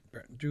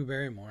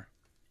Barrymore.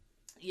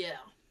 Yeah.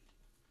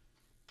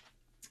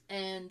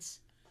 And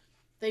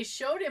they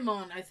showed him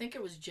on, I think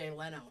it was Jay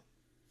Leno.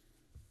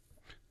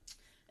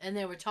 And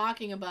they were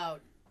talking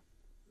about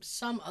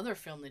some other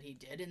film that he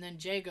did. And then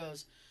Jay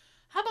goes,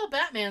 how about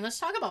Batman? Let's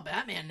talk about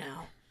Batman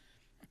now.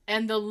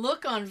 And the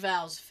look on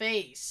Val's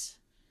face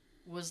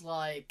was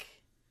like,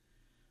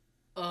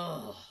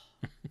 ugh.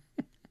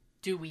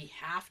 Do we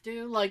have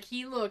to? Like,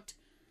 he looked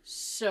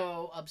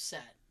so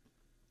upset.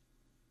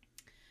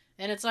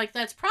 And it's like,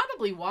 that's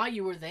probably why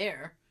you were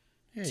there.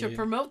 Yeah, to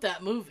promote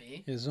that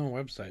movie. His own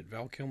website,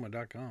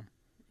 valkilmer.com.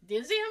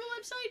 Does he have a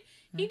website?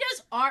 He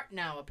does art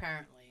now,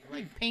 apparently.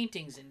 Like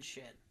paintings and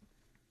shit.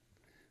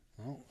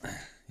 Well,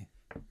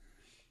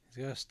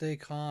 he's got to stay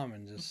calm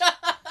and just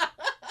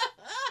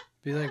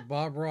Be like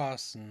Bob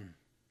Ross and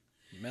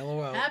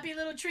mellow out. Happy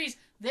little trees.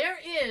 There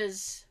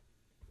is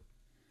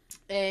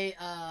a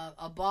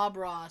Bob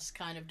Ross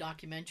kind of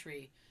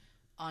documentary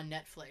on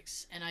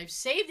Netflix, and I've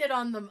saved it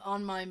on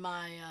my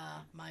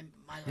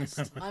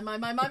list. My.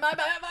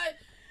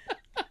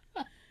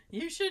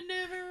 You should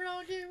never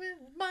argue with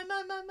my.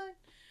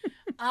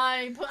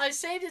 I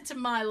saved it to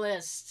my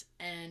list,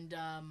 and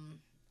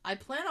I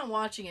plan on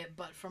watching it.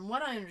 But from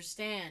what I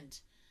understand,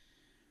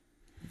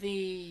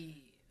 the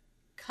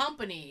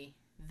company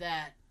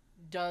that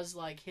does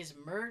like his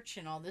merch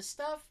and all this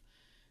stuff,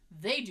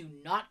 they do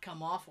not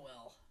come off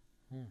well.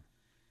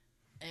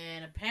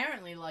 And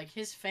apparently, like,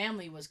 his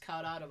family was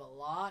cut out of a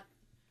lot,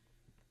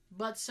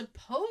 but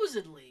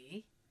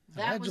supposedly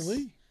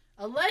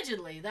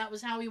allegedly that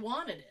was how he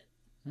wanted it.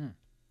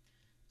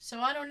 So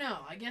I don't know.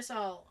 I guess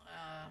I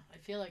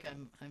feel like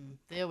I'm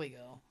there we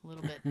go a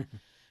little bit,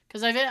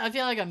 because I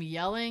feel like I'm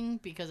yelling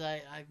because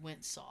I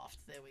went soft.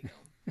 There we go.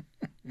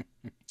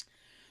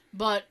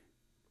 But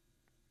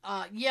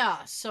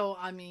yeah. So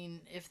I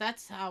mean, if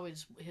that's how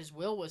his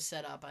will was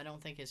set up, I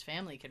don't think his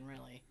family can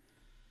really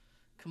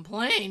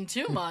complain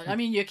too much. I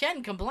mean, you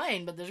can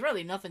complain, but there's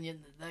really nothing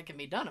that can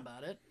be done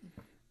about it.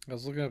 I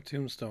was looking up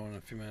Tombstone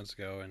a few minutes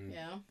ago, and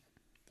yeah,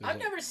 I've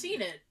never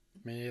seen it.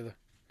 Me either.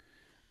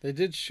 They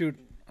did shoot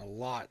a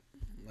lot,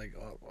 like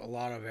a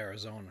lot of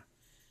Arizona.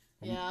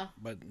 Yeah,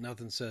 but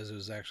nothing says it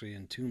was actually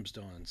in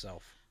Tombstone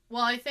itself.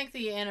 Well, I think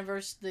the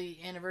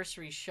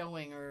anniversary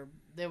showing, or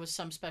there was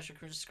some special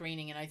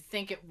screening, and I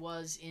think it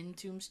was in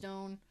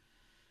Tombstone,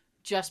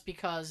 just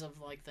because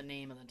of like the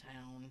name of the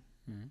town.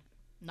 Mm-hmm.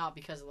 Not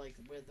because of like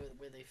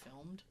where they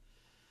filmed.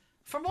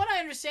 From what I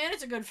understand,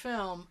 it's a good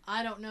film.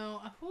 I don't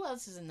know who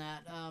else is in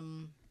that.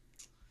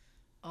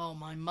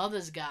 My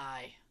mother's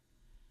guy.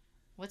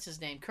 What's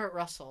his name? Kurt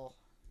Russell.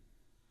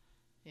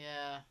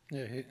 Yeah.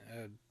 Yeah, he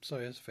saw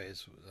his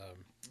face.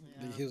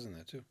 He was in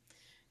that too.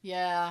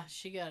 Yeah,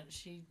 she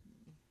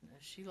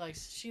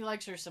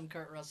likes her some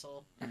Kurt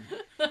Russell.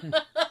 You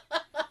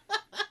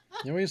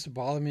know what used to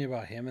bother me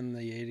about him in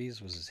the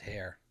 80s was his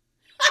hair.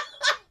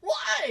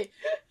 Why?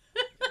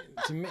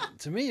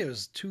 To me, it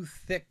was too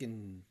thick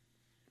and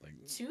like.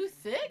 Too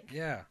thick?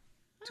 Yeah,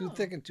 too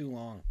thick and too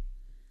long.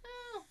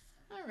 Oh,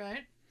 all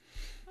right,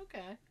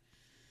 okay.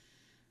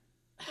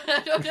 I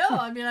don't know.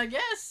 I mean, I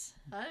guess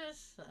right.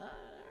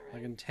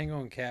 Like in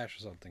Tango and Cash or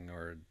something,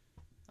 or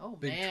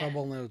Big man.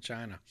 Trouble in Little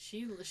China.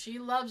 She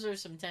loves her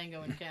some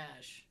Tango and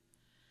Cash.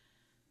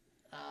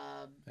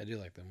 I do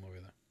like that movie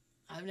though.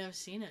 I've never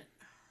seen it.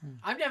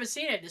 I've never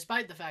seen it,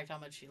 despite the fact how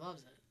much she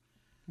loves it.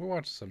 We'll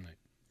watch it some night.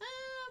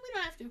 We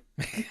don't have to.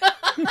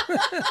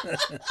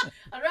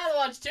 I'd rather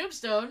watch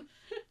Tombstone.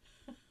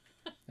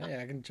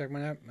 Hey, I can check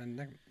my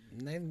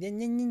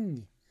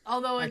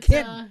Although I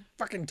can't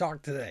fucking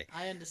talk today.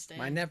 I understand.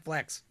 My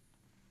Netflix.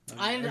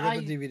 I got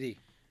the DVD.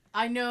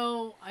 I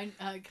know. I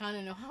kind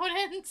of know how it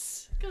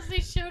ends because they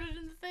showed it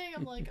in the thing.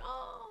 I'm like,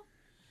 oh.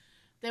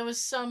 There's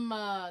some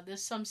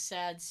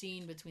sad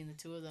scene between the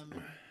two of them.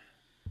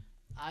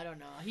 I don't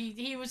know.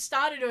 He was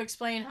started to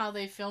explain how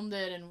they filmed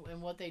it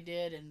and what they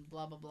did and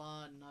blah blah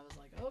blah, and I was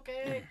like,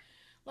 okay,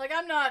 like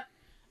I'm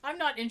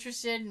not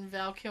interested in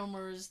Val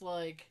Kilmer's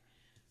like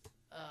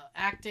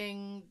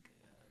acting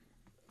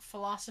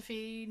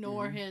philosophy,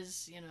 nor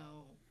his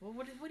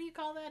what do you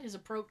call that? His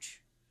approach.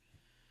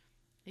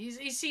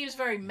 He seems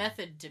very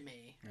method to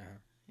me.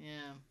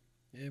 Yeah.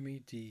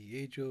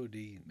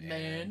 METHOD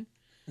man.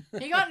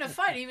 He got in a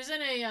fight. He was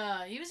in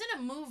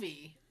a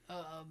movie.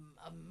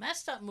 A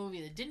messed up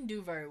movie that didn't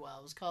do very well.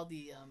 It was called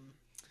the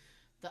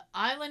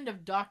Island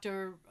of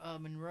Dr.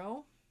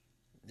 Monroe.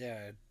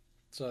 Yeah, I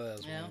saw that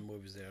as one of the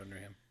movies there under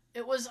him.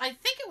 I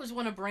think it was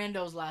one of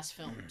Brando's last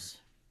films,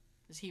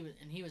 because he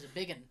was a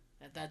big one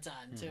at that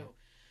time too.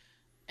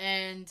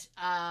 And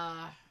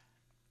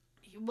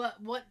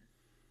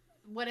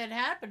what had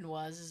happened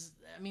was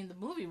the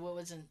movie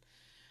wasn't.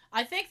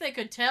 I think they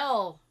could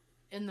tell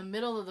in the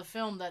middle of the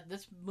film that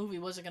this movie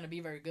wasn't going to be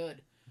very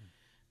good.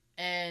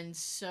 And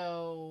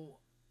so,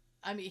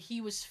 he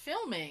was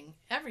filming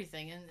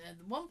everything, and at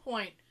one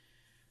point,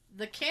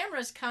 the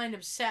camera's kind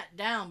of sat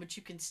down, but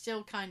you can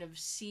still kind of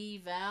see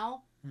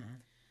Val.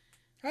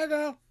 Hi,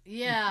 Val.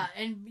 Yeah,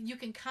 and you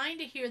can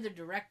kind of hear the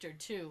director,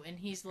 too, and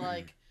he's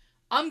like,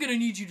 I'm going to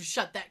need you to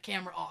shut that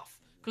camera off,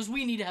 because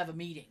we need to have a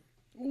meeting.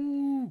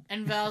 Ooh.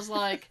 And Val's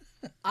like,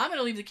 I'm going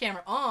to leave the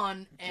camera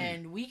on,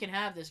 and we can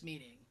have this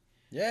meeting.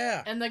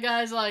 Yeah. And the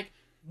guy's like,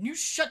 you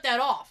shut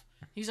that off.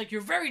 He's like, you're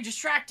very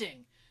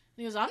distracting.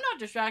 He goes, I'm not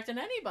distracting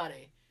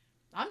anybody.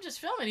 I'm just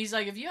filming. He's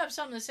like, if you have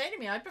something to say to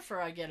me, I prefer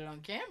I get it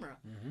on camera.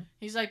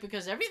 He's like,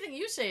 because everything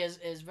you say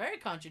is very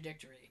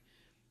contradictory.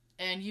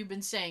 And you've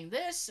been saying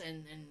this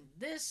and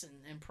this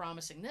and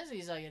promising this.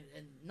 He's like,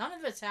 and none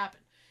of it's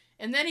happened.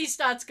 And then he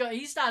starts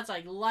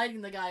like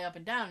lighting the guy up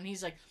and down. And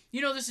he's like,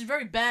 this is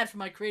very bad for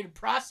my creative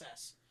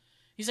process.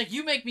 He's like,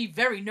 you make me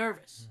very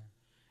nervous.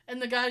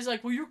 And the guy's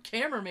like, well, your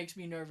camera makes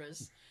me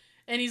nervous.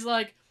 And he's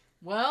like,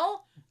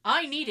 well,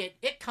 I need it.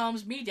 It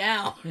calms me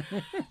down.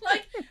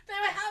 Like, they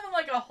were having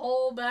like a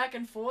whole back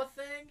and forth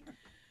thing.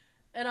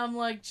 And I'm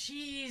like,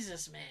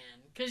 Jesus, man.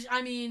 Because,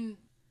 I mean,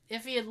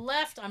 if he had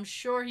left, I'm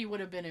sure he would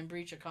have been in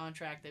breach of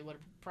contract. They would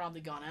have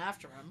probably gone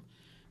after him.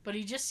 But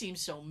he just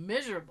seems so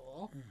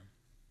miserable.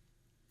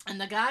 And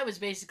the guy was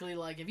basically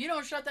like, if you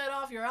don't shut that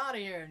off, you're out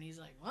of here. And he's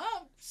like,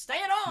 well, stay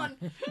it on.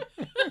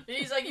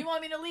 He's like, you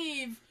want me to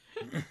leave?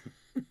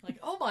 Like,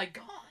 oh my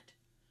God.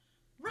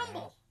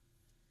 Rumble.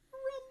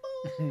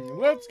 Rumble.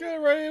 Let's get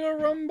ready to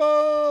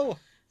rumble.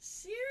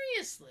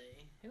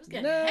 Seriously. It was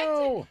getting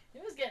hectic.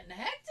 It was getting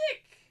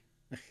hectic.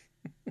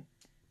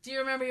 Do you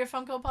remember your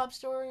Funko Pop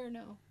story or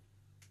no?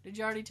 Did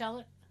you already tell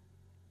it?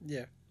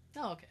 Yeah.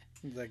 Oh, okay.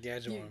 That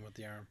gadget one with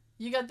the arm.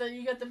 You got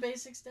the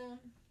basics down?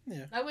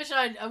 Yeah. I wish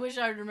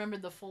I'd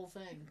remembered the full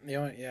thing.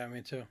 Yeah,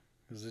 me too.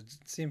 Because it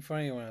seemed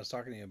funny when I was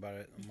talking to you about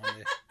it on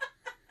Monday.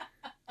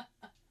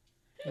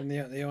 And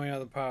the only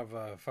other part of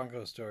a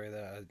Funko story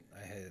that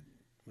I had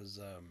was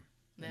a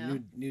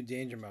new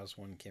Danger Mouse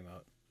one came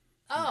out.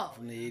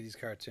 From the 80s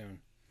cartoon.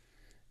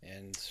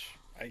 And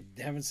I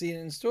haven't seen it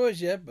in stores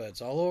yet, but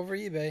it's all over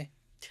eBay.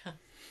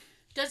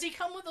 Does he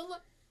come with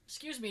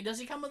Does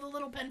he come with a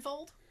little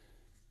penfold?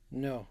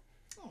 No.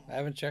 Oh. I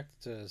haven't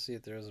checked to see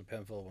if there is a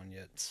penfold one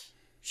yet.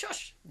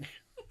 Shush.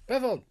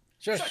 Penfold!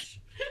 Shush! Shush.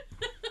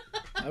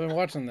 I've been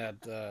watching that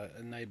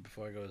at night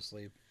before I go to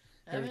sleep.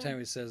 Every time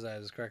he says that, I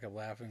just crack up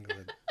laughing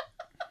because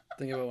I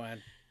think about when I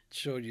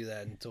showed you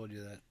that and told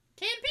you that.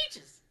 Canned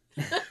peaches.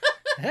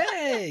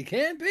 Hey,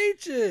 canned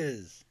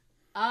peaches!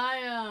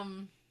 I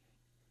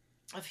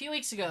a few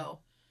weeks ago,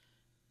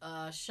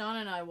 Sean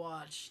and I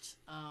watched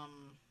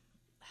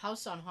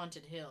House on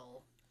Haunted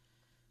Hill,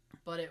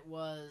 but it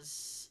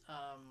was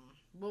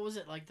what was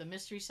it, like the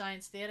Mystery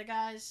Science Theater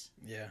guys?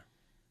 Yeah.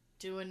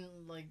 Doing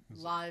like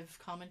live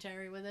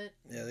commentary with it.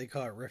 Yeah, they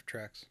call it riff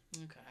tracks.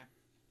 Okay.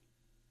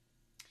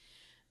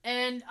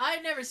 And I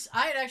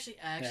had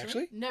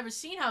actually never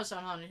seen House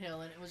on Haunted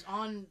Hill, and it was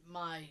on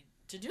my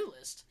to-do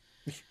list.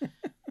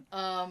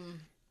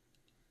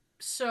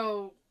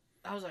 So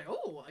I was like,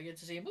 oh, I get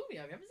to see a movie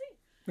I've never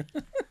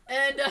seen.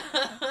 And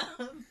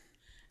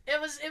it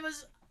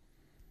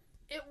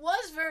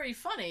was very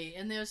funny,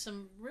 and there was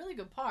some really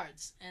good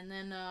parts. And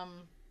then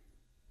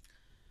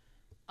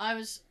I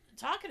was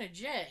talking to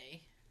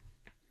Jay,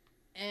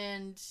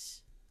 and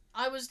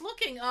I was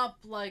looking up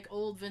like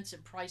old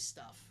Vincent Price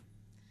stuff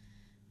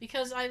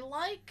because I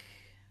like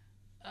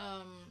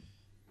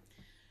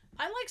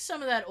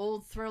some of that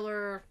old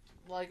thriller,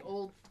 like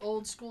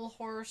old school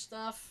horror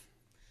stuff.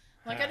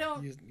 Like I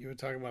don't. You were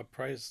talking about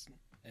Price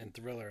and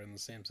thriller in the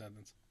same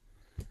sentence.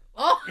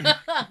 Oh,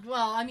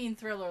 well, I mean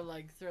thriller,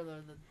 like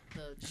thriller,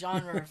 the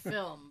genre of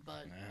film,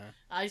 but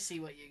I see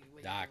what you.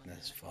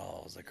 Darkness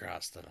falls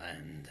across the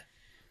land.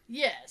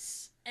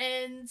 Yes,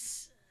 and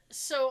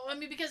so I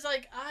mean because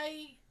like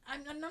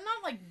I'm not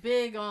like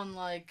big on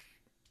like,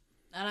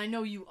 and I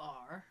know you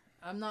are.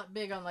 I'm not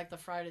big on like the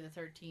Friday the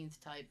 13th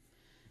type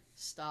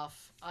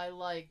stuff. I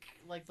like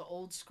the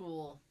old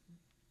school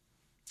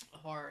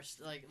horror,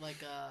 like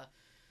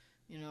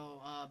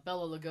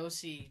Bela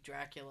Lugosi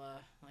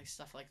Dracula, like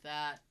stuff like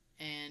that.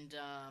 And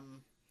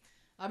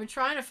I've been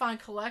trying to find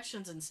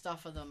collections and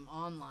stuff of them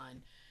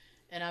online,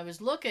 and I was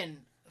looking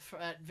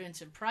at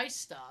Vincent Price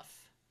stuff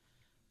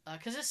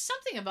because there's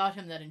something about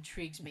him that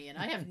intrigues me, and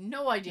I have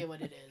no idea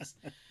what it is.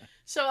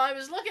 So I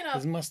was looking up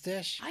his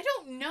mustache. I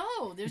don't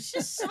know. There's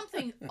just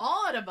something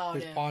odd about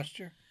his him.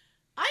 posture.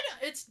 I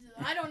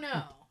don't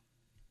know.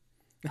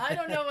 I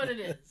don't know what it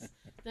is.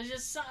 There's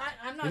just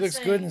I'm not. He looks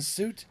saying, good in a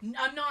suit.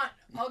 I'm not.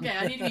 Okay,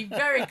 I need to be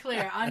very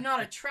clear. I'm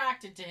not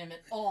attracted to him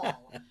at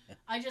all.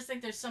 I just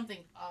think there's something.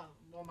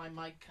 Well, my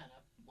mic kind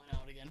of went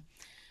out again.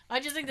 I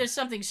just think there's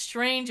something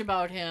strange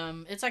about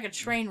him. It's like a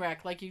train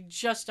wreck. Like you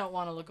just don't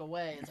want to look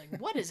away. It's like,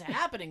 what is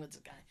happening with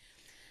this guy?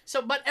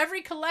 So, but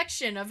every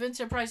collection of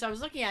Vincent Price I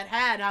was looking at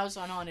had House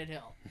on Haunted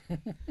Hill,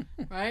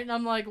 right? And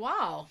I'm like,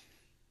 wow,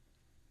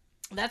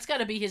 that's got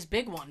to be his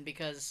big one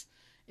because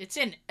it's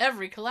in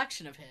every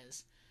collection of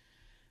his.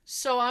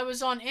 So I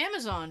was on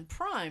Amazon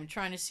Prime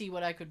trying to see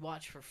what I could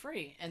watch for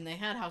free, and they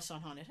had House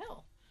on Haunted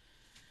Hill.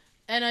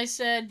 And I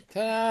said,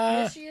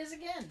 Ta-da! here she is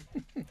again.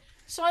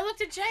 So I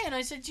looked at Jay and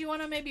I said, do you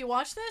want to maybe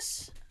watch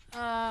this?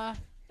 Oh,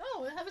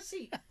 have a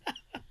seat.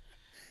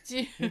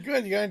 You're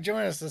good. You're going to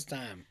join us this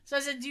time. So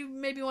I said, do you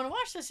maybe want to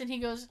watch this? And he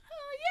goes,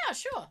 oh, yeah,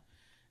 sure.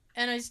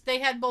 And they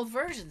had both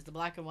versions, the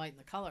black and white and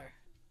the color.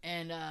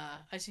 And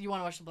I said, you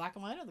want to watch the black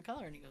and white or the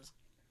color? And he goes,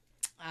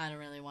 I don't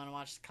really want to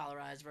watch the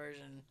colorized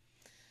version.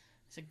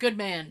 I said, good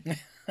man.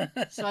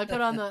 So I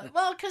put on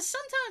because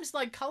sometimes,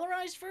 like,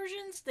 colorized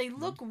versions, they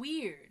look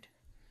weird.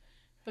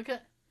 Because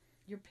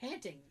you're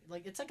panting.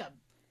 Like, it's like a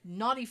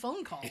naughty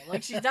phone call.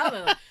 Like, she's down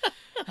there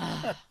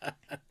like,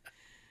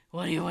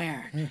 what are you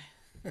wearing?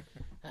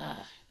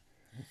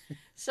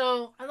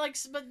 So I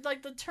but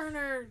the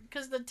Turner,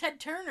 because the Ted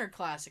Turner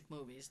classic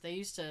movies, they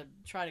used to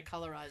try to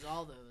colorize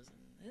all those,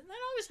 and that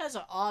always has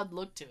an odd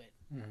look to it.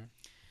 Mm-hmm.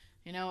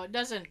 You know, it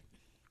doesn't.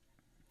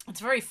 It's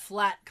very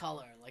flat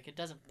color, like it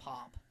doesn't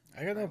pop.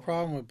 I got no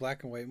problem with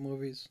black and white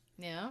movies.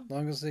 Yeah. As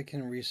long as they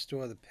can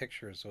restore the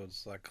picture so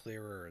it's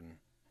clearer and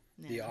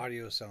the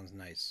audio sounds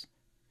nice.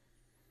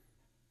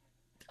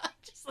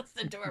 Just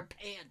listen to her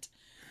pant.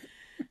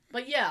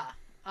 But yeah,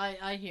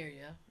 I hear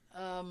you.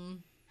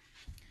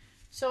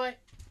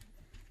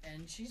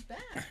 And she's back.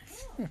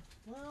 Oh,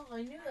 well,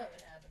 I knew that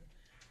would happen.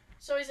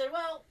 So he said,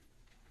 well,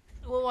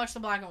 we'll watch the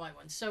black and white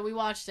one. So we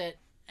watched it,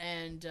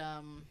 and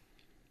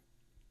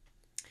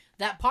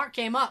that part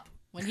came up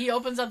when he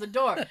opens up the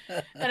door.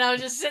 And I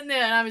was just sitting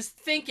there, and I was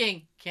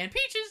thinking, canned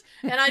peaches.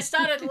 And I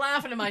started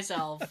laughing to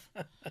myself.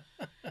 I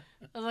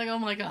was like, oh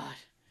my God.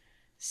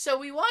 So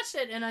we watched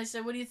it, and I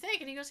said, what do you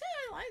think? And he goes,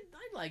 yeah,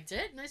 I liked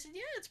it. And I said,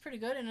 yeah, it's pretty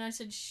good. And I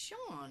said,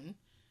 Sean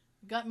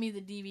got me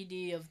the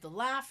DVD of the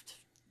Laughed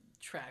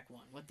track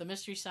one with the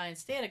Mystery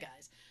Science Theater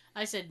guys.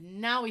 I said,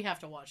 now we have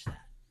to watch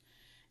that.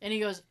 And he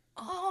goes,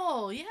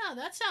 oh, yeah,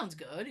 that sounds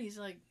good. He's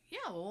like,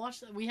 yeah, we'll watch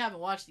that. We haven't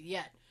watched it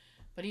yet,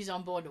 but he's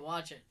on board to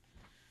watch it.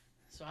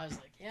 So I was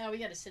like, yeah, we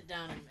got to sit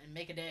down and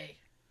make a day.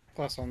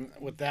 Plus,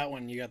 with that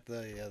one, you got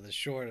the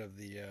short of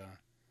the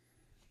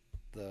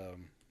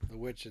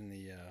witch in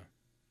the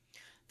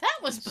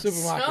that was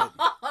supermarket.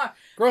 bizarre.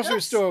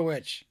 Grocery store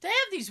witch. They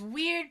have these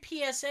weird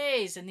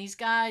PSAs, and these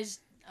guys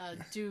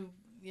do,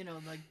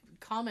 like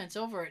comments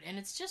over it, and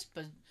it's just,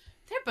 they're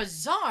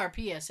bizarre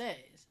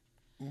PSAs.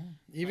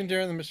 Even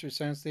during the Mystery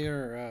Science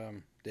Theater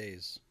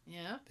days,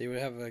 Yeah. they would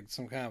have like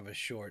some kind of a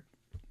short,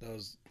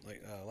 those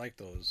like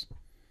those,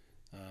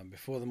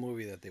 before the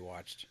movie that they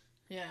watched.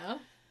 Yeah.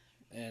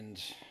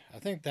 And I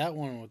think that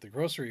one with the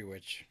grocery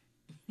witch,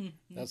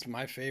 that's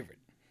my favorite.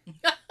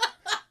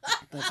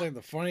 That's like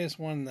the funniest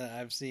one that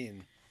I've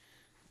seen.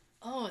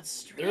 Oh, it's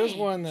strange. There is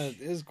one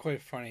that is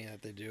quite funny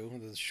that they do.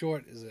 The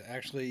short is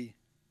actually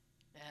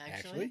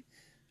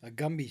a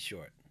Gumby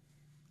short.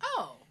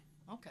 Oh,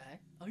 okay.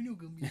 I know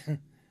Gumby.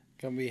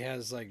 Gumby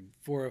has like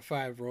 4 or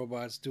 5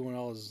 robots doing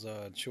all his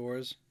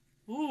chores.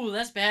 Ooh,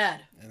 that's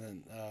bad. And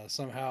then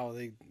somehow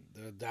the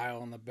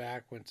dial on the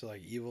back went to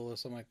like evil or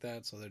something like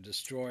that. So they're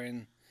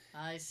destroying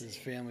I see. his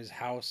family's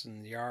house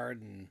and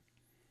yard and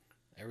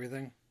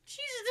everything.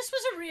 Jesus, this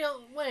was a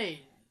real... Wait,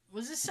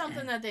 was this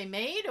something that they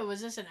made, or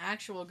was this an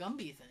actual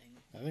Gumby thing?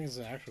 I think it's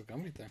an actual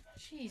Gumby thing.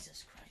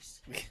 Jesus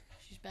Christ.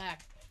 She's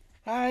back.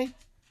 Hi.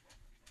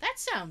 That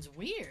sounds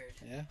weird.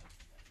 Yeah.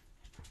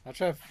 I'll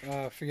try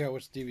to figure out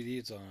which DVD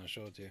it's on and I'll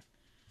show it to you.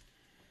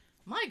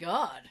 My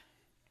God.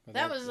 But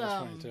That was,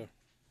 that's funny too.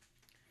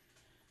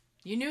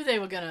 You knew they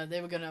were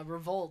gonna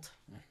revolt.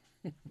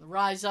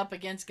 Rise up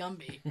against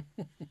Gumby.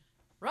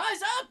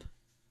 Rise up!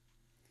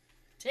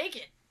 Take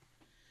it.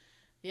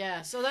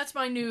 Yeah, so that's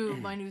my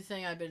new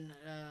thing. I've been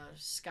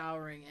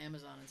scouring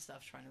Amazon and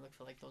stuff, trying to look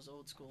for like those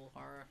old school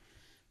horror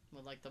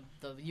with like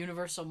the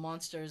Universal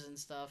monsters and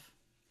stuff.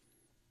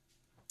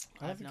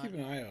 I'll have to keep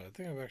an eye out. I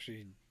think I've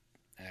actually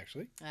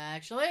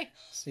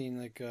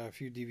seen like a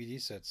few DVD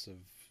sets of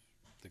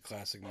the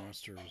classic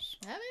monsters.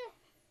 Have you?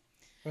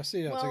 If I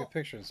see it, I'll Well- take a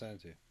picture and send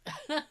it to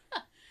you.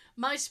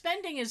 My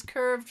spending is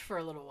curved for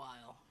a little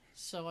while,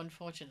 so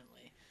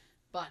unfortunately,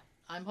 but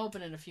I'm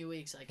hoping in a few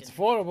weeks I can. It's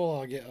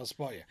affordable. I'll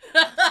spot you.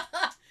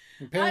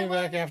 You pay I me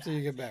back will- after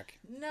you get back.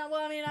 No,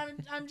 well, I mean,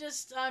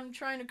 I'm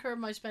trying to curb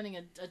my spending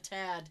a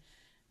tad,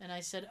 and I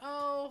said,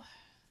 oh,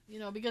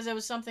 because it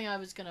was something I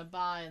was gonna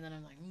buy, and then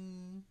I'm like,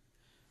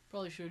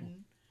 probably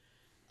shouldn't.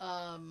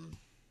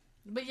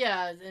 But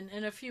yeah,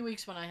 in a few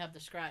weeks when I have the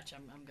scratch,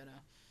 I'm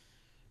gonna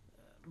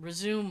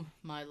resume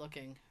my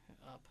looking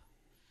up.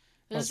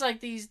 It's like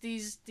these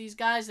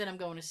guys that I'm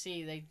going to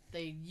see.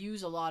 They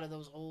use a lot of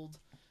those old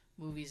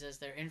movies as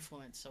their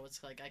influence, so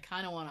it's like I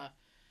kind of want to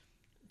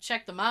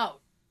check them out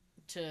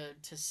to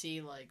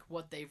see like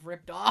what they've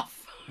ripped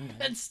off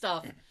and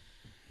stuff.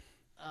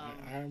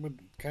 I would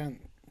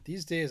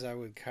these days.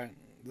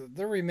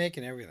 They're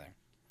remaking everything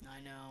I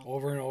know.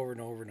 over and over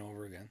and over and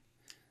over again.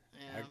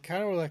 Yeah. I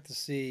kind of would like to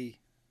see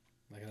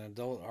like an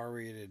adult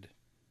R-rated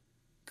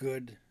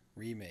good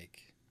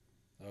remake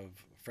of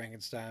a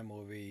Frankenstein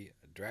movie,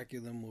 a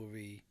Dracula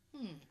movie,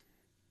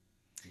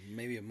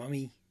 maybe a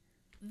Mummy.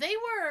 They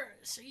were,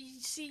 so you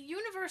see,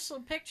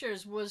 Universal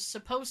Pictures was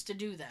supposed to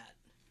do that.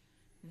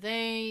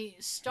 They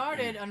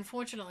started,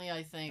 unfortunately,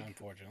 I think.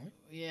 Unfortunately.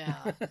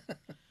 Yeah.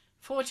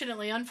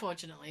 Fortunately,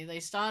 unfortunately,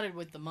 they started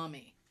with The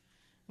Mummy,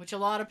 which a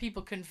lot of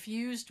people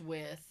confused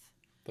with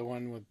The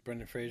one with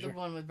Brendan Fraser. the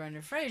one with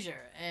Brendan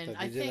Fraser. And That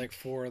they I did think, like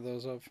 4 of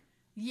those of.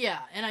 yeah,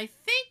 and I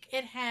think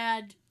it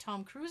had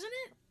Tom Cruise in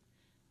it.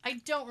 I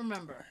don't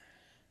remember.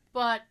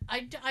 But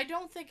I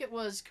don't think it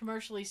was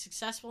commercially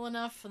successful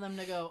enough for them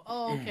to go,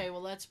 oh, okay,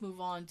 well, let's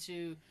move on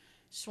to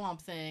Swamp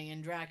Thing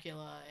and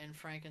Dracula and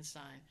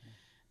Frankenstein.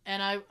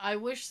 And I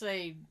wish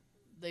they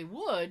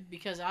would,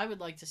 because I would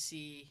like to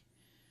see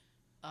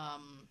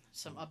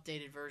some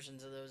updated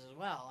versions of those as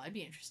well. I'd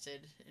be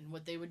interested in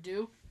what they would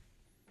do.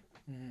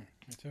 Me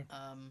too.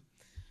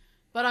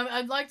 But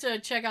I'd like to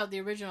check out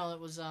the original. It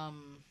was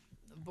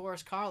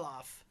Boris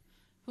Karloff,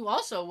 who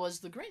also was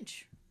the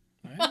Grinch.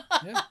 Right?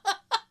 Yeah.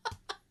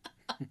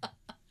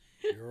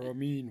 You're a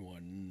mean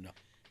one,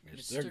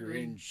 Mr.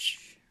 Grinch.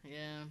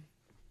 Yeah.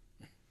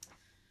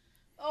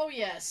 Oh,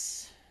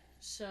 yes.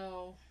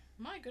 So,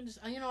 my goodness.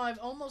 I've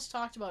almost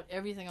talked about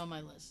everything on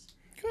my list.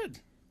 Good.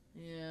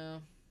 Yeah.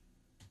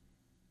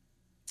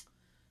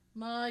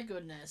 My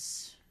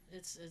goodness.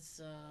 It's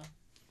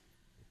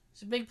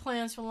big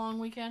plans for a long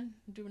weekend?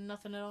 Doing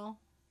nothing at all?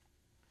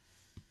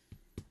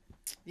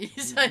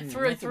 Yes, I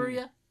threw it through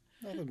you.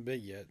 Nothing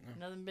big yet.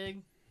 No. Nothing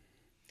big.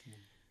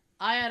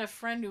 I had a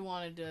friend who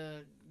wanted to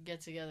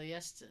get together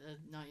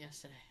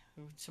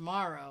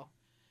tomorrow,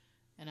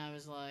 and I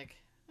was like,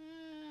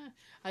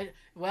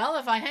 well,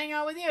 if I hang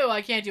out with you,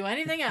 I can't do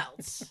anything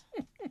else,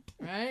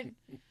 right?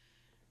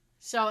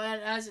 So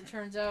as it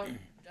turns out,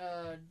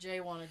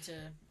 Jay wanted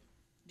to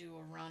do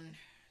a run,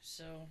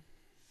 so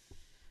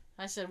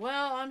I said,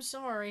 well, I'm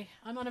sorry,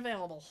 I'm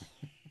unavailable.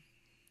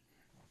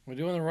 We're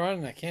doing a run,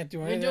 and I can't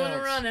do anything else. We're doing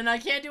a run, and I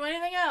can't do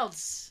anything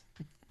else.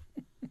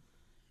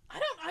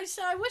 I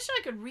said, I wish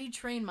I could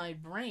retrain my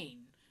brain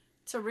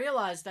to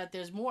realize that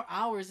there's more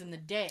hours in the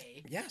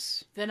day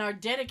Yes. than are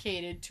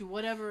dedicated to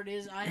whatever it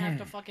is I have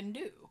to fucking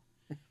do.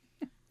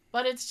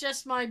 But it's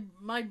just my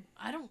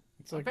I don't.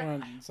 It's like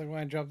when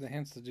I dropped the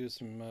hints to do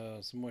some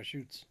more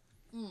shoots.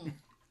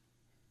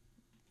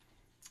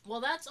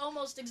 Well, that's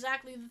almost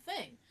exactly the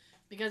thing,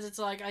 because it's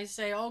like I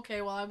say,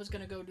 okay, well, I was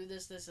gonna go do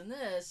this, this, and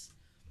this,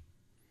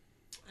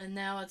 and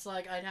now it's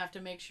like I'd have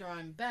to make sure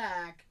I'm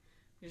back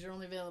because you're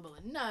only available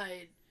at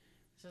night.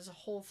 So there's a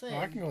whole thing. Oh,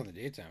 I can go in the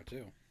daytime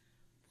too.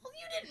 Well,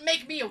 you didn't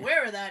make me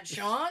aware of that,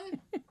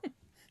 Sean.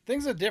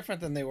 Things are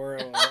different than they were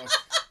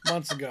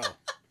months ago.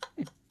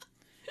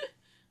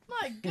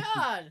 My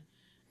God,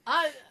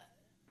 I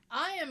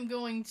am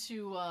going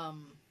to. All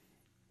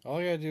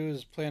I gotta do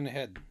is plan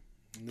ahead,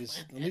 at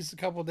least a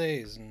couple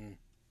days, and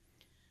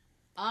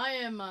I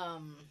am.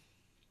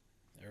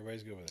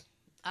 Everybody's good with it.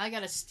 I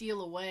gotta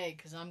steal away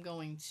because I'm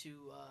going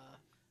to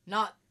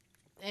not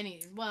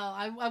any. Well,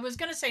 I was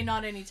gonna say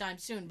not anytime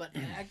soon, but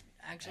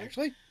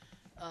actually,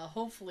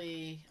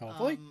 hopefully,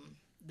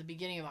 the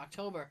beginning of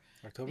October.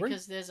 October?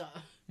 Because there's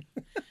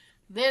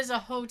a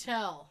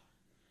hotel.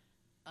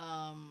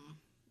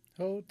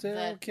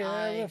 Hotel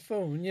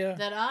California.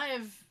 That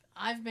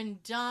I've been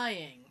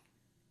dying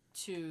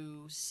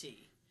to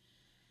see,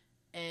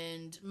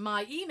 and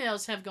my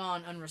emails have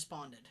gone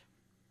unresponded.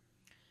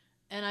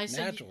 And I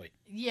said, naturally.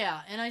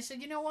 Yeah, and I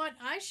said, you know what?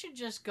 I should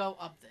just go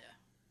up there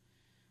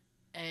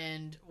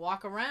and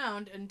walk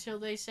around until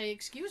they say,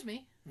 excuse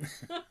me.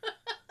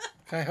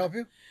 Can I help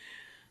you?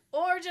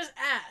 Or just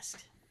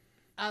ask.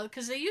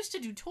 Because they used to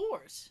do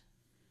tours.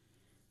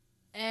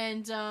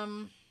 And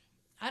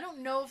I don't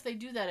know if they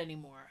do that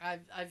anymore.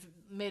 I've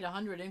made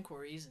 100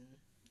 inquiries and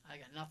I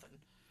got nothing.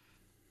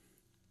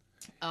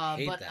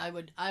 But that.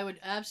 I would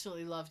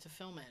absolutely love to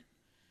film it.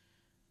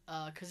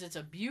 Because it's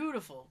a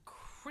beautiful,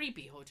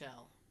 creepy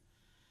hotel.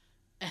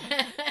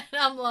 And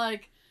I'm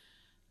like,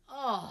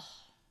 oh,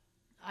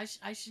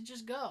 I should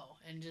just go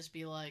and just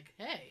be like,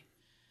 hey.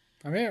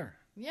 I'm here.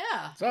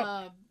 Yeah. What's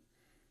up?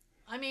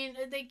 I mean,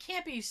 they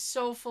can't be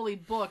so fully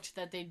booked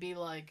that they'd be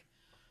like,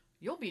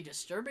 you'll be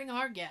disturbing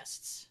our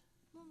guests.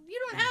 You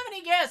don't have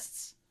any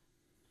guests.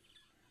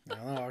 I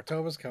don't know.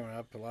 October's coming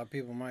up. A lot of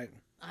people might.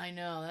 I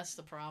know. That's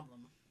the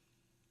problem.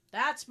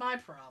 That's my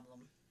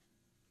problem.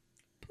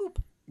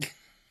 Poop.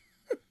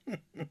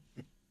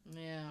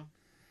 Yeah.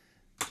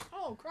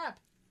 Oh, crap.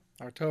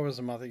 October's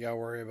the month you gotta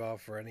worry about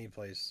for any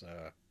place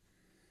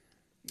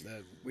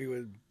that we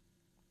would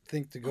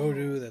think to go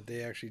to, that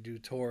they actually do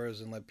tours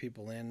and let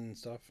people in and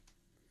stuff.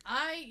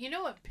 You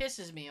know what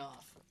pisses me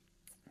off?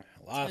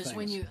 A lot of is things.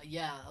 When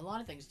a lot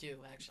of things do,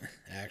 actually.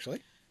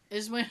 Actually?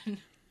 Is when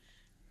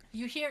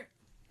you hear...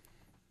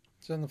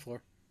 It's on the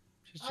floor.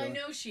 She's I chilling.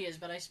 know she is,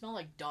 but I smell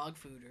like dog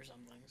food or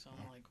something, so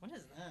I'm like, what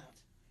is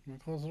that?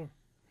 Close the door.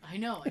 I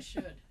know, I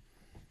should.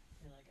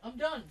 You're like, I'm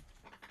done.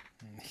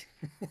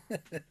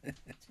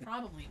 It's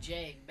probably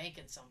Jay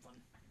making something.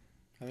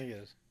 I think it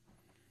is.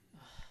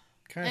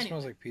 Kind of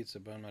smells like pizza,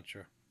 but I'm not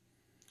sure.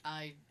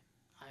 I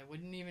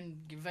wouldn't even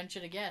venture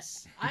to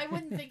guess. I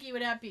wouldn't think he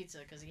would have pizza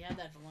because he had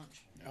that for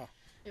lunch. Oh.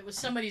 It was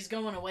somebody's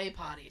going away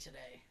party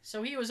today.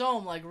 So he was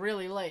home like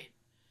really late.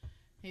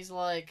 He's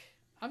like,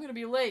 I'm going to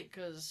be late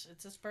because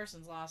it's this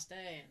person's last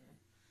day. And I'm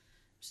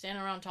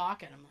standing around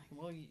talking. I'm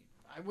like, well,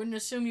 I wouldn't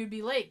assume you'd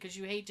be late because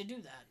you hate to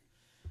do that.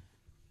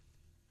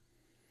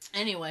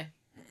 Anyway,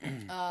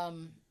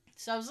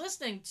 so I was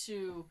listening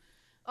to...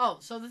 Oh,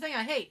 so the thing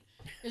I hate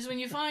is when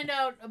you find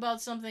out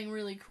about something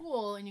really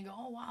cool and you go,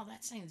 oh, wow,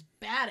 that thing's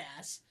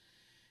badass.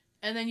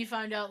 And then you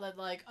find out that,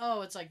 like,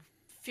 oh, it's like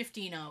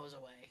 15 hours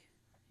away.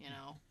 You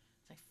know?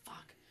 It's like,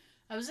 fuck.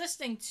 I was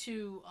listening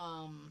to,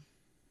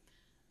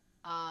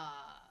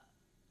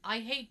 I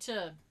hate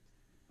to...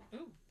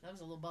 Ooh, that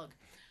was a little bug.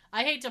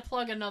 I hate to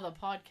plug another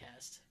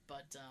podcast,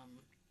 but,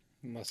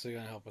 Unless they're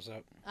going to help us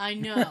out. I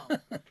know.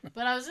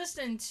 But I was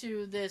listening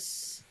to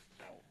this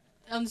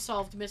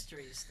Unsolved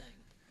Mysteries thing.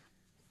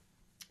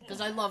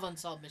 Because I love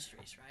Unsolved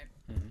Mysteries,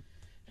 right?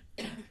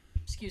 Mm-hmm.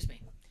 Excuse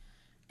me.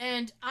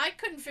 And I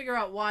couldn't figure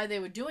out why they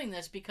were doing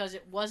this because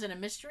it wasn't a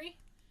mystery.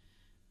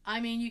 I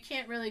mean, you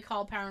can't really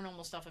call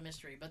paranormal stuff a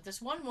mystery. But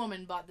this one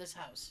woman bought this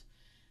house.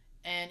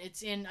 And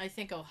it's in, I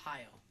think,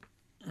 Ohio.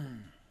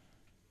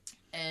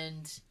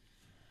 And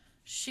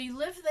she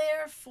lived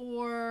there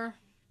for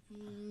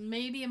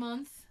maybe a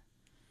month.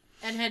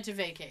 and had to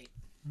vacate.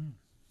 Hmm.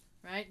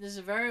 Right? This is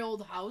a very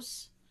old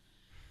house.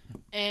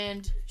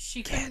 And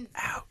she couldn't...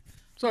 out.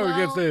 Sorry, we Well,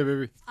 can't say it,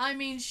 baby. I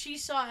mean, she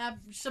saw...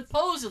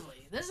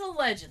 supposedly. This is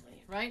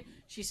allegedly, right?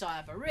 She saw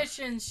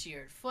apparitions. She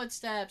heard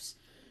footsteps.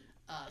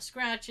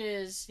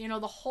 Scratches. You know,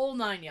 the whole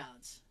 9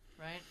 yards.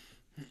 Right?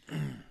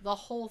 The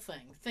whole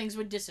thing. Things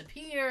would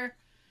disappear.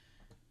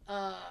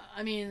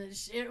 I mean,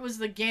 it was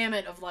the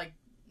gamut of, like,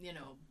 you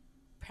know,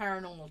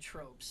 paranormal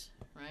tropes,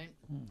 right?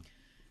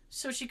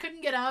 So she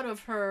couldn't get out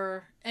of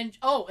her... And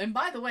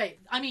by the way,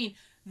 I mean,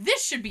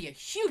 this should be a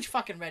huge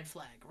fucking red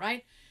flag,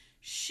 right?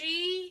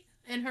 She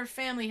and her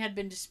family had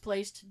been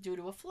displaced due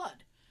to a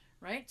flood,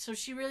 right? So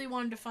she really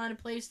wanted to find a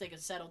place they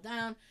could settle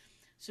down.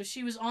 So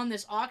she was on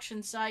this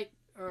auction site,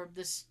 or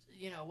this,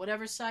 you know,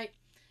 whatever site,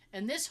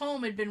 and this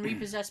home had been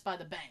repossessed by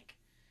the bank.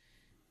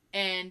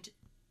 And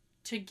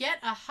to get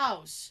a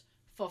house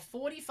for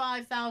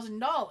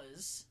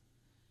 $45,000,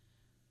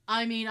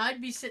 I mean,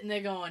 I'd be sitting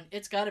there going,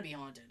 it's got to be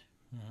haunted.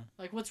 Mhm.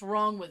 Like, what's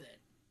wrong with it,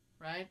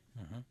 right?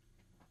 Mhm.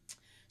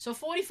 So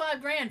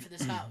 $45,000 for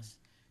this house.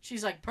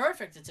 She's like,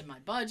 perfect. It's in my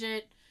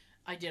budget.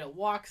 I did a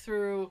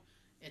walkthrough.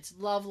 It's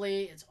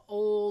lovely. It's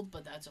old,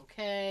 but that's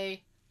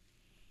okay.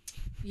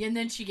 And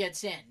then she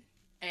gets in,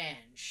 and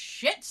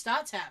shit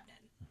starts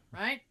happening,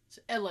 right?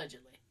 So,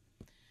 allegedly.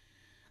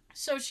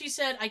 So she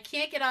said, I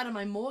can't get out of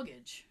my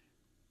mortgage,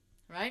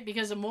 right?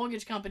 Because the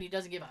mortgage company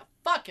doesn't give a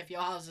fuck if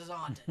your house is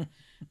haunted.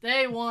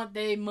 They want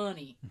their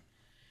money.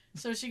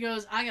 So she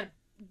goes,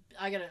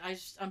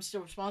 I'm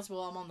still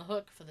responsible. I'm on the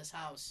hook for this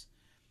house.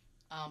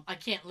 I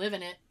can't live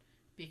in it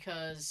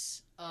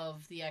because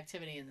of the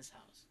activity in this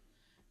house.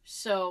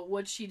 So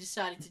what she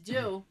decided to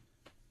do,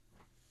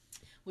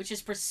 which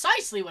is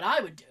precisely what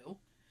I would do,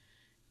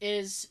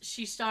 is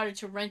she started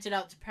to rent it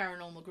out to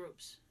paranormal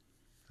groups.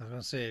 I was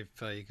going to say,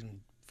 if you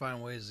can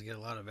find ways to get a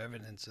lot of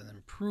evidence and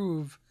then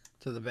prove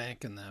to the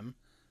bank and them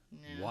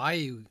Yeah. why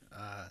you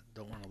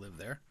don't want to live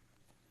there.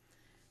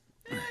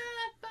 But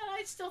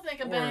I still think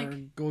a Or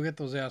bank... go get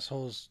those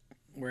assholes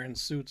wearing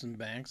suits and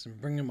banks and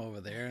bring them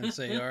over there and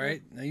say, all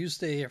right, now you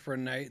stay here for a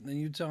night and then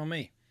you tell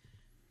me.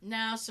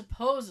 Now,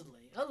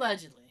 supposedly,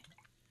 allegedly,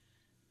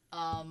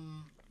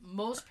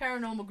 most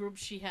paranormal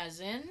groups she has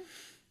in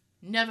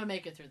never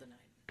make it through the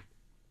night.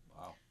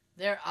 Wow.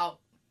 They're out,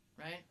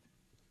 right?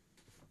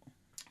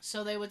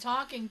 So they were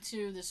talking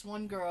to this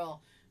one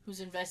girl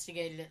who's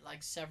investigated it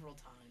like several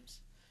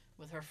times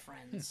with her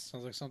friends.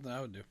 Sounds like something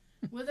I would do.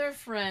 With her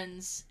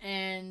friends,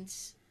 and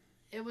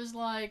it was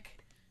like,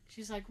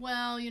 she's like,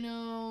 well, you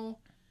know,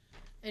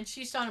 and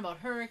she's talking about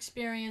her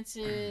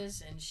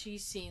experiences, and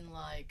she's seen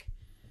like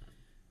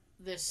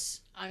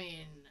this, I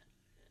mean,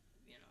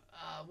 you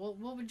know,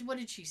 what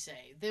did she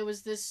say? There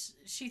was this,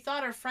 she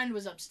thought her friend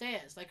was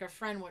upstairs, like her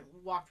friend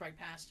walked right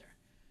past her,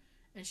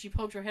 and she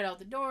poked her head out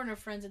the door, and her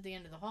friend's at the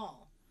end of the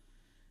hall,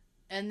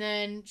 and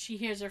then she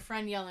hears her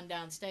friend yelling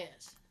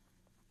downstairs,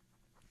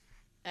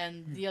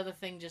 and the other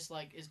thing just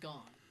like is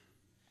gone.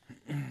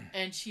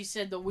 And she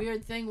said the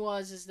weird thing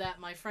is that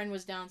my friend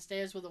was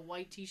downstairs with a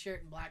white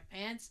t-shirt and black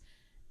pants,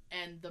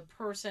 and the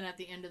person at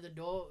the end of the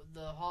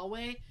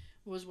hallway,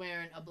 was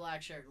wearing a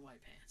black shirt and white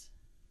pants.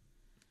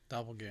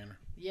 Doppelganger.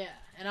 Yeah,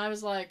 and I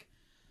was like,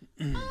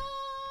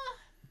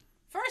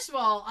 first of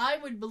all, I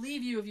would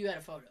believe you if you had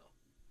a photo.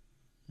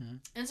 Mhm.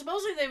 And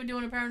supposedly they were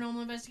doing a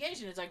paranormal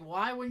investigation. It's like,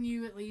 why wouldn't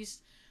you at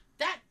least...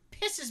 That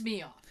pisses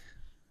me off,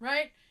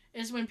 right?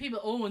 Is when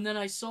people, and then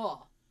I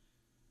saw.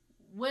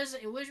 Where's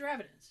your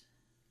evidence?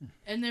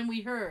 And then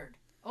we heard.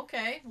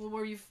 Okay, well,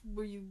 were you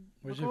Where's your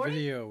recording?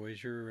 video?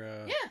 Where's your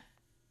Yeah.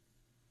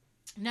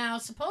 Now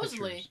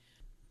supposedly,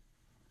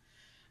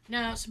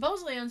 pictures?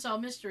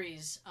 Unsolved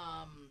Mysteries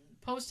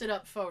posted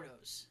up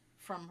photos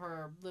from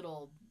her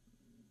little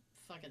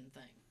fucking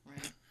thing,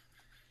 right?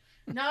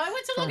 Now I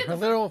went to From look at her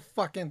the little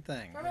fucking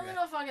thing. from her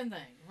little fucking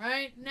thing,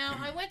 right? Now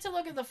I went to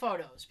look at the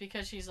photos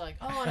because she's like,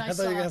 and I I thought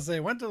saw. you were going to say,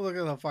 went to look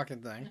at the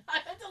fucking thing. I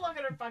had to look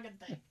at her fucking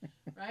thing,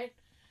 right?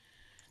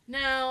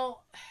 Now,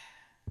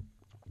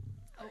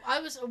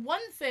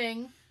 one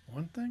thing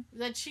One thing?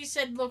 that she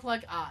said looked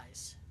like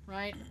eyes,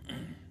 right?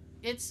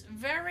 It's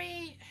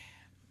very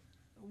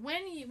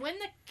when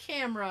the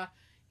camera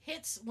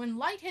when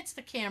light hits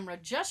the camera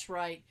just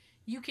right,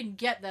 you can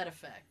get that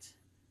effect.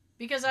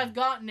 Because I've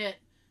gotten it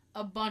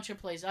a bunch of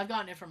places. I've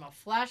gotten it from a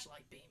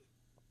flashlight beam.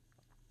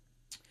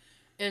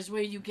 Is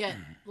where you get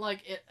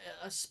like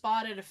a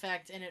spotted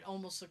effect and it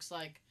almost looks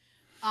like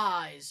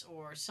eyes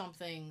or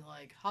something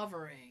like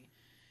hovering.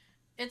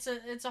 It's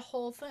a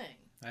whole thing.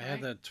 I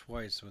had that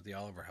twice with the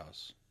Oliver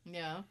House.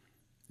 Yeah.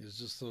 It's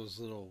just those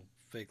little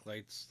fake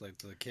lights, like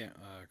the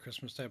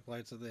Christmas type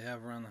lights that they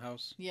have around the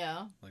house,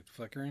 Yeah. like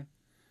flickering.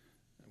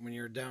 When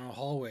you're down a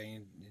hallway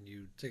and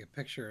you take a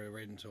picture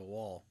right into a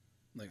wall,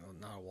 like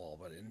not a wall,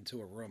 but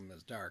into a room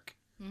that's dark,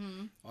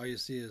 Mm-hmm. all you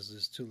see is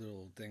these two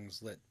little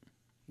things lit.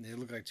 They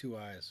look like two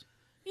eyes.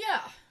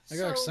 Yeah. I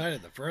got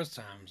excited the first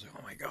time. I was like,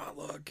 oh my god,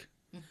 look.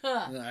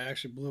 And then I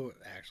actually blew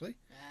Actually.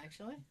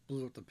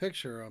 up the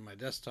picture on my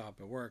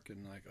desktop at work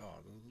and like, oh,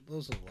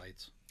 those are the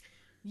lights.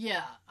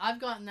 Yeah, I've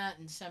gotten that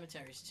in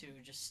cemeteries too.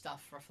 Just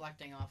stuff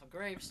reflecting off of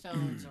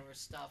gravestones or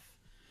stuff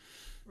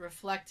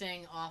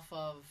reflecting off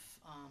of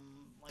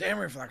Damn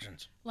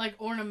reflections. like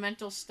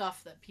ornamental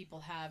stuff that people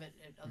have at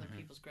other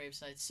people's grave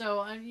sites.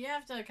 So you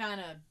have to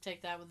kind of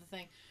take that with the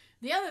thing.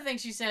 The other thing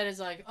she said is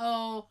like,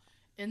 oh,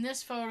 in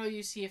this photo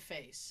you see a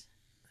face,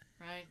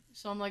 right?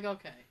 So I'm like,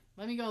 okay,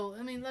 let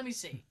me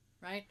see,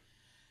 right?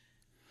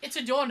 It's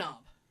a doorknob.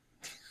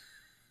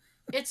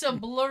 It's a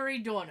blurry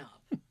doorknob,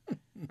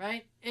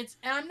 right? And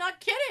I'm not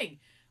kidding.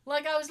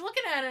 Like, I was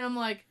looking at it and I'm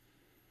like,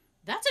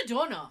 that's a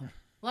doorknob.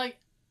 Like,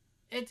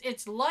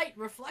 it's light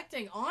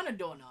reflecting on a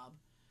doorknob,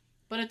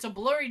 but it's a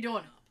blurry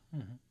doorknob.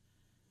 Mm-hmm.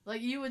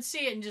 Like, you would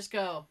see it and just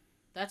go,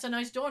 that's a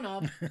nice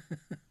doorknob.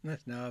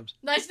 Nice knobs.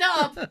 Nice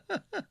knob.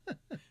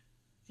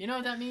 You know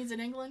what that means in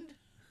England?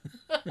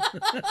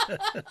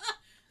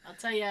 I'll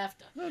tell you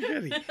after. Oh,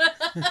 goody.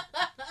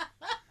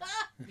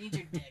 Means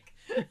your dick.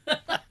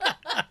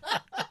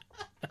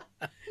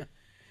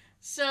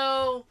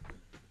 So,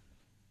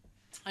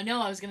 I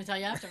know I was going to tell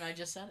you after and I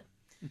just said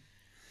it.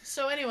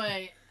 So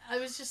anyway, I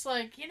was just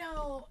like,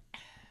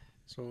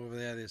 So over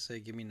there they say,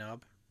 give me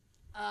knob.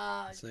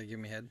 Say, give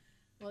me head.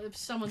 well, if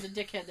someone's a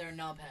dickhead, they're a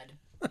knobhead.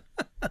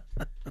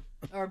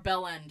 Or a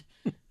bell end.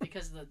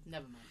 Because of the...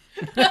 Never mind.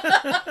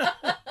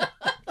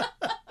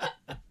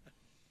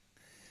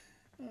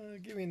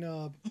 Give me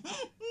knob.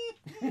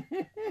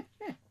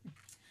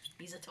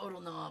 He's a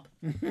total knob.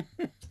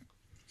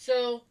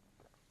 So,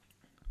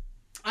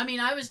 I mean,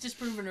 I was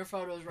disproving her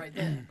photos right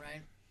there,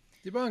 right?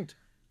 Debunked.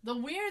 The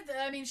weird...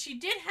 she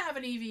did have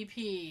an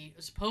EVP,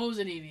 a supposed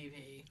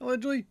EVP.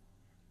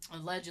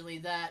 Allegedly.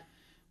 That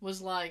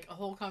was like a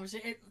whole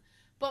conversation.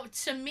 But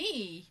to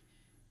me,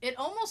 it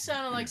almost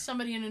sounded like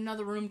somebody in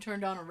another room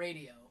turned on a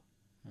radio.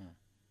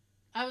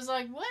 I was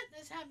like, "What?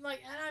 This happened?"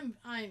 Like, and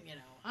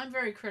I'm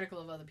very critical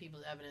of other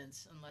people's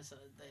evidence unless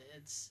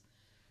it's,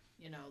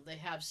 they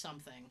have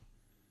something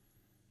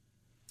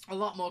a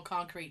lot more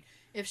concrete.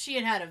 If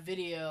she had a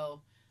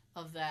video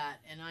of that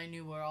and I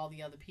knew where all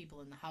the other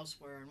people in the house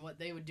were and what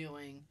they were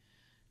doing,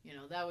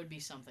 that would be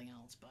something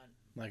else. But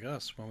Like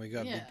us when we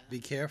got be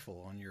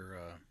careful on your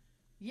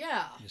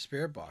yeah, your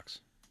spirit box.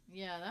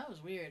 yeah, that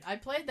was weird. I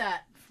played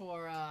that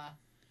for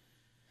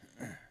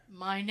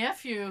my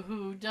nephew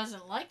who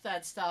doesn't like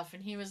that stuff,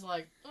 and he was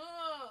like,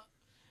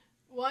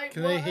 why?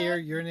 Can they hear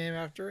your name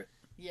after it?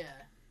 Yeah.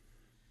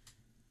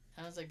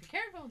 I was like, be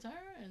careful, Tara.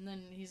 And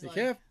then he's Be like,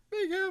 careful.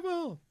 Be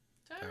careful.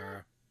 Tara.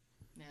 Tara.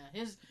 Yeah,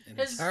 And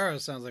his Tara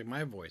sounds like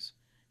my voice.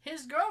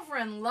 his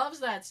girlfriend loves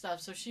that stuff,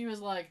 so she was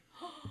like,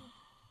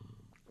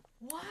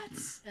 what?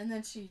 And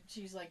then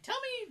she's like, tell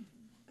me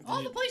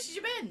all the places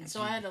you've been.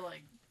 So I had to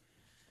like...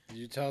 Did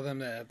you tell them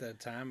that at that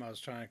time I was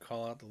trying to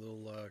call out the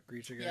little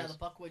creature guys? Yeah, the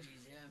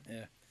Buckwidgies, yeah.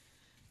 Yeah.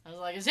 I was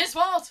like, it's his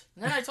fault.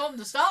 And then I told him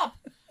to stop.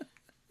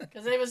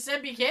 Because they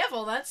said, be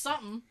careful. That's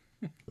something.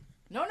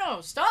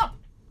 No, stop.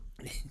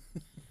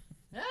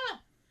 Yeah.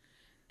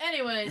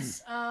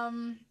 Anyways,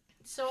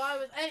 so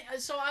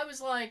I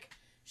was like,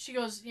 she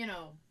goes,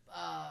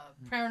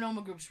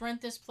 paranormal groups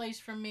rent this place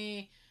from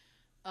me,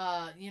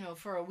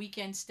 for a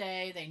weekend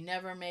stay. They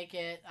never make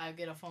it. I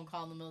get a phone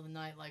call in the middle of the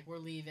night, like, we're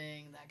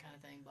leaving, that kind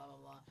of thing, blah, blah,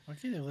 blah. Why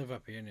can't they live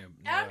up here near And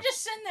I'm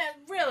just sitting there,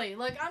 really,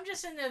 like, I'm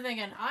just sitting there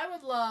thinking, I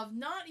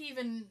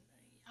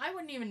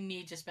wouldn't even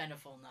need to spend a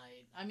full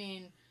night. I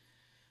mean,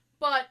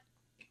 but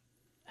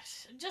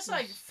just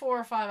like 4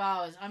 or 5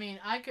 hours,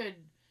 I could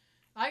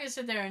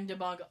sit there and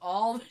debunk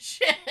all the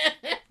shit.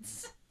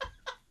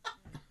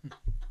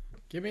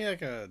 Give me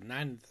like a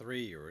 9 to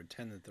 3 or a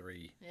 10 to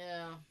 3.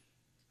 Yeah.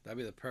 That'd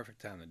be the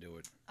perfect time to do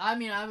it.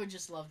 I would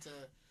just love to,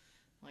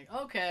 like,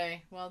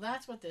 okay, well,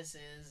 that's what this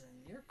is, and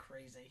you're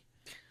crazy.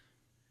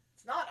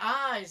 It's not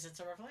eyes, it's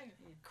a reflection.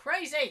 You're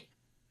crazy!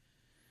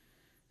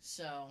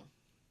 So,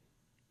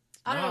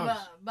 I don't know,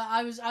 but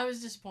I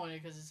was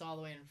disappointed because it's all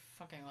the way in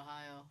fucking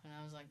Ohio, and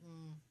I was like,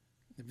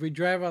 If we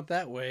drive out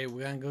that way,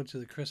 we're going to go to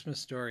the Christmas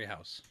Story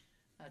House.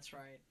 that's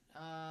right.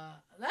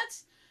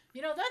 That's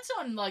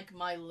on, like,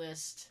 my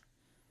list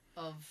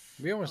of...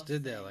 We almost of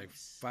did that like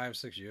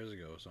things. 5-6 years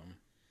ago or something.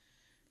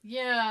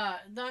 Yeah,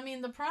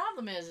 the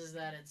problem is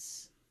that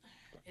it's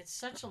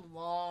such a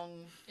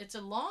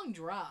long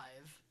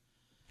drive.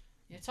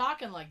 You're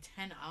talking like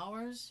 10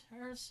 hours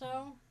or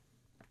so.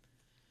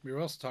 We were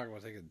also talking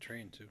about taking the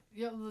train too.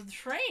 Yeah, the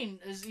train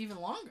is even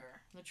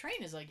longer. The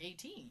train is like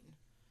 18.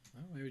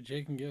 Well, maybe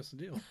Jay can give us a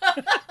deal.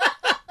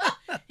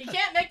 He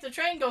can't make the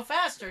train go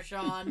faster,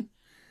 Sean.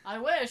 I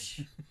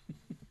wish.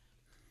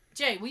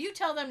 Jay, will you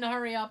tell them to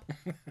hurry up?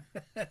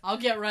 I'll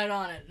get right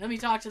on it. Let me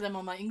talk to them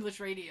on my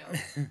English radio.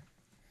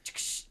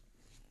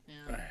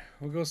 Yeah.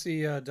 We'll go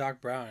see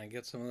Doc Brown and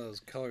get some of those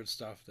colored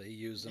stuff that he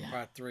used in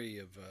Part 3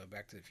 of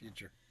Back to the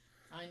Future.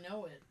 I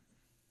know it.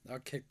 I'll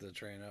kick the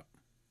train up.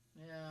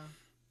 Yeah.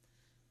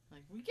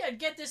 Like, we gotta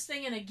get this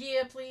thing in a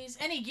gear, please.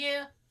 Any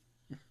gear.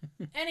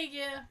 Any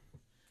gear.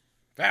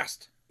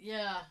 Fast!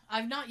 Yeah.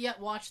 I've not yet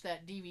watched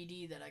that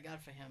DVD that I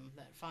got for him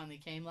that finally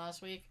came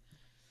last week.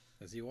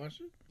 Has he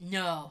watched it?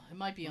 No. It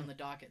might be on the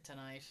docket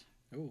tonight.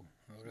 Ooh,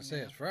 I was going to say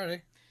it's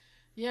Friday.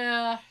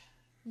 Yeah,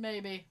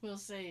 maybe. We'll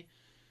see.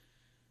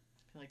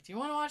 Like, do you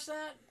want to watch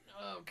that?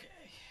 Okay.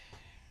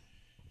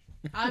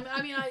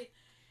 I mean,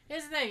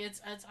 here's the thing.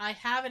 It's I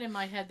have it in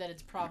my head that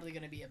it's probably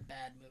going to be a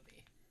bad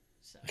movie.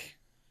 So,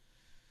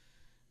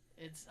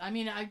 it's. I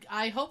mean,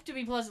 I hope to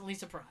be pleasantly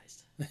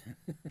surprised.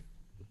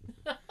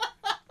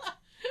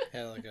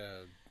 Had like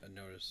a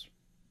notice,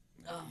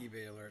 Oh.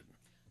 eBay alert.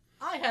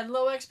 I had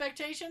low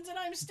expectations, and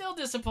I'm still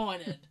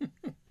disappointed.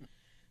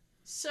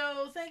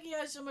 So, thank you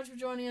guys so much for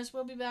joining us.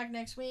 We'll be back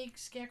next week.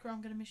 Scarecrow,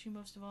 I'm going to miss you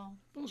most of all.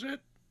 Bullshit.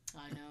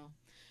 I know.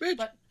 Bitch.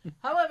 But,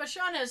 however,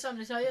 Sean has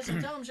something to tell you, so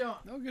tell him, Sean.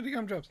 No goody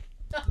gumdrops.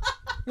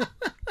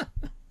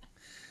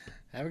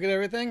 Have a good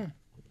everything.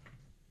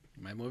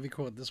 My movie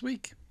quote this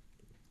week.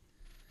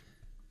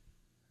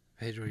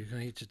 Pedro, you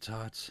gonna eat your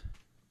tots?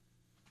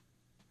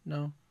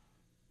 No.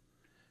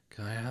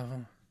 Can I have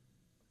them?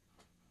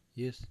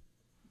 Yes.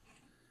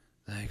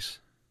 Thanks.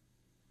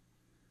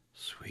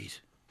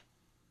 Sweet.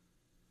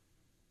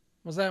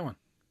 What's that one?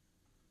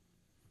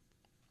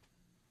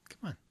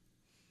 Come on.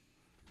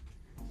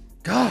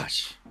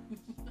 Gosh.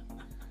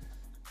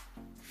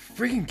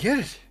 Freaking get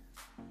it.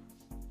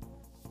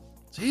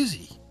 It's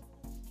easy.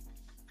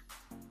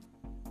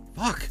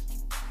 Fuck.